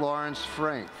 Michael Lawrence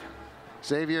Frank,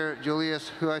 Xavier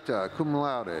Julius Huerta, cum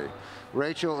laude,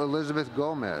 Rachel Elizabeth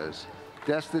Gomez,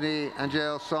 Destiny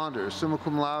Angel Saunders, summa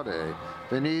cum laude,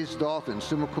 Denise Dalton,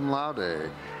 summa cum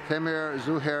laude, Temir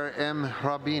Zuhair M.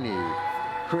 Rabini,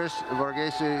 Chris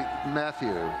Varghese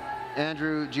Matthew,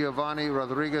 Andrew Giovanni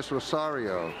Rodriguez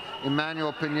Rosario,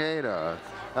 Emmanuel Pineda,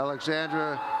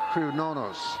 Alexandra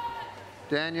Krivnonos,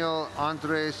 Daniel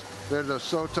Andres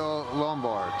Verdesoto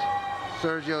Lombard,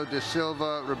 Sergio De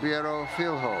Silva Ribeiro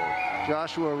Filho,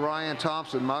 Joshua Ryan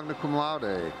Thompson, magna cum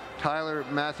laude, Tyler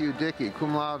Matthew Dickey,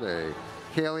 cum laude,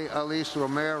 Kaylee Alice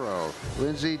Romero,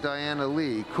 Lindsay Diana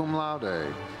Lee, cum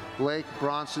laude, Blake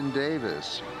Bronson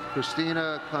Davis,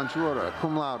 Christina Contura,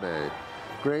 cum laude,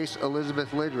 Grace Elizabeth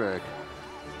Lidrick,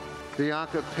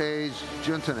 Bianca Page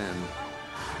Juntanen,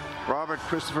 Robert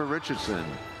Christopher Richardson,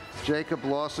 Jacob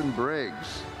Lawson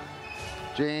Briggs,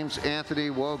 James Anthony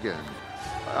Wogan,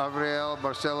 Avriel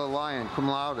Marcella Lyon, cum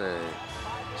laude,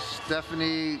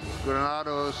 Stephanie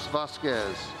Granados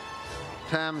Vasquez,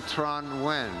 Tam Tran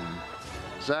Nguyen,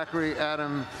 Zachary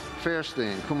Adam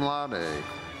Fairstein, cum laude,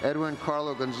 Edwin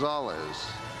Carlo Gonzalez,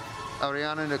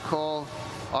 Ariana Nicole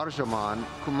Arjaman,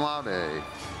 cum laude,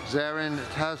 Zarin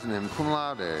Tasnim, cum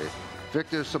laude,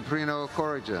 Victor Soprino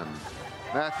Corrigan,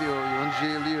 Matthew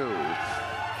Yunji Liu,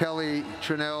 Kelly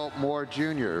Trinell Moore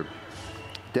Jr.,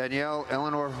 Danielle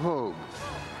Eleanor Hogue,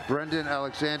 Brendan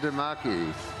Alexander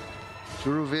Mackey,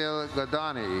 Jeruville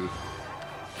Gadani,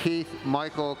 Keith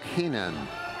Michael Keenan,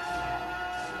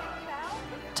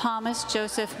 Thomas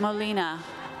Joseph Molina,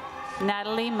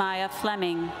 Natalie Maya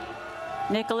Fleming,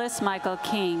 Nicholas Michael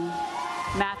King,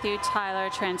 Matthew Tyler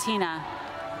Trantina,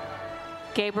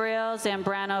 Gabriel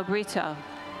Zambrano Brito,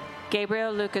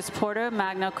 Gabriel Lucas Porter,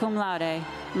 magna cum laude,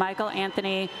 Michael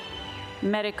Anthony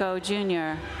Medico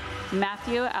Jr.,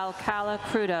 Matthew Alcala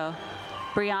Crudo,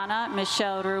 Brianna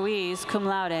Michelle Ruiz, cum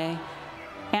laude,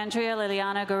 Andrea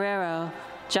Liliana Guerrero,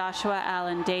 Joshua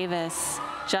Allen Davis,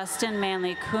 Justin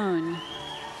Manley Kuhn,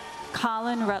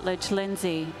 Colin Rutledge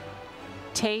Lindsay,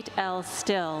 Tate L.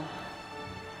 Still,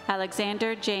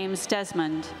 Alexander James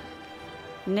Desmond,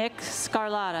 Nick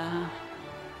Scarlata,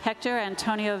 Hector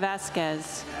Antonio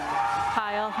Vasquez,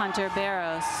 Kyle Hunter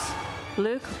Barros,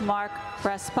 Luke Mark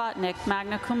Raspotnik,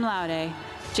 magna cum laude,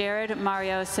 Jared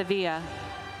Mario Sevilla,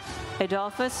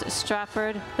 Adolphus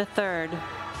Strafford III,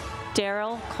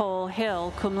 Daryl Cole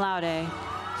Hill, cum laude,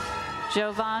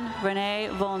 Jovan Rene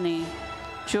Volney,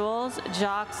 Jules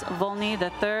Jacques Volney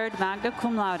III, magna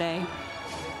cum laude,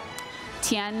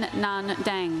 Tien Nan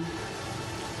Deng,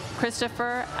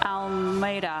 Christopher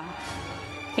Almeida,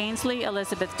 Ainsley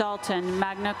Elizabeth Dalton,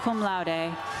 magna cum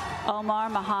laude, Omar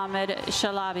Mohammed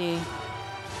Shalabi,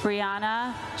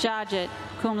 Brianna Jajit,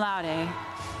 cum laude,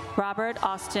 Robert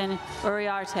Austin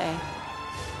Uriarte,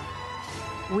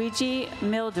 Ouija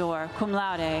Mildor, cum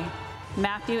laude,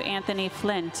 Matthew Anthony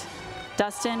Flint,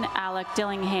 Dustin Alec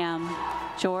Dillingham,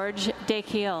 George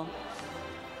Dekiel,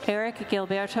 Eric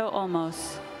Gilberto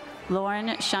Olmos,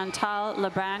 Lauren Chantal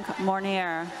LeBlanc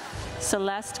Mornier,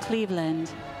 Celeste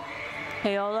Cleveland,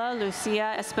 Paola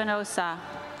Lucia Espinosa,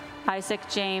 Isaac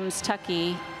James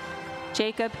Tuckey,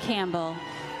 Jacob Campbell,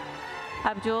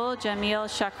 Abdul Jamil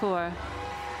Shakur,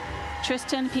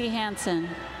 Tristan P. Hansen,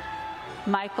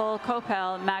 Michael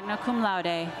Kopel, magna cum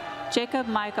laude, Jacob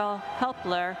Michael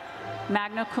Helpler,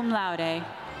 magna cum laude,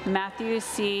 Matthew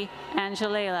C.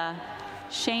 Angelela,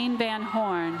 Shane Van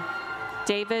Horn,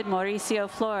 David Mauricio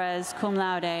Flores, cum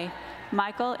laude,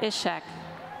 Michael Ishek,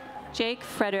 Jake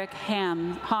Frederick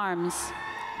Harms,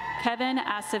 Kevin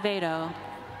Acevedo,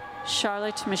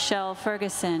 Charlotte Michelle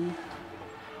Ferguson,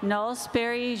 Noel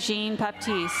Sperry Jean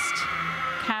Baptiste,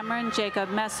 Cameron Jacob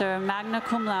Messer, magna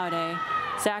cum laude,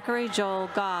 Zachary Joel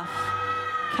Goff,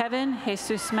 Kevin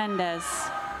Jesus Mendez,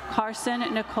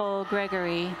 Carson Nicole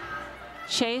Gregory,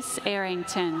 Chase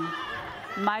Arrington,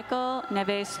 Michael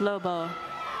Neves Lobo,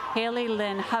 Haley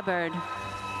Lynn Hubbard,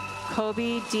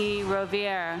 Kobe D.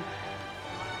 Rovier,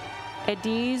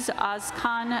 Ediz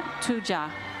Ozkan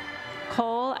Tuja,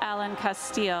 Cole Allen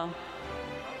Castile,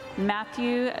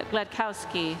 Matthew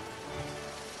Gledkowski,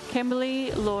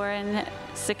 Kimberly Lauren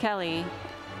Sikeli,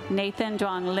 Nathan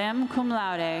Dwan Lim, cum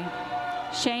laude,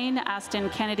 Shane Aston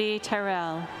Kennedy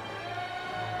Tyrell,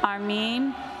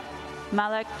 Armin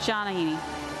Malekjani,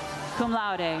 cum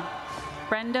laude.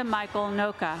 Brenda Michael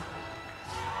Noka.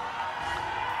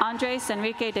 Andres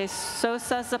Enrique de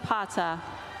Sosa Zapata,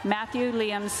 Matthew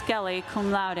Liam Skelly,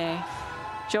 cum laude.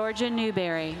 Georgia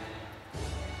Newberry.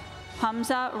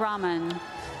 Hamza Rahman.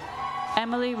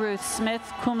 Emily Ruth Smith,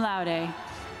 cum laude.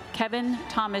 Kevin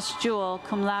Thomas Jewell,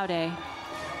 cum laude.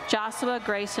 Joshua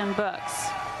Grayson Brooks.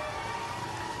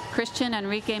 Christian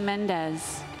Enrique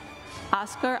Mendez.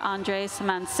 Oscar Andres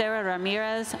Mancera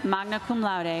Ramirez, magna cum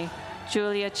laude.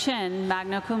 Julia Chin,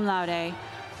 magna cum laude.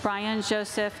 Brian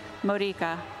Joseph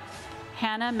Morica.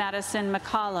 Hannah Madison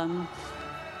McCollum.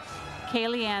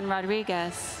 Kaylee Ann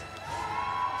Rodriguez.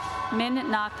 Min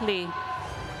Nak Lee.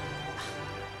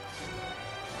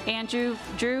 Andrew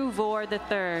Drew Vore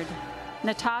III.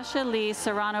 Natasha Lee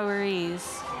Serrano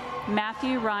Ruiz.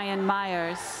 Matthew Ryan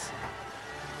Myers.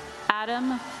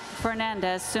 Adam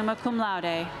Fernandez, summa cum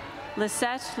laude.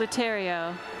 Lisette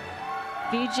Luterio.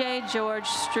 Vijay George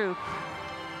Stroop.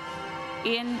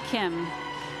 Ian Kim.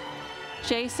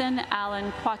 Jason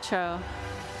Allen Quattro.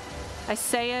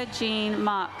 Isaiah Jean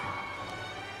Mock.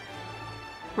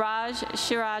 Raj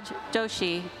Shiraj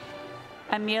Doshi.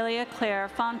 Amelia Claire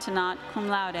Fontenot, cum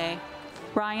laude.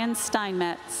 Ryan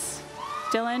Steinmetz.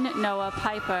 Dylan Noah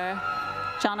Piper.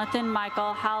 Jonathan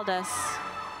Michael Haldas.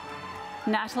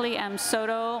 Natalie M.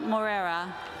 Soto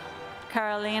Morera.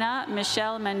 Carolina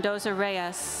Michelle Mendoza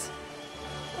Reyes.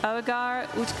 Ogar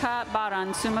Utka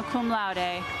Baran, summa cum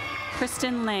laude.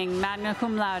 Kristen Ling, magna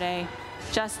cum laude.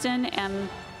 Justin M.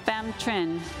 Pham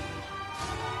Trin.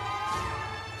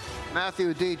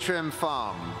 Matthew D. Trim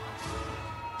Pham.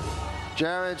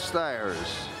 Jared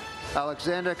Stiers.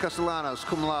 Alexander Castellanos,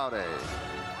 cum laude.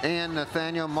 Ian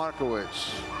Nathaniel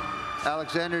Markowitz.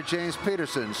 Alexander James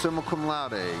Peterson, summa cum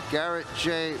laude. Garrett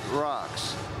J.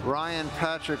 Rocks. Ryan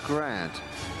Patrick Grant.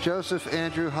 Joseph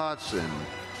Andrew Hodson.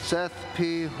 Seth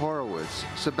P. Horowitz.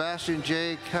 Sebastian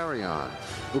J. Carrion.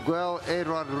 Miguel A.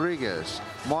 Rodriguez.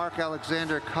 Mark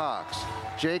Alexander Cox.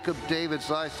 Jacob David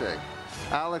Zysek.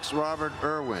 Alex Robert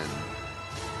Irwin.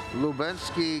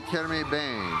 Lubensky Kermi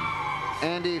Bain.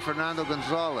 Andy Fernando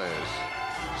Gonzalez.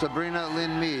 Sabrina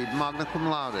Lynn Mead, magna cum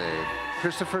laude.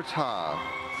 Christopher Ta.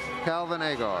 Calvin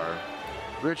Agar.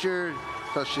 Richard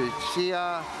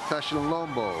Tashisia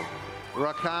Tashlombo.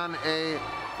 Rakan A.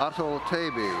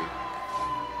 Atoltebi.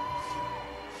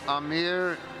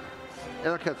 Amir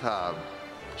Ilkatab.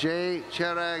 J.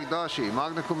 Cherag Doshi,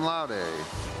 magna cum laude.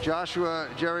 Joshua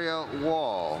Jeriel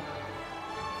Wall.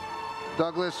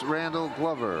 Douglas Randall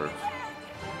Glover.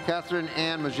 Catherine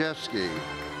Ann Majewski.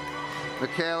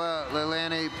 Michaela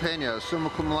Leilani Pena, summa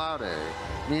cum laude.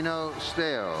 Nino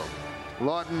Stale.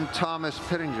 Lawton Thomas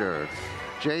Pittinger.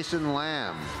 Jason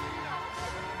Lamb.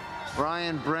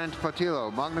 Brian Brent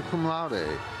Patillo, magna cum laude.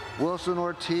 Wilson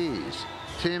Ortiz.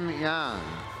 Tim Yang.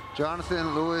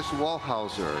 Jonathan Lewis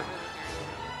Walhauser.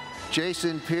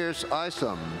 Jason Pierce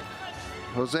Isom.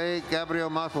 Jose Gabriel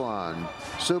Matuan.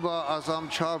 Suba Azam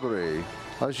Chaudhry.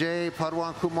 Ajay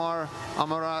Padwan Kumar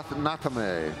Amarath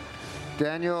Natame.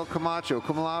 Daniel Camacho,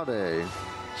 cum laude.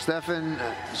 Stephen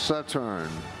Saturn.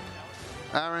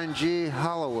 Aaron G.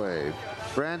 Holloway.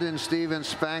 Brandon Steven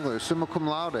Spangler, summa cum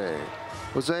laude.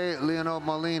 Jose Leonel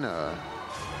Molina.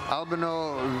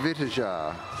 Albino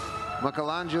Vitaja.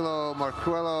 Michelangelo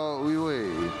Marquello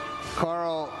Uy.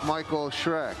 Carl Michael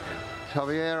Schreck.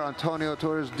 Javier Antonio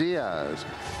Torres Diaz.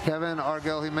 Kevin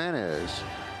Argel Jimenez.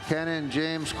 Canon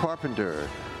James Carpenter.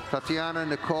 Tatiana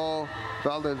Nicole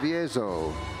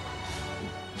Valdeviezo.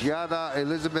 Giada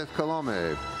Elizabeth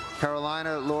Colome.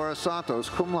 Carolina Laura Santos,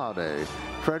 cum laude.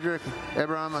 Frederick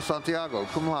Abraham Santiago,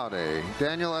 cum laude.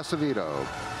 Daniel Acevedo.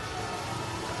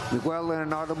 Miguel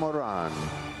Leonardo Moran.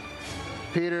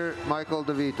 Peter Michael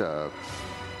DeVita.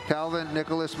 Calvin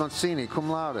Nicholas Mancini, cum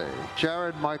laude.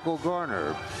 Jared Michael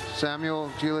Garner.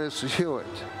 Samuel Julius Hewitt.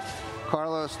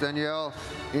 Carlos Daniel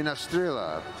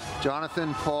Inastrila.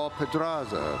 Jonathan Paul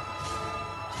Pedraza.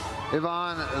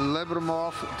 Ivan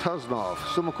Lebramov Tuznov,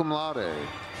 summa cum laude.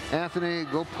 Anthony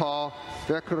Gopal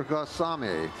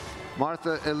Vekragasamy.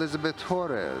 Martha Elizabeth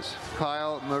Torres.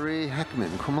 Kyle Marie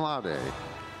Heckman, cum laude.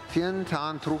 Tien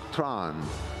Tan Truk Tran.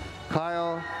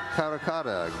 Kyle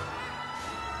Karakadag.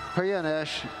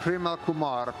 Priyanesh Primal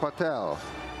Kumar Patel.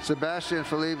 Sebastian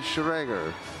Philippe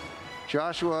Schrager.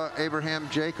 Joshua Abraham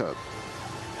Jacob.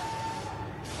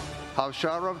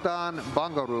 Havsharavdan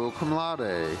Bangaru, cum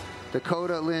laude.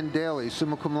 Dakota Lynn Daly,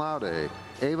 summa cum laude.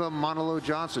 Ava Monolo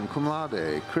Johnson, cum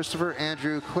laude. Christopher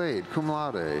Andrew Clade, cum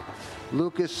laude.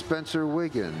 Lucas Spencer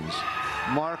Wiggins.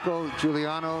 Marco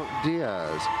Giuliano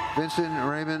Diaz. Vincent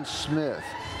Raymond Smith.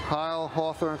 Kyle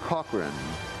Hawthorne Cochran.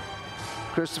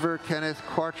 Christopher Kenneth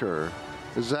Carter,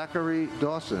 Zachary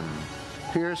Dawson,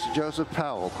 Pierce Joseph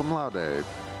Powell, cum laude.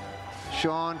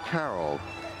 Sean Carroll,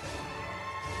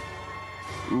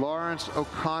 Lawrence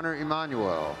O'Connor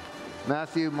Emmanuel,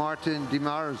 Matthew Martin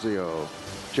DiMarzio,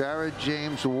 Jared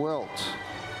James Wilt,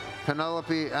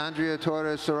 Penelope Andrea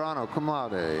Torres Serrano, cum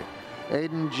laude.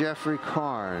 Aiden Jeffrey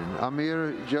Karn,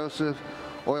 Amir Joseph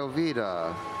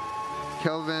Oyelvida,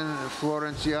 Kelvin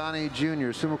Florenciani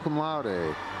Jr., summa cum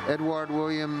laude. Edward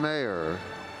William Mayer,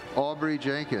 Aubrey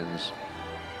Jenkins,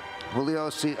 Julio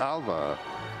C. Alva,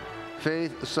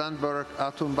 Faith Sandberg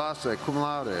Atumbase, cum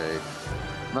laude.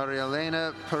 Maria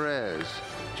Elena Perez,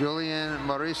 Julian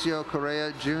Mauricio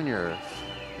Correa Jr.,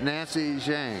 Nancy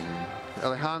Zhang,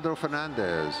 Alejandro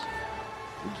Fernandez,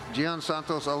 Gian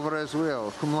Santos Alvarez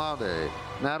Will, cum laude.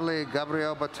 Natalie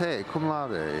Gabriel Bate, cum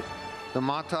laude.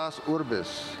 Damatas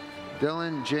Urbis,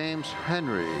 Dylan James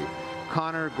Henry,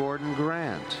 Connor Gordon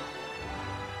Grant,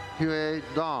 Hue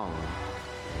Dong,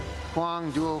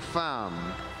 Huang Duo Pham,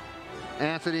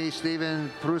 Anthony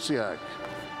Stephen Prusiak,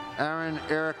 Aaron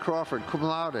Eric Crawford, cum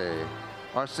laude.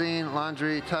 Arsene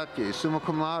Landry Tatke, summa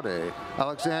cum laude.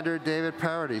 Alexander David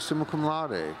Parody, summa cum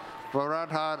laude.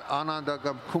 Varadhad Ananda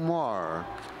Kumar,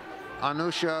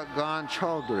 Anusha Gan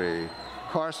Chaudhry,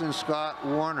 Carson Scott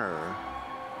Warner,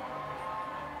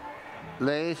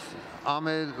 Laith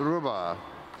Ahmed Ruba,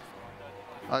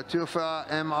 Atufa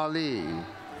M. Ali,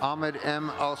 Ahmed M.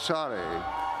 Al-Shari,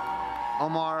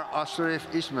 Omar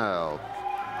Ashraf Ismail,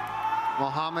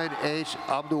 Mohammed H.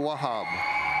 Abdul Wahab,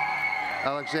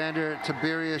 Alexander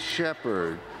Tiberius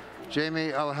Shepard,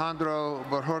 Jamie Alejandro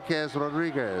Bojorquez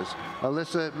Rodriguez,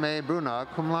 Alyssa May Bruna,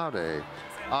 cum laude.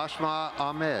 Ashma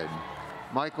Ahmed,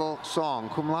 Michael Song,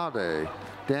 cum laude.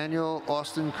 Daniel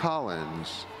Austin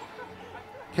Collins,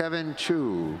 Kevin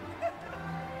Chu,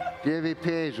 Davy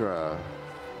Piedra,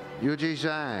 Yuji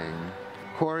Zhang,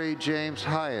 Corey James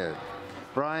Hyatt,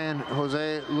 Brian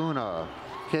Jose Luna,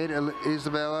 Kate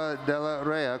Isabella Della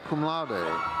Rea, cum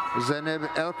laude. Zeneb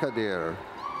El-Kadir,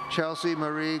 Chelsea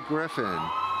Marie Griffin,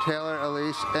 Taylor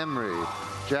Elise Emery,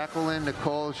 Jacqueline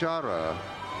Nicole Jara,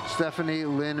 Stephanie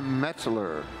Lynn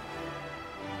Metzler,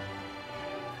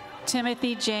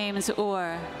 Timothy James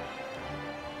Orr,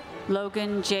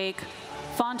 Logan Jake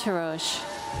Fonteroche,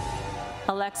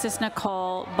 Alexis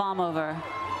Nicole Baumover,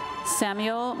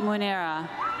 Samuel Munera,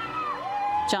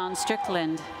 John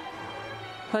Strickland,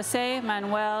 Jose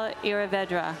Manuel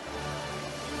Iravedra,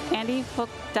 Andy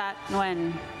Phukdat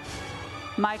Nguyen,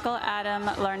 Michael Adam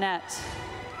Larnett,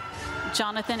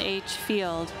 Jonathan H.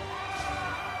 Field,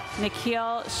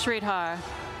 Nikhil Sridhar,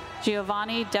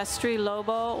 Giovanni Destri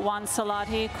Lobo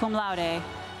Wansalati, cum laude,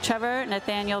 Trevor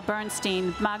Nathaniel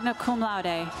Bernstein, magna cum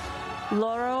laude,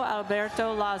 Loro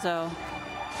Alberto Lazo,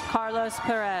 Carlos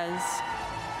Perez,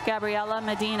 Gabriela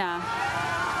Medina,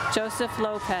 Joseph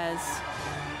Lopez,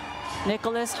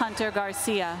 Nicholas Hunter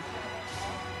Garcia,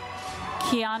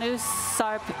 Keanu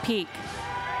Sarp Peak,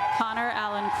 Connor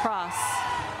Allen Cross,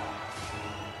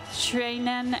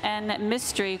 Shrenan and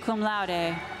Mystery, cum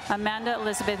laude, Amanda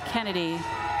Elizabeth Kennedy,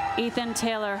 Ethan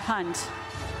Taylor Hunt,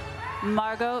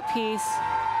 Margot Peace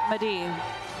Madi,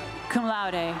 cum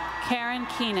laude, Karen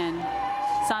Keenan,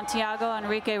 Santiago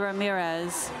Enrique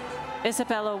Ramirez,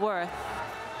 Isabella Worth,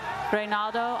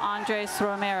 Reynaldo Andres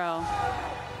Romero,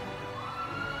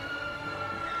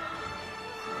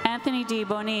 Anthony D.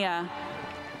 Bonilla,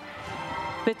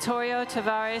 Vittorio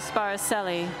Tavares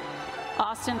Baracelli,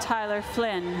 Austin Tyler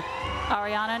Flynn,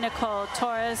 Ariana Nicole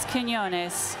Torres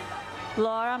Quinones,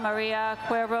 Laura Maria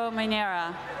Cuervo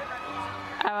Minera,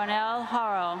 Aronel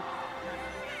Haro,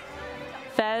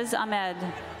 Fez Ahmed,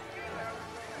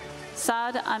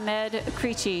 Saad Ahmed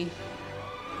Krichi,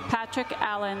 Patrick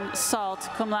Allen Salt,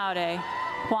 cum laude,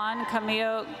 Juan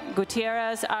Camilo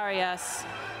Gutierrez Arias,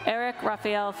 Eric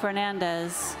Rafael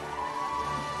Fernandez,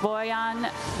 Boyan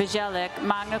Bijelik,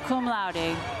 magna cum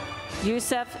laude,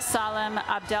 Youssef Salem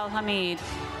Abdelhamid,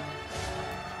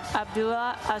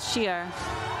 Abdullah Ashir,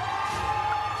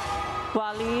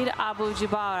 Walid Abu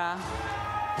Jibara,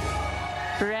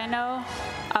 Reno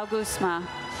Augusma,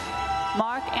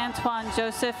 Mark Antoine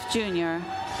Joseph Jr.,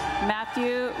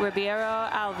 Matthew Ribeiro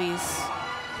Alves,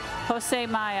 Jose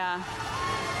Maya,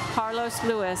 Carlos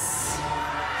Lewis,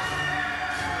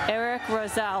 Eric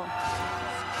Rosell,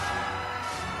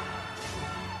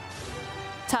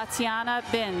 Tatiana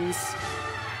Binns,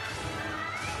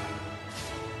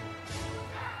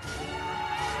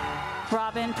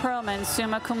 Robin Perlman,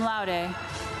 summa cum laude,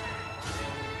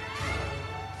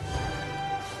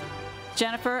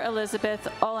 Jennifer Elizabeth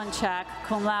Olenchak,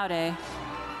 cum laude,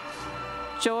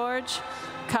 George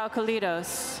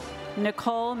Kaukalitos,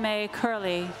 Nicole May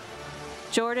Curley,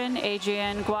 Jordan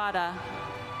Adrian Guada,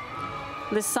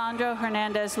 Lisandro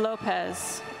Hernandez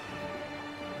Lopez,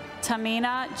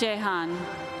 Tamina Jehan,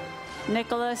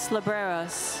 Nicholas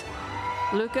Libreros,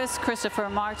 Lucas Christopher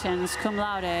Martins, cum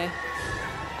laude,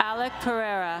 Alec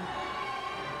Pereira,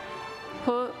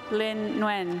 Hu Lin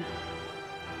Nguyen,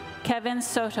 Kevin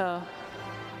Soto,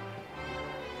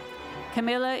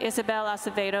 Camila Isabel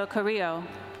Acevedo Carrillo,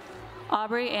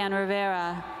 Aubrey Ann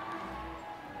Rivera,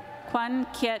 Quan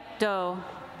Kiet Do,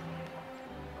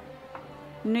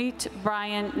 Nuit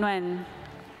Brian Nguyen,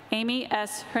 Amy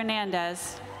S.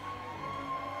 Hernandez,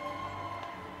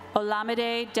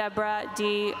 Olamide Deborah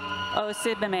D.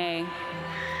 Osibime,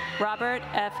 Robert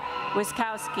F.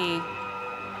 Wiskowski,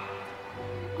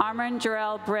 Armand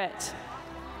Jarrell Britt,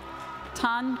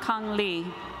 Tan Kong Lee,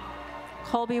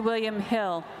 Colby William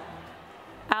Hill,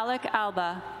 Alec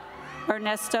Alba,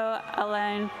 Ernesto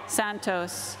Alain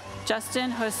Santos,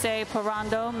 Justin Jose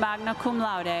Porrando, magna cum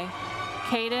laude,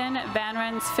 Caden Van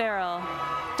Rens Farrell,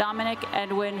 Dominic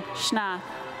Edwin Schnath,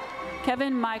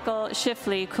 Kevin Michael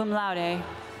Schiffley, cum laude,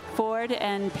 Ford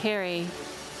N. Perry,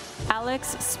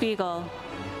 Alex Spiegel,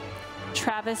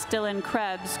 Travis Dylan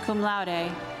Krebs, cum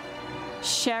laude,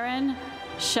 Sharon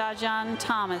Shajan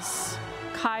Thomas,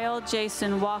 Kyle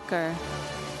Jason Walker,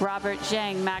 Robert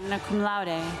Zhang, magna cum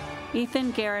laude,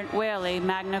 Ethan Garrett Whaley,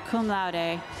 magna cum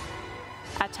laude,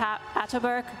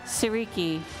 Ataberk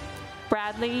Siriki,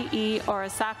 Bradley E.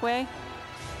 Orasakwe,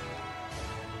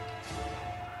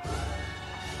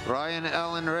 Ryan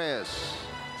Ellen Reyes,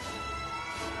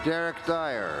 Derek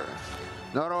Dyer,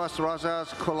 Noros Rosas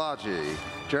Kolaji,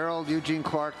 Gerald Eugene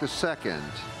Clark II,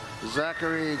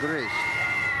 Zachary Grist,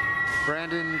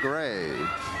 Brandon Gray,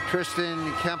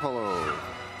 Tristan Campolo,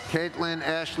 Caitlin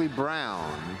Ashley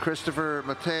Brown, Christopher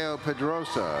Mateo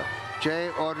Pedrosa, J.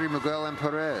 Audrey Miguel M.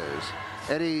 Perez,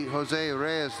 Eddie Jose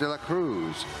Reyes de la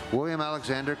Cruz, William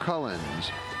Alexander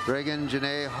Cullens, Reagan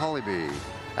Janae Hollyby,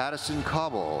 Addison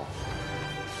Cobble,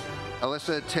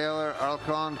 Alyssa Taylor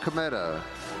Alcon Cometa,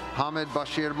 Hamid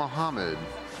Bashir Mohammed,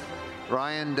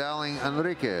 Ryan Dowling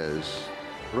Enriquez,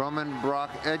 Roman Brock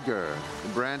Edgar,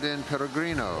 Brandon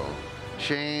Peregrino,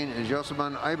 Shane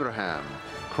Joseman Abraham,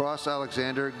 Cross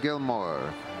Alexander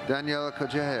Gilmore, Daniela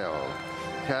Cajal,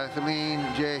 Kathleen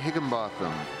J.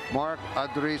 Higginbotham, Mark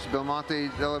Adris Belmonte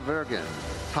de la Vergen,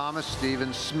 Thomas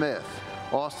Stephen Smith,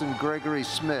 Austin Gregory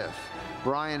Smith,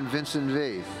 Brian Vincent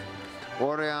Veith,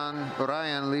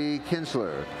 Orion Lee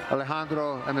Kinsler,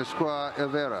 Alejandro Emisqua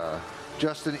Elvera,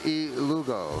 Justin E.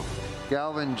 Lugo,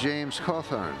 Galvin James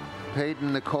Cawthorn,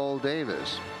 Peyton Nicole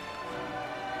Davis,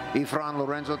 Efron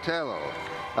Lorenzo Tello,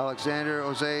 Alexander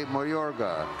Jose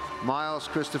Mayorga, Miles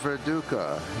Christopher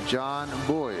Duca, John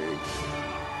Boyd,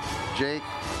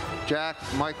 Jack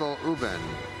Michael Uben,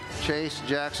 Chase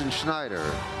Jackson Schneider,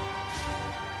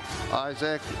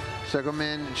 Isaac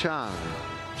Segomin Chang,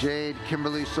 Jade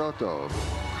Kimberly Soto,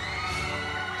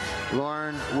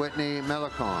 Lauren Whitney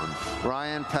Melicon,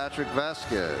 Ryan Patrick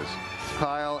Vasquez,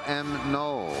 Kyle M.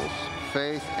 Knowles,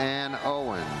 Faith Ann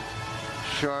Owen,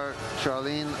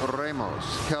 Charlene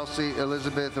Ramos, Kelsey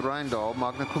Elizabeth Reindahl,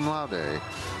 magna cum laude,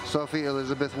 Sophie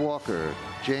Elizabeth Walker,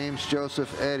 James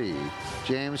Joseph Eddy,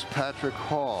 James Patrick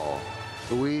Hall,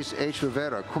 Louise H.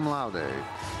 Rivera, cum laude,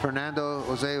 Fernando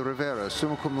Jose Rivera,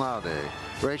 summa cum laude,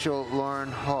 Rachel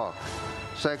Lauren Hawk,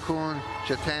 Saikun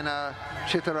Chetena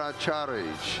Chitara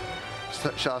Charij,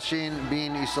 Shashin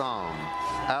Bin Isam,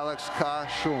 Alex Ka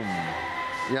Shum,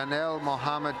 Yanel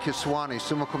Mohammed Kiswani,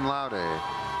 summa cum laude,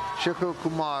 Shikhu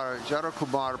Kumar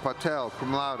Jarakumar Patel,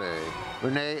 cum laude,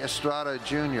 Renee Estrada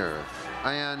Jr.,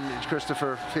 Ian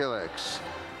Christopher Felix,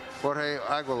 Jorge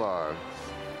Aguilar,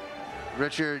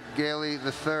 Richard Gailey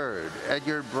III,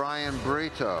 Edgar Brian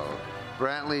Brito,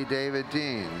 Brantley David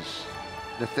Deans,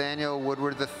 Nathaniel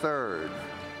Woodward III,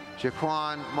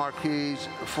 Jaquan Marquise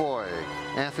Foy,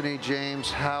 Anthony James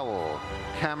Howell,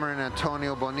 Cameron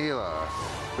Antonio Bonilla,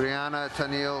 Brianna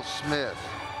Tennille Smith,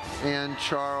 Ian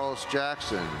Charles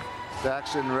Jackson,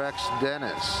 Daxon Rex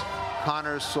Dennis,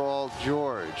 Connor Saul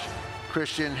George,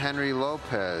 Christian Henry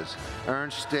Lopez,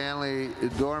 Ernst Stanley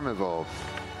Dormeville,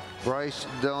 Bryce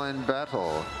Dylan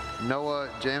Battle, Noah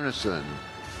Jameson,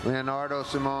 Leonardo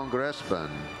Simon Grespan,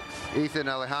 Ethan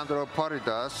Alejandro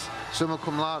Paridas, summa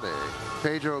cum laude,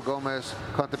 Pedro Gomez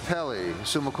Contepelli,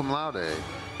 summa cum laude,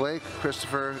 Blake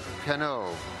Christopher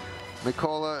Cano,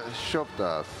 Mikola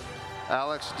Shopta,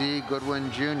 Alex D.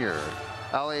 Goodwin Jr.,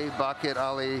 Ali Bakit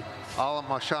Ali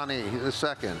Al-Mashani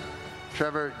II,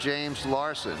 Trevor James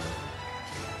Larson,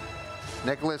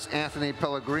 Nicholas Anthony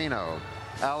Pellegrino,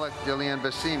 Alec Dillian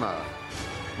Basima,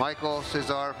 Michael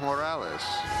Cesar Morales,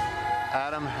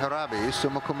 Adam Harabi,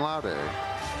 summa cum laude,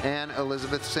 Ann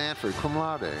Elizabeth Sanford, cum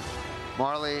laude.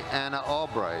 Marley Anna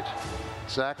Albright.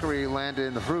 Zachary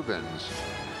Landon Rubens.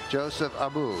 Joseph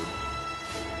Abud.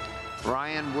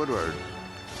 Ryan Woodward.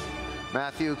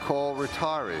 Matthew Cole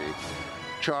Ritari.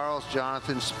 Charles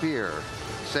Jonathan Spear.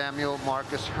 Samuel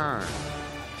Marcus Hearn.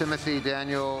 Timothy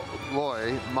Daniel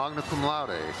Loy, magna cum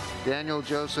laude. Daniel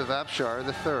Joseph Abshar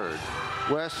III.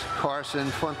 Wes Carson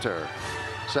Funter.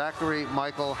 Zachary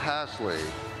Michael Hasley.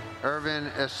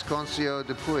 Irvin Esconcio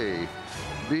Dupuy.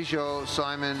 Bijou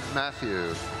Simon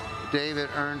Matthew. David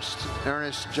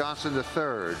Ernest Johnson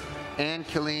III. Ann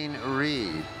Killeen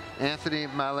Reed. Anthony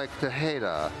Malik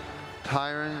Tejeda.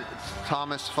 Tyron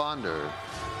Thomas Fonder.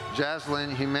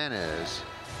 Jaslyn Jimenez.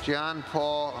 Gian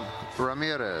Paul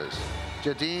Ramirez.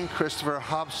 Jadine Christopher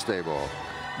Hobstable.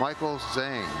 Michael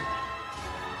Zhang.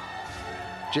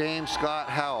 James Scott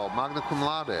Howell, magna cum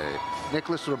laude.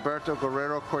 Nicholas Roberto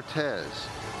Guerrero Cortez.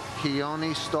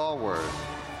 Keone Stallworth.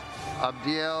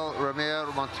 Abdiel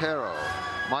Ramiro Montero.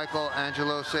 Michael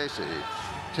Angelo Sesi.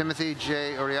 Timothy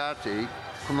J. Uriarte,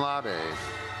 cum laude.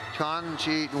 Chan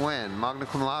Chi Nguyen, magna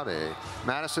cum laude.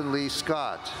 Madison Lee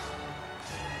Scott.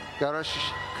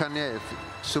 Garish Kanyeth,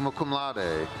 summa cum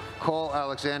laude. Cole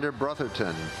Alexander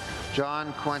Brotherton.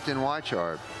 John Quentin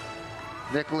Weichart.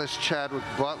 Nicholas Chadwick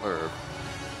Butler.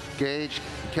 Gage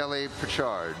Kelly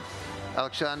Pritchard.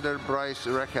 Alexander Bryce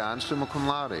Rekan, summa cum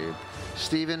laude.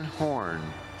 Stephen Horn.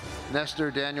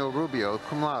 Nestor Daniel Rubio,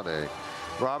 cum laude.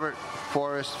 Robert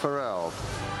Forrest Farrell.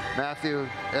 Matthew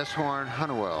S. Horn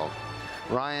Hunnewell.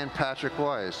 Ryan Patrick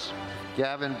Weiss.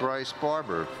 Gavin Bryce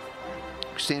Barber.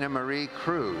 Christina Marie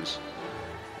Cruz.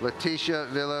 Leticia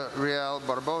Villarreal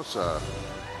Barbosa.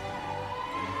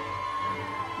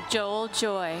 Joel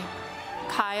Joy.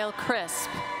 Kyle Crisp.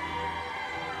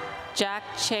 Jack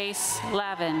Chase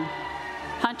Lavin.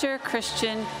 Hunter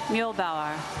Christian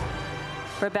Muehlbauer.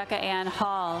 Rebecca Ann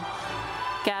Hall.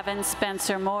 Gavin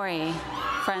Spencer Maury.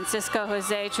 Francisco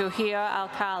Jose Trujillo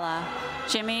Alcala.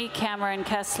 Jimmy Cameron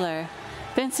Kessler.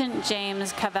 Vincent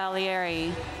James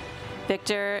Cavalieri.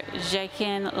 Victor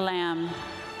Jaquin Lamb.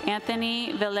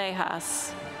 Anthony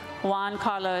Villejas. Juan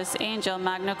Carlos Angel,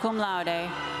 magna cum laude.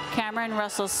 Cameron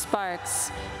Russell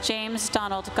Sparks. James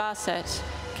Donald Gossett.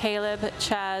 Caleb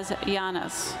Chaz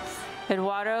Llanos.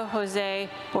 Eduardo Jose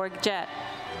Borget.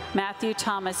 Matthew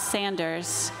Thomas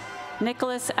Sanders.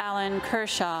 Nicholas Allen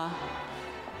Kershaw.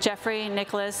 Jeffrey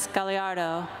Nicholas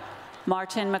Galliardo.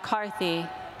 Martin McCarthy.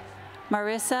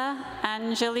 Marissa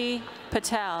Anjali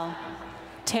Patel.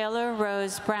 Taylor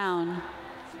Rose Brown.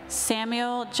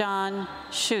 Samuel John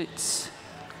Schutz.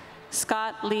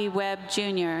 Scott Lee Webb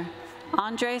Jr.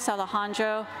 Andres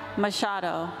Alejandro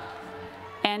Machado.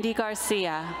 Andy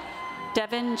Garcia.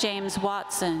 Devin James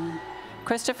Watson.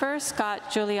 Christopher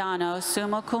Scott Giuliano,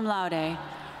 summa cum laude.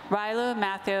 Rylo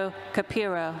Matthew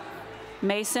Capiro.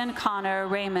 Mason Connor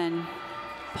Raymond.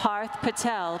 Parth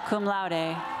Patel, cum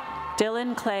laude.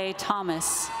 Dylan Clay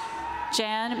Thomas.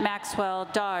 Jan Maxwell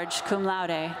Darge, cum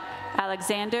laude.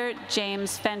 Alexander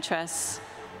James Fentress.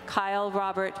 Kyle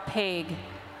Robert Paig.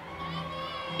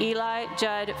 Eli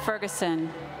Judd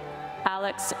Ferguson.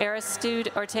 Alex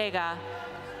Aristide Ortega.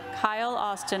 Kyle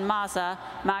Austin Maza,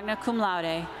 magna cum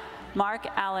laude. Mark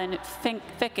Allen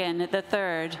Ficken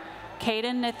III.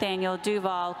 Caden Nathaniel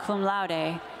Duval, cum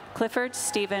laude. Clifford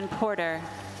Stephen Porter.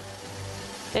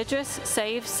 Idris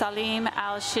Saif Salim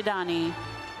Al-Shidani.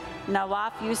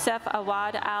 Nawaf Youssef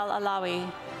Awad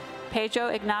Al-Alawi. Pedro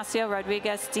Ignacio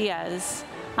Rodriguez Diaz.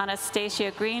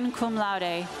 Anastasia Green, cum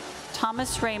laude.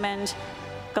 Thomas Raymond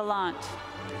Gallant.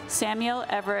 Samuel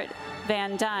Everett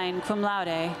Van Dyne, cum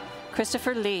laude.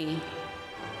 Christopher Lee.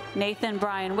 Nathan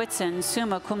Brian Whitson,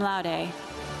 summa cum laude.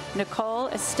 Nicole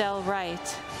Estelle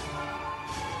Wright.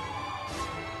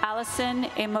 Allison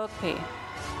Emokpi.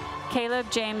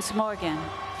 Caleb James Morgan.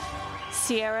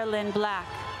 Sierra Lynn Black.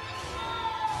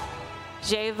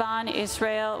 Javon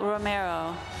Israel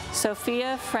Romero.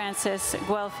 Sophia Francis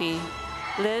Guelfi.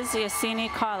 Liz Yassini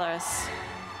Carlos.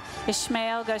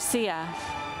 Ishmael Garcia.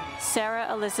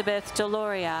 Sarah Elizabeth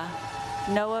Deloria.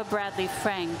 Noah Bradley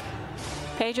Frank.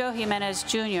 Pedro Jimenez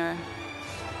Jr.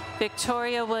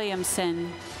 Victoria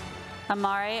Williamson.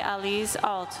 Amare Aliz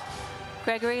Alt.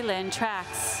 Gregory Lynn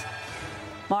Trax.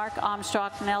 Mark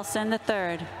Armstrong Nelson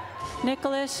III.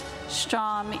 Nicholas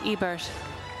Strom Ebert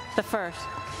I.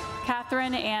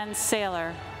 Catherine Ann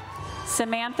Saylor.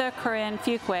 Samantha Corinne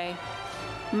Fuqua.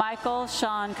 Michael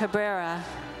Sean Cabrera.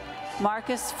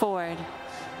 Marcus Ford.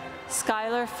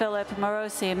 Skylar Philip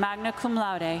Morosi, magna cum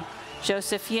laude.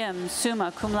 Joseph Yim,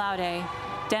 summa cum laude.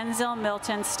 Denzel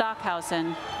Milton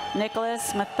Stockhausen.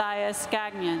 Nicholas Matthias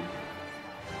Gagnon.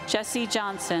 Jesse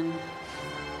Johnson.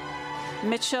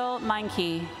 Mitchell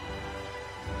Meinke,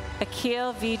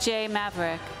 Akil VJ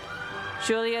Maverick,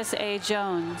 Julius A.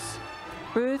 Jones,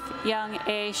 Ruth Young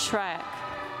A. Schreck,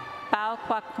 Bao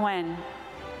Kwak Nguyen,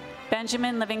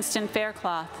 Benjamin Livingston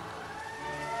Faircloth,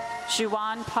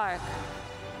 Juwan Park,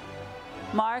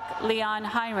 Mark Leon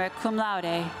Heinrich, cum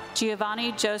laude,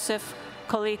 Giovanni Joseph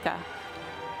Kolika,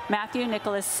 Matthew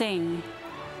Nicholas Singh,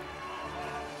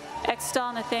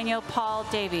 Extol Nathaniel Paul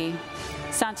Davy,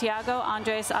 Santiago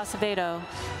Andres Acevedo,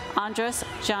 Andres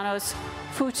Janos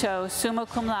Futo, summa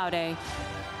cum laude,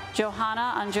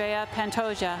 Johanna Andrea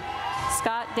Pantoja,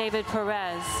 Scott David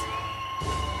Perez,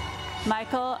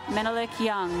 Michael Menelik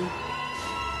Young,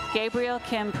 Gabriel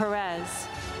Kim Perez,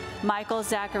 Michael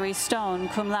Zachary Stone,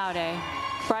 cum laude,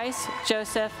 Bryce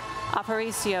Joseph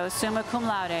Aparicio, summa cum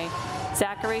laude,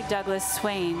 Zachary Douglas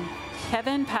Swain,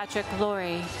 Kevin Patrick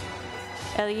Laurie,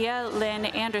 Elia Lynn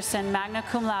Anderson, magna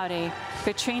cum laude,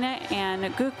 Katrina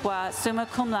Ann Gukwa, summa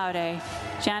cum laude,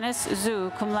 Janice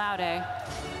Zhu, cum laude,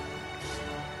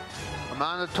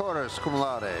 Amanda Torres, cum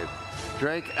laude,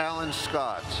 Drake Allen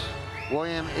Scott,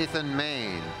 William Ethan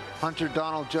Main, Hunter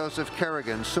Donald Joseph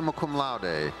Kerrigan, summa cum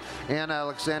laude, Anna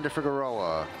Alexander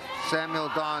Figueroa,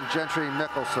 Samuel Don Gentry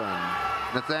Mickelson,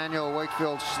 Nathaniel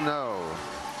Wakefield Snow,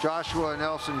 Joshua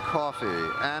Nelson Coffey,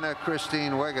 Anna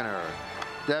Christine Wegener,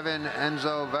 Devin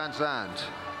Enzo Van Zandt,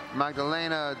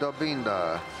 Magdalena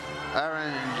Dobinda,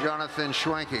 Aaron Jonathan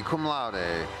Schwenke, cum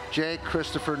laude, Jake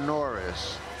Christopher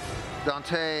Norris,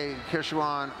 Dante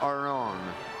Kirschwan Arnon,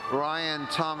 Ryan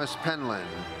Thomas Penland,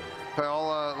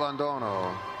 Paola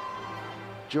Londono,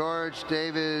 George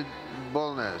David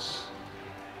Bulnes,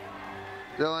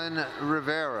 Dylan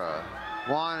Rivera,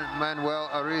 Juan Manuel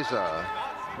Ariza,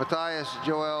 Matthias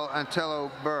Joel Antello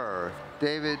Burr,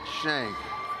 David Schenk,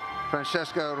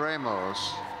 Francesca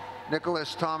Ramos,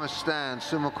 Nicholas Thomas Stan,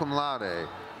 summa cum laude,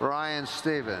 Ryan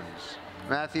Stevens,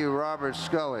 Matthew Robert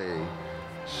Scully,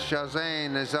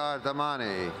 Shazane Nazar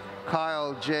Damani,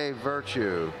 Kyle J.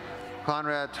 Virtue,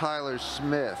 Conrad Tyler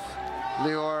Smith,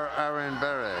 Leor Aaron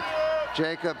Berek,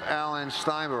 Jacob Allen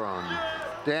Steinbaron,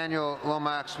 Daniel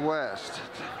Lomax West,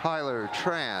 Tyler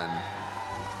Tran,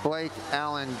 Blake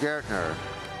Allen Gertner,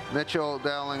 Mitchell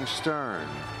Dowling Stern,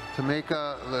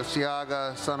 Tamika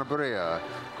Luciaga Sanabria,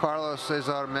 Carlos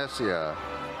Cesar Messia,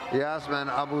 Yasmin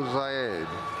Abu Zayed,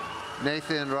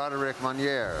 Nathan Roderick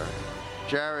Manier,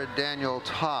 Jared Daniel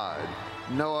Todd,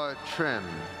 Noah Trim,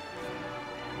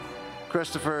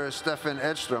 Christopher Stephan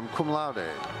Edstrom, cum laude,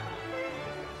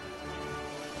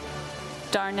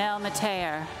 Darnell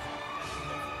Mateer,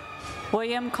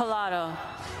 William Collado,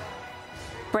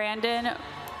 Brandon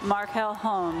Markel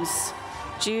Holmes,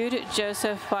 Jude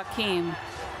Joseph Joaquim,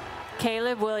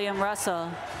 Caleb William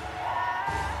Russell,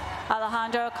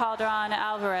 Alejandro Calderon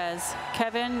Alvarez,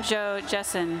 Kevin Joe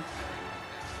Jessen,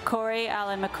 Corey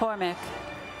Allen McCormick,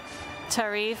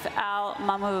 Tarif Al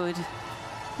Mahmoud,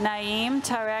 Naeem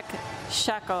Tarek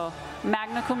Shako,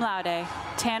 magna cum laude,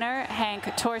 Tanner Hank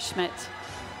Torschmidt,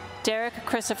 Derek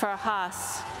Christopher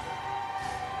Haas,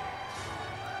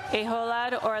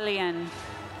 Eholad Orlean,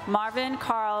 Marvin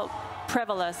Carl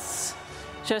Prevalus,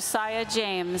 Josiah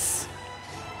James,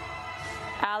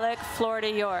 Alec Florida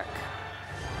York,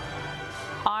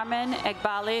 Armin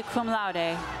Egbali cum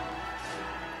laude.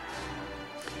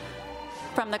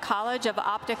 From the College of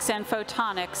Optics and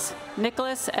Photonics,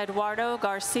 Nicholas Eduardo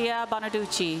Garcia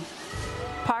Bonaducci,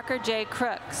 Parker J.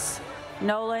 Crooks,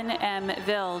 Nolan M.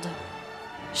 Vild,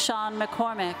 Sean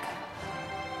McCormick,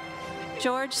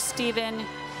 George Stephen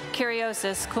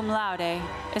Curiosis cum laude,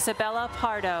 Isabella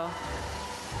Pardo,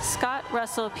 Scott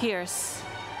Russell Pierce,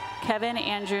 Kevin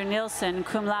Andrew Nielsen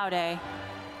cum laude,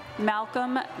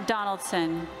 Malcolm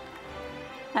Donaldson,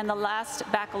 and the last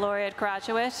baccalaureate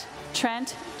graduate,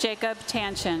 Trent Jacob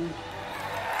Tanchin.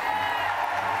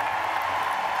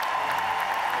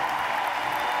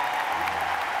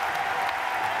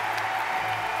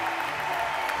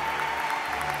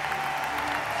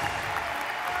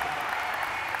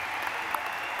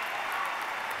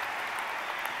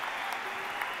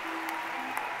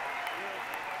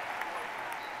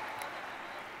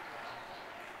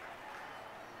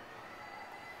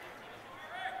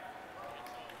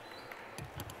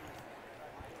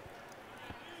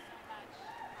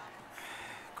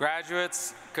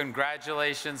 Graduates,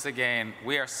 congratulations again.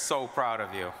 We are so proud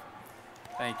of you.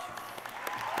 Thank you.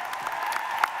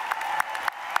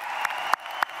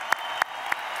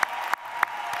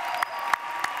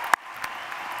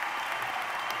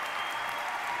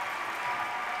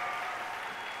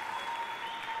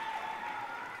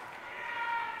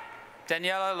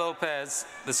 Daniela Lopez,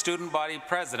 the student body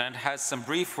president, has some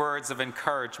brief words of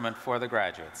encouragement for the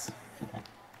graduates.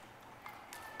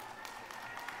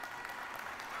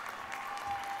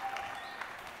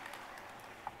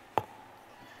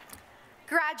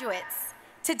 Graduates,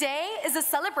 today is a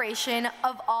celebration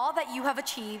of all that you have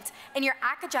achieved in your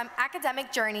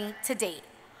academic journey to date.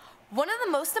 One of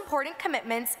the most important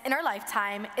commitments in our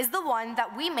lifetime is the one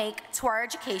that we make to our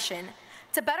education,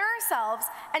 to better ourselves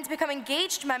and to become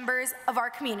engaged members of our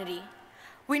community.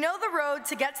 We know the road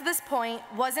to get to this point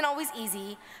wasn't always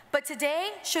easy, but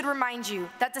today should remind you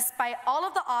that despite all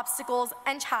of the obstacles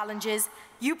and challenges,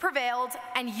 you prevailed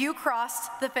and you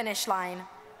crossed the finish line.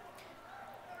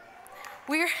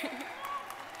 We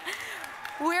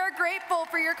are grateful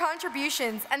for your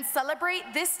contributions and celebrate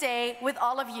this day with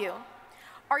all of you.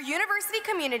 Our university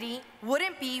community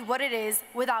wouldn't be what it is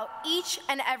without each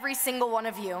and every single one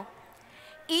of you.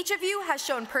 Each of you has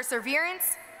shown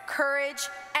perseverance, courage,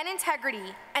 and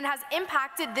integrity, and has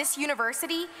impacted this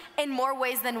university in more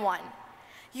ways than one.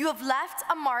 You have left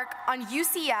a mark on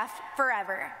UCF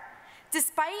forever.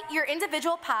 Despite your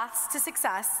individual paths to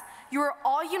success, you are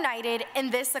all united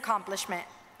in this accomplishment.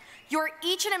 You are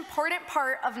each an important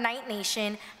part of Knight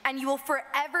Nation, and you will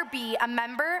forever be a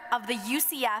member of the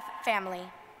UCF family.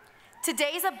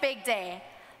 Today's a big day.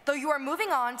 Though you are moving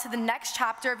on to the next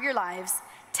chapter of your lives,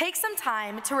 take some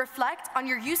time to reflect on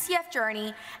your UCF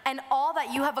journey and all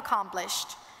that you have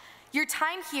accomplished. Your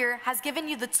time here has given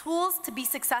you the tools to be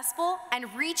successful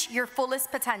and reach your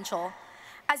fullest potential.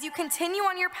 As you continue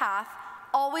on your path,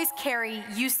 always carry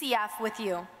UCF with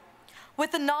you.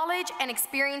 With the knowledge and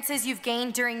experiences you've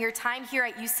gained during your time here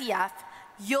at UCF,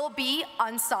 you'll be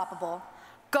unstoppable.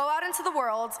 Go out into the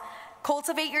world,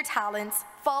 cultivate your talents,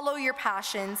 follow your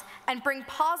passions, and bring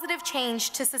positive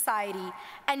change to society,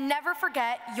 and never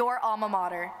forget your alma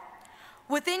mater.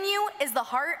 Within you is the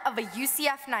heart of a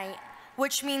UCF Knight,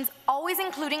 which means always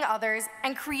including others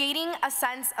and creating a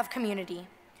sense of community.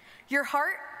 Your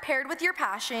heart, paired with your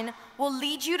passion, will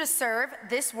lead you to serve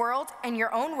this world in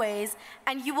your own ways,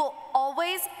 and you will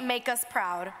always make us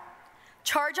proud.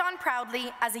 Charge on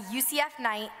proudly as a UCF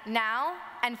Knight now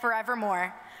and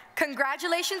forevermore.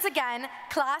 Congratulations again,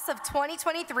 class of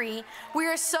 2023. We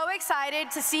are so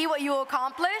excited to see what you will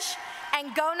accomplish,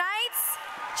 and go Knights,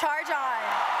 charge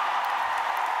on.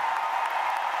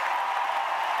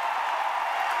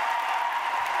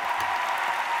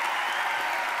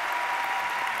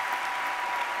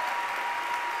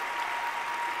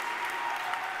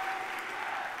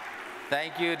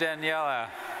 Thank you, Daniela.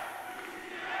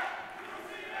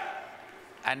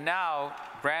 And now,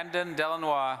 Brandon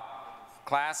Delanois,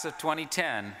 class of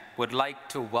 2010, would like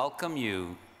to welcome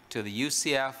you to the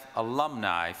UCF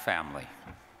alumni family.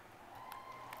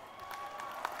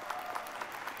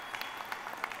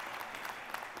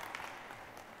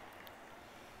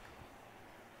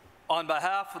 On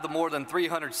behalf of the more than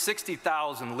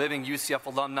 360,000 living UCF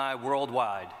alumni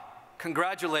worldwide,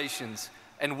 congratulations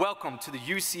and welcome to the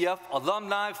UCF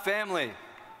alumni family.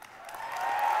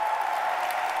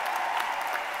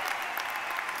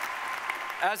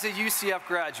 As a UCF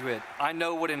graduate, I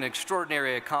know what an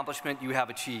extraordinary accomplishment you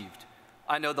have achieved.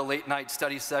 I know the late night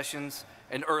study sessions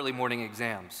and early morning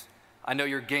exams. I know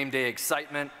your game day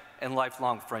excitement and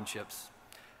lifelong friendships.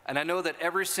 And I know that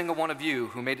every single one of you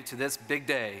who made it to this big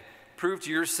day proved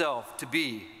to yourself to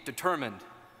be determined,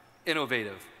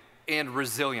 innovative, and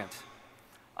resilient.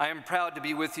 I am proud to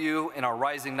be with you in our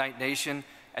rising Knight Nation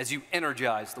as you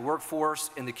energize the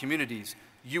workforce and the communities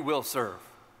you will serve.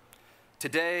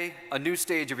 Today, a new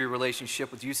stage of your relationship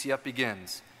with UCF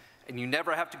begins, and you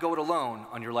never have to go it alone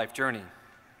on your life journey.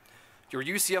 Your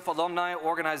UCF alumni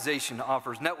organization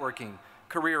offers networking,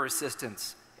 career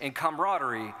assistance, and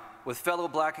camaraderie with fellow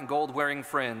black and gold wearing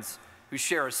friends who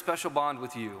share a special bond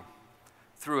with you.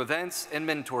 Through events and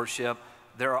mentorship,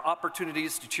 there are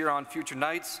opportunities to cheer on future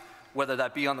Knights, whether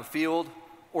that be on the field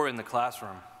or in the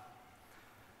classroom.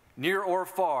 Near or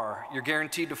far, you're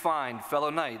guaranteed to find fellow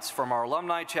Knights from our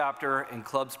alumni chapter and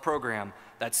clubs program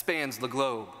that spans the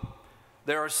globe.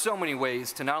 There are so many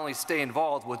ways to not only stay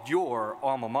involved with your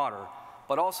alma mater,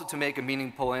 but also to make a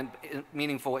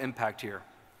meaningful impact here.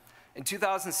 In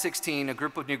 2016, a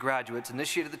group of new graduates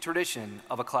initiated the tradition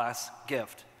of a class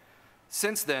gift.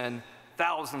 Since then,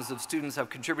 thousands of students have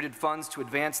contributed funds to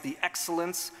advance the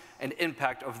excellence and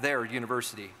impact of their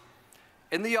university.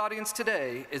 In the audience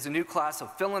today is a new class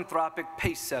of philanthropic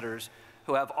pace setters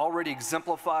who have already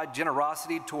exemplified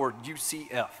generosity toward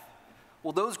UCF.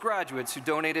 Will those graduates who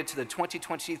donated to the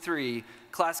 2023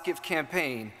 class gift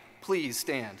campaign please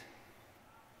stand?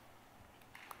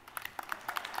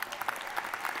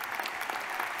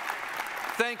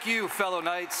 Thank you, fellow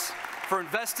Knights, for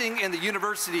investing in the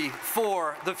university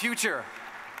for the future.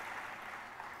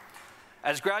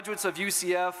 As graduates of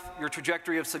UCF, your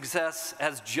trajectory of success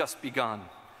has just begun.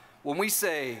 When we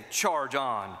say charge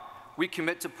on, we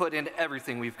commit to put in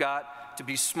everything we've got to to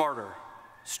be smarter,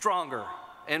 stronger,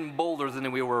 and bolder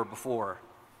than we were before.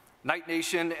 Knight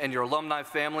Nation and your alumni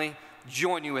family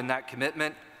join you in that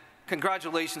commitment.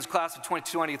 Congratulations, class of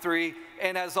 2023,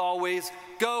 and as always,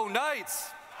 go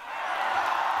Knights!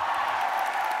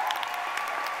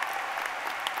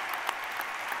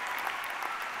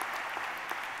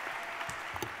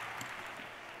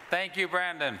 Thank you,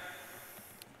 Brandon.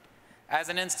 As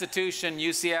an institution,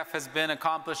 UCF has been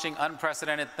accomplishing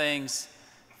unprecedented things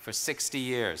for 60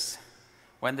 years.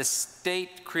 When the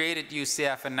state created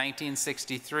UCF in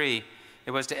 1963,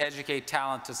 it was to educate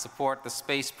talent to support the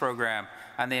space program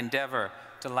and the endeavor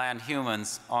to land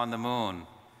humans on the moon,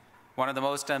 one of the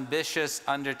most ambitious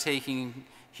undertakings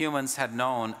humans had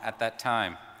known at that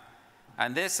time.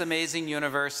 And this amazing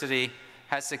university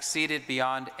has succeeded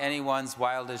beyond anyone's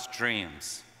wildest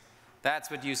dreams. That's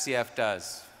what UCF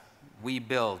does. We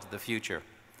build the future.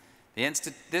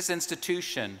 This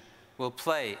institution will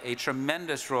play a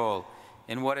tremendous role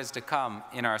in what is to come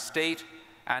in our state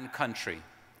and country.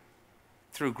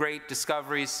 Through great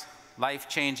discoveries,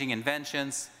 life-changing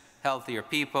inventions, healthier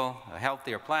people, a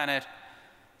healthier planet,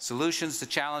 solutions to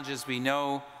challenges we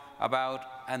know about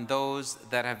and those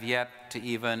that have yet to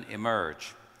even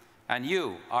emerge. And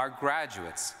you, our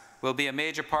graduates, will be a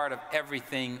major part of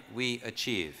everything we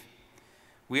achieve.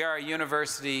 We are a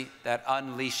university that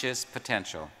unleashes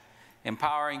potential,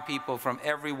 empowering people from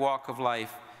every walk of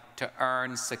life to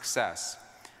earn success.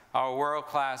 Our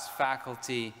world-class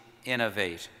faculty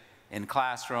innovate in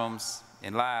classrooms,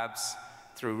 in labs,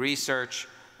 through research,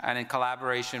 and in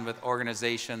collaboration with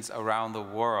organizations around the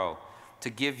world to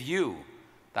give you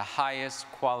the highest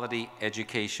quality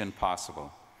education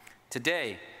possible.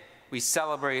 Today, we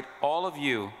celebrate all of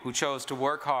you who chose to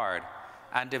work hard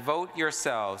and devote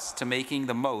yourselves to making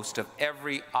the most of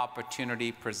every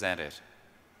opportunity presented.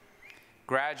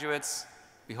 Graduates,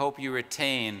 we hope you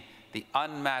retain the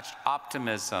unmatched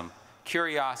optimism,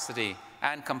 curiosity,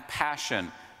 and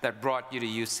compassion that brought you to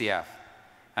UCF.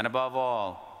 And above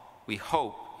all, we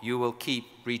hope you will keep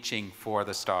reaching for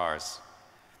the stars.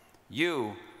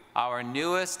 You, our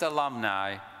newest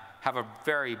alumni, have a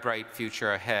very bright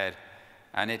future ahead,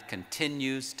 and it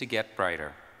continues to get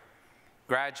brighter.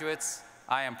 Graduates,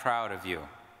 I am proud of you.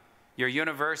 Your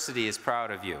university is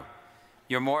proud of you.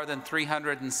 Your more than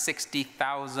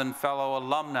 360,000 fellow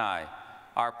alumni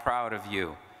are proud of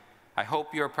you. I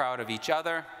hope you're proud of each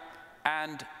other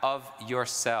and of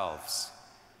yourselves.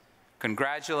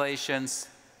 Congratulations.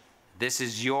 This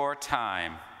is your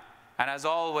time. And as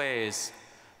always,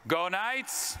 go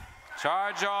Knights,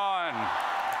 charge on.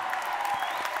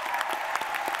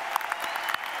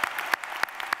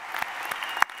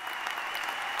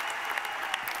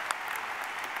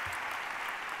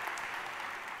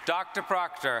 Dr.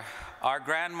 Proctor, our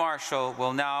Grand Marshal,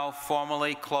 will now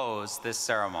formally close this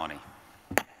ceremony.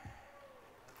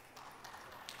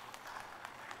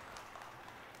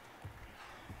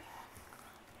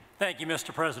 Thank you,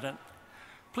 Mr. President.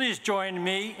 Please join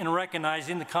me in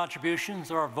recognizing the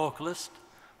contributions of our vocalist,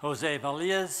 Jose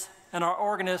Valdez, and our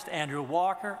organist, Andrew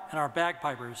Walker, and our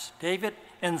bagpipers, David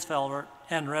Ensfelder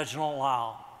and Reginald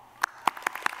Lau.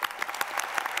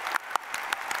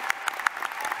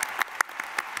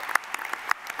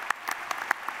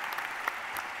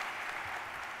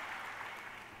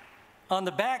 On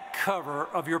the back cover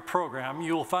of your program,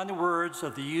 you will find the words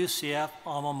of the UCF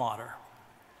alma mater.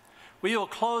 We will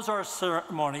close our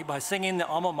ceremony by singing the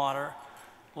alma mater,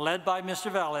 led by Mr.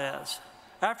 Valdez.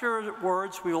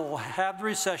 Afterwards, we will have the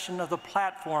recession of the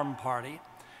platform party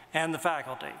and the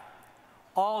faculty.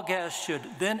 All guests should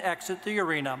then exit the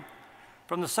arena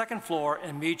from the second floor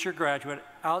and meet your graduate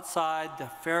outside the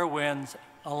Fair Winds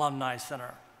Alumni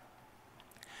Center.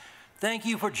 Thank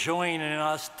you for joining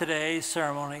us today's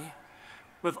ceremony.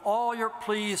 With all your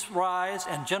please rise,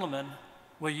 and gentlemen,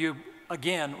 will you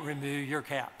again remove your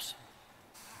caps?